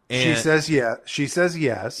 And she says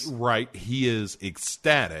yes. Right. He is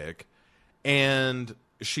ecstatic. And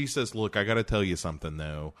she says, "Look, I got to tell you something,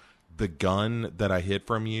 though. The gun that I hid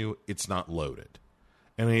from you, it's not loaded."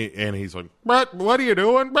 And he's like, "What are you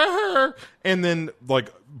doing?" And then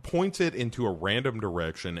points it into a random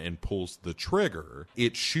direction and pulls the trigger.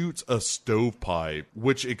 It shoots a stovepipe,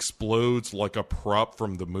 which explodes like a prop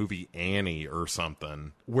from the movie Annie or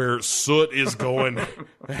something, where soot is going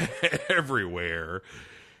everywhere.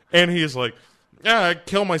 And he's like, "I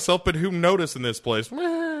kill myself, but who noticed in this place?"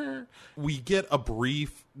 We get a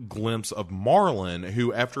brief glimpse of Marlon,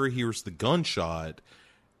 who, after he hears the gunshot,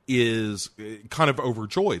 is kind of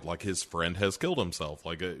overjoyed, like his friend has killed himself,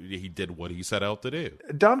 like he did what he set out to do.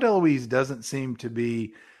 Dom DeLuise doesn't seem to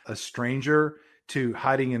be a stranger to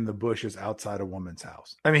hiding in the bushes outside a woman's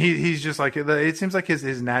house. I mean, he's just like, it seems like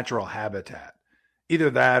his natural habitat. Either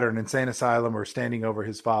that or an insane asylum, or standing over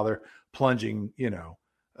his father, plunging,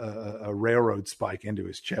 a railroad spike into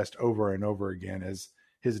his chest over and over again as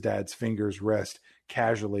his dad's fingers rest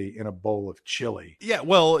casually in a bowl of chili. Yeah,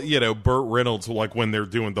 well, Burt Reynolds, like when they're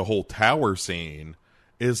doing the whole tower scene,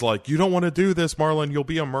 is like, you don't want to do this, Marlon, you'll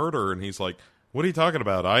be a murderer. And he's like, what are you talking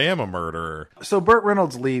about? I am a murderer. So Burt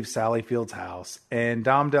Reynolds leaves Sally Field's house, and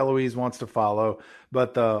Dom DeLuise wants to follow,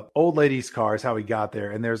 but the old lady's car is how he got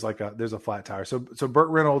there, and there's a flat tire. So Burt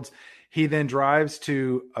Reynolds, he then drives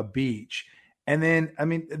to a beach, and then, I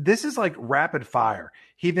mean, this is like rapid fire.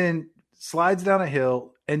 He then slides down a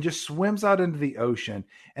hill and just swims out into the ocean.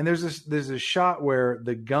 And there's a shot where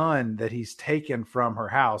the gun that he's taken from her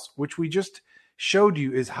house, which we just showed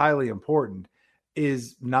you is highly important,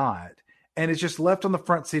 is not. And it's just left on the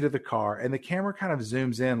front seat of the car. And the camera kind of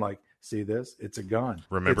zooms in like, see this? It's a gun.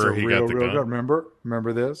 Remember, it's a he real got the gun.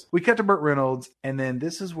 Remember this? We cut to Burt Reynolds. And then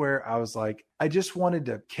this is where I was like, I just wanted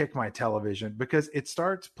to kick my television, because it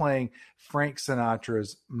starts playing Frank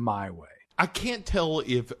Sinatra's My Way. I can't tell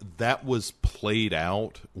if that was played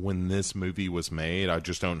out when this movie was made. I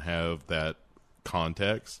just don't have that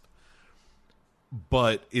context.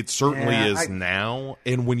 But it certainly is now.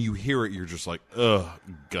 And when you hear it, you're just like, oh,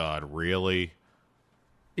 God, really?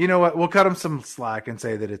 You know what? We'll cut him some slack and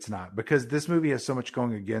say that it's not, because this movie has so much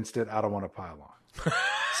going against it. I don't want to pile on.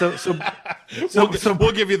 So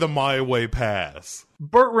we'll give you the My Way pass.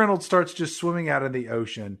 Burt Reynolds starts just swimming out in the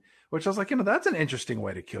ocean, which I was like, that's an interesting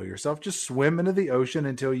way to kill yourself. Just swim into the ocean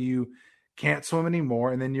until you can't swim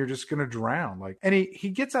anymore, and then you're just going to drown. And he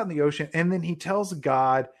gets out in the ocean, and then he tells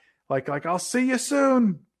God, like I'll see you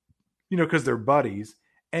soon, because they're buddies,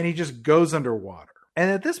 and he just goes underwater. And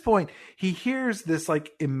at this point, he hears this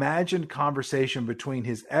like imagined conversation between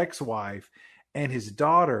his ex-wife and his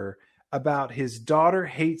daughter about his daughter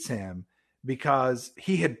hates him because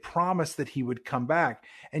he had promised that he would come back.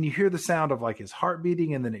 And you hear the sound of like his heart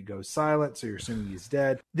beating, and then it goes silent. So you're assuming he's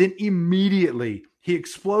dead. Then immediately he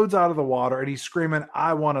explodes out of the water and he's screaming,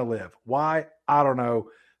 I want to live. Why? I don't know.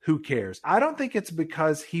 Who cares? I don't think it's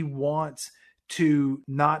because he wants to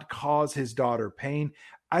not cause his daughter pain.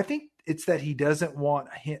 I think it's that he doesn't want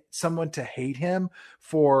someone to hate him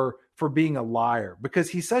for being a liar, because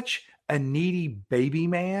he's such a needy baby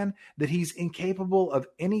man that he's incapable of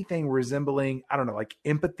anything resembling, I don't know, like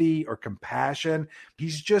empathy or compassion.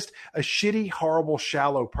 He's just a shitty, horrible,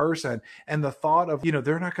 shallow person. And the thought of,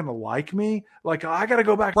 they're not going to like me. Like, I got to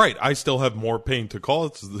go back. Right. I still have more pain to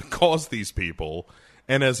cause these people.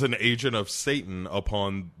 And as an agent of Satan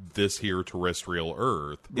upon this here terrestrial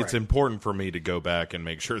earth, It's important for me to go back and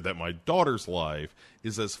make sure that my daughter's life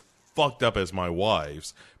is as fucked up as my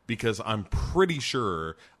wife's, because I'm pretty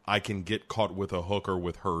sure I can get caught with a hooker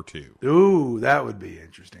with her too. Ooh, that would be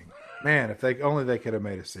interesting. Man, if they could have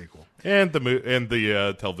made a sequel. And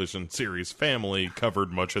the television series Family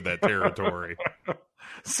covered much of that territory.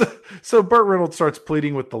 So Burt Reynolds starts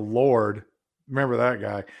pleading with the Lord, remember that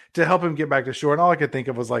guy, to help him get back to shore. And all I could think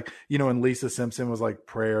of was like, and Lisa Simpson was like,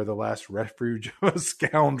 prayer, the last refuge of a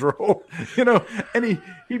scoundrel, and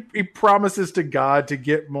he promises to God to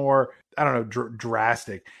get more, I don't know,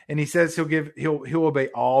 drastic. And he says he'll obey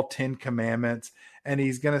all 10 commandments. And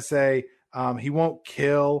he's going to say he won't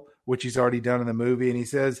kill, which he's already done in the movie. And he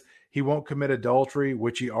says he won't commit adultery,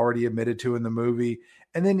 which he already admitted to in the movie.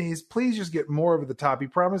 And then he's, please just get more over the top. He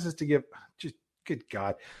promises to give, just good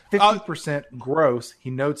God, 50% gross. He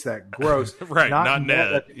notes that gross, right? Not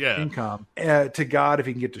net, income to God if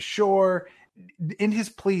he can get to shore. In his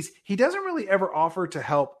pleas, he doesn't really ever offer to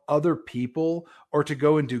help other people or to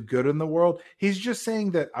go and do good in the world. He's just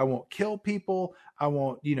saying that I won't kill people. I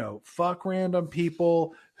won't, fuck random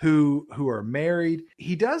people who are married.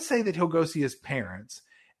 He does say that he'll go see his parents.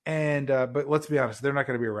 And, but let's be honest, they're not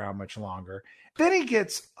going to be around much longer. Then he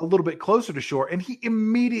gets a little bit closer to shore and he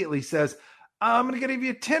immediately says, I'm going to give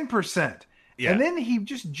you 10%. Yeah. And then he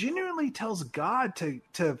just genuinely tells God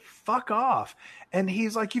to fuck off. And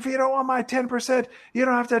he's like, if you don't want my 10%, you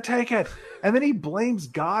don't have to take it. And then he blames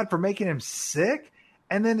God for making him sick.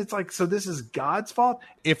 And then it's like, so this is God's fault?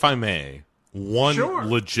 If I may, one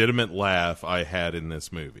legitimate laugh I had in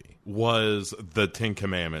this movie was the 10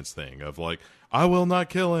 Commandments thing of like, I will not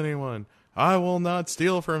kill anyone. I will not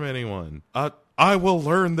steal from anyone. I will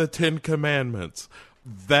learn the 10 Commandments.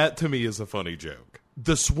 That to me is a funny joke.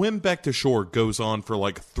 The swim back to shore goes on for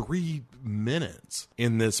like 3 minutes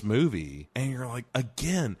in this movie. And you're like,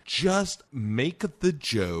 again, just make the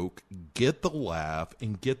joke, get the laugh,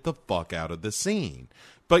 and get the fuck out of the scene.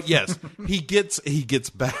 But yes, he gets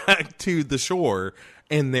back to the shore,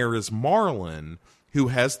 and there is Marlon, who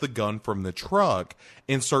has the gun from the truck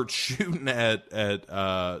and starts shooting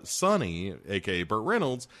at Sonny, aka Burt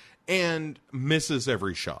Reynolds, and misses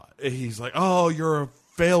every shot. He's like, "Oh, you're a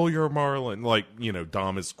failure, Marlon." Like,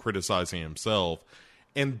 Dom is criticizing himself.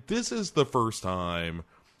 And this is the first time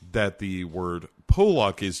that the word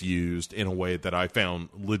Pollock is used in a way that I found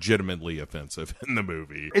legitimately offensive in the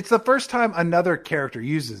movie. It's the first time another character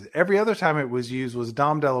uses it. Every other time it was used was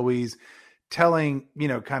Dom DeLuise telling,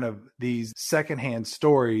 kind of these secondhand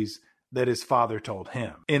stories that his father told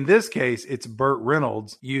him. In this case, it's Burt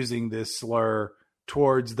Reynolds using this slur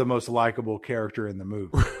towards the most likable character in the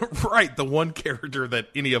movie. Right, the one character that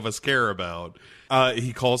any of us care about.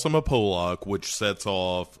 He calls him a Pollock, which sets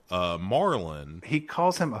off Marlon. He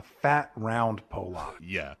calls him a fat, round Pollock.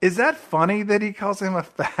 Yeah. Is that funny that he calls him a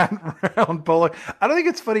fat, round Pollock? I don't think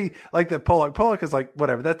it's funny like that Pollock. Pollock is like,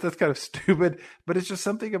 whatever, that's kind of stupid, but it's just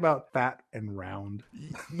something about fat and round.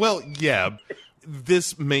 Well, yeah.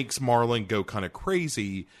 This makes Marlon go kind of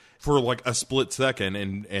crazy for like a split second,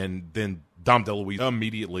 and then Dom DeLuise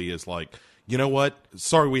immediately is like, "You know what?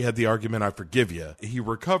 Sorry we had the argument. I forgive you." He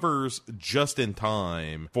recovers just in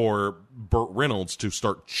time for Burt Reynolds to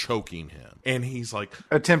start choking him. And he's like...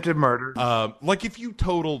 Attempted murder. Like if you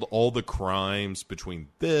totaled all the crimes between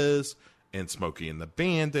this and Smokey and the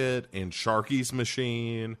Bandit and Sharky's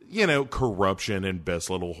Machine, corruption and Best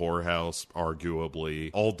Little Whorehouse, arguably.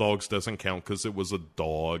 All Dogs doesn't count because it was a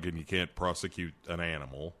dog and you can't prosecute an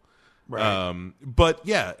animal. Right. But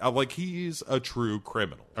yeah, like he's a true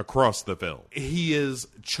criminal across the film. He is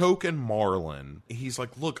choking Marlon. He's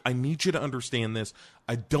like, "Look, I need you to understand this.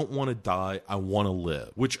 I don't want to die. I want to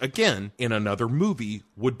live." Which again, in another movie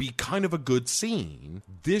would be kind of a good scene.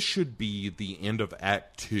 This should be the end of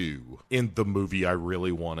Act 2 in the movie I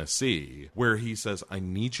really want to see, where he says, "I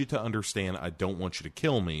need you to understand. I don't want you to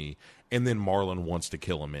kill me." And then Marlon wants to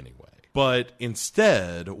kill him anyway. But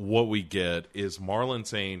instead, what we get is Marlon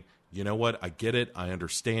saying, "You know what? I get it. I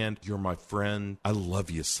understand. You're my friend. I love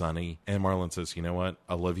you, Sonny." And Marlon says, "You know what?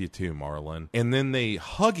 I love you too, Marlon." And then they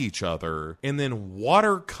hug each other, and then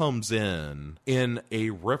water comes in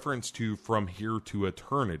a reference to From Here to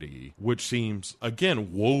Eternity, which seems,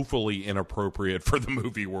 again, woefully inappropriate for the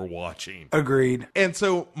movie we're watching. Agreed. And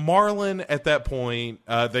so Marlon, at that point,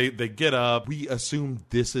 they get up. We assume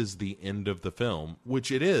this is the end of the film,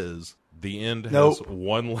 which it is. The end has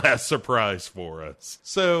one last surprise for us.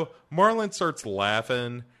 So Marlon starts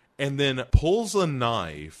laughing and then pulls a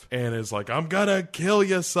knife and is like, "I'm gonna kill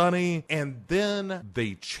you, Sonny." And then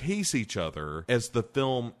they chase each other as the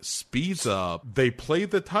film speeds up. They play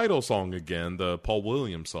the title song again, the Paul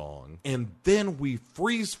Williams song. And then we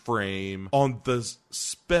freeze frame on the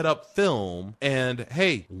sped up film. And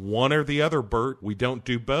hey, one or the other, Bert. We don't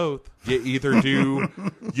do both. You either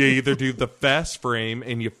do the fast frame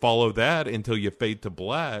and you follow that until you fade to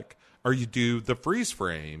black, or you do the freeze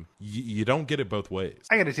frame. You don't get it both ways.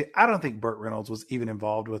 I gotta say, I don't think Burt Reynolds was even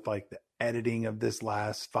involved with like the editing of this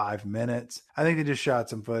last 5 minutes. I think they just shot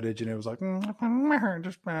some footage and it was like,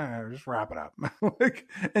 just wrap it up.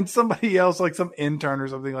 And somebody else, like some intern or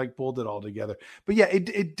something, like pulled it all together. But yeah,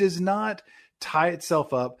 it does not tie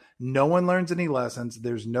itself up. No one learns any lessons.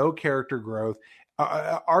 There's no character growth.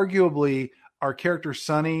 Arguably, our character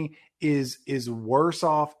Sonny is worse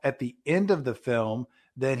off at the end of the film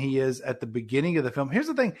than he is at the beginning of the film. Here's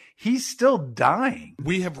the thing. He's still dying.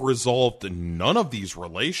 We have resolved none of these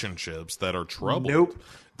relationships that are troubled. Nope.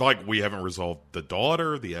 Like, we haven't resolved the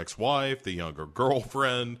daughter, the ex-wife, the younger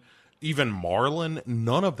girlfriend, even Marlon.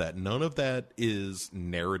 None of that is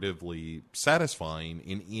narratively satisfying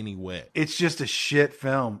in any way. It's just a shit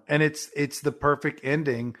film. And it's the perfect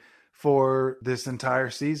ending for this entire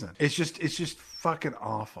season. It's just fucking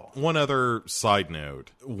awful. One other side note,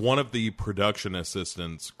 one of the production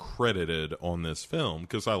assistants credited on this film,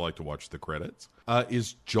 because I like to watch the credits,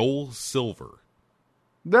 is Joel Silver.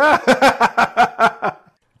 Yep.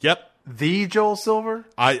 The Joel Silver?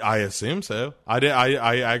 I assume so.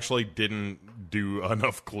 I actually didn't do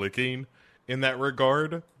enough clicking in that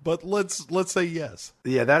regard, but let's say yes.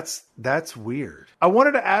 Yeah, that's weird. I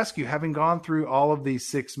wanted to ask you, having gone through all of these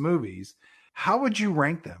 6 movies, how would you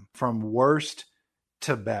rank them from worst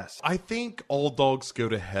to best? I think All Dogs Go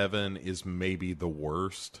to Heaven is maybe the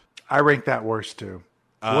worst. I rank that worst too.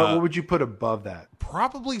 What would you put above that?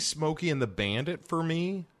 Probably Smokey and the Bandit for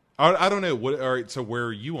me. I don't know. All right, so where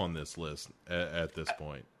are you on this list at this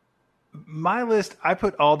point? My list, I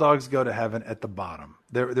put All Dogs Go to Heaven at the bottom.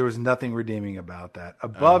 There was nothing redeeming about that.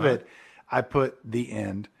 Above it, I put The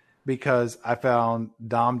End because I found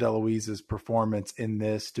Dom DeLuise's performance in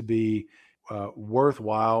this to be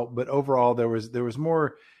worthwhile. But overall, there was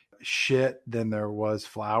more shit than there was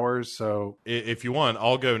flowers. So if you want,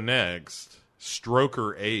 I'll go next.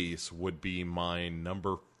 Stroker Ace would be my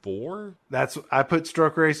number 4. I put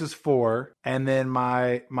Stroker Ace as 4, and then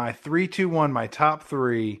my 3, 2, 1, my top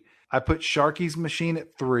 3. I put Sharky's Machine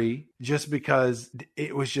at 3 just because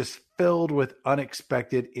it was just filled with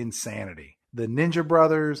unexpected insanity. The Ninja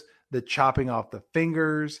Brothers, the chopping off the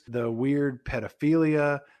fingers, the weird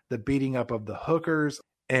pedophilia, the beating up of the hookers.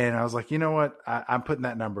 And I was like, you know what? I'm putting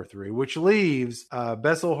that number 3, which leaves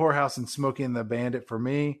Best Little Whorehouse and Smokey and the Bandit for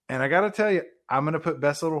me. And I got to tell you, I'm going to put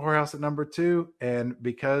Best Little Whorehouse at number 2. And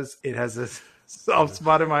because it has this soft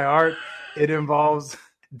spot in my heart, it involves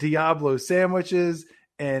Diablo sandwiches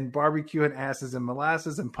and barbecuing asses and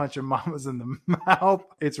molasses and punching mamas in the mouth.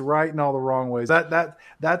 It's right in all the wrong ways.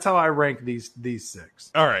 That's how I rank these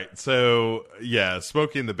 6. All right. So, yeah,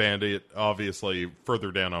 Smokey and the Bandit, obviously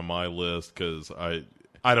further down on my list because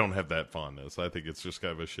I don't have that fondness. I think it's just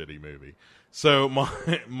kind of a shitty movie. So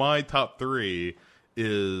my top 3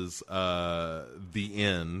 is The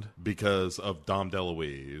End because of Dom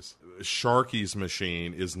DeLuise. Sharky's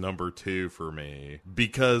Machine is number 2 for me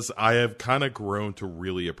because I have kind of grown to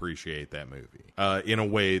really appreciate that movie in a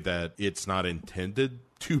way that it's not intended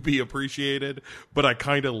to be appreciated, but I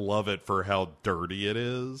kind of love it for how dirty it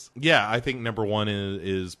is. Yeah, I think number 1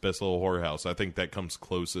 is Best Little Whorehouse. I think that comes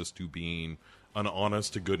closest to being an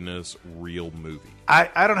honest-to-goodness real movie.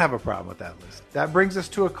 I don't have a problem with that list. That brings us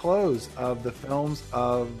to a close of the films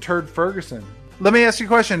of Turd Ferguson. Let me ask you a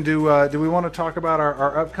question. Do we want to talk about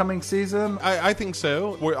our upcoming season? I think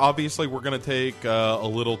so. We're going to take a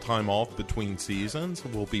little time off between seasons.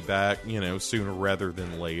 We'll be back, sooner rather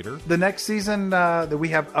than later. The next season that we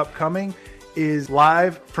have upcoming is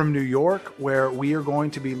Live from New York, where we are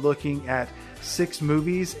going to be looking at 6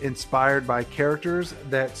 movies inspired by characters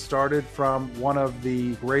that started from one of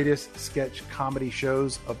the greatest sketch comedy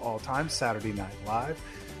shows of all time, Saturday Night Live.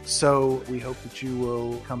 So we hope that you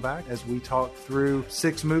will come back as we talk through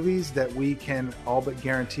 6 movies that we can all but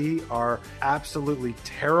guarantee are absolutely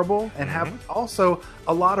terrible and have also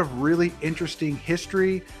a lot of really interesting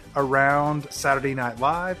history around Saturday Night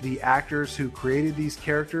Live, the actors who created these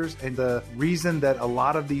characters, and the reason that a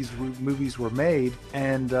lot of these movies were made,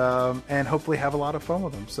 and hopefully have a lot of fun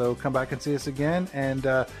with them. So come back and see us again, and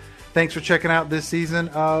thanks for checking out this season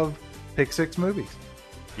of Pick 6 Movies.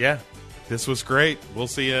 Yeah, this was great. We'll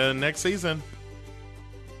see you next season.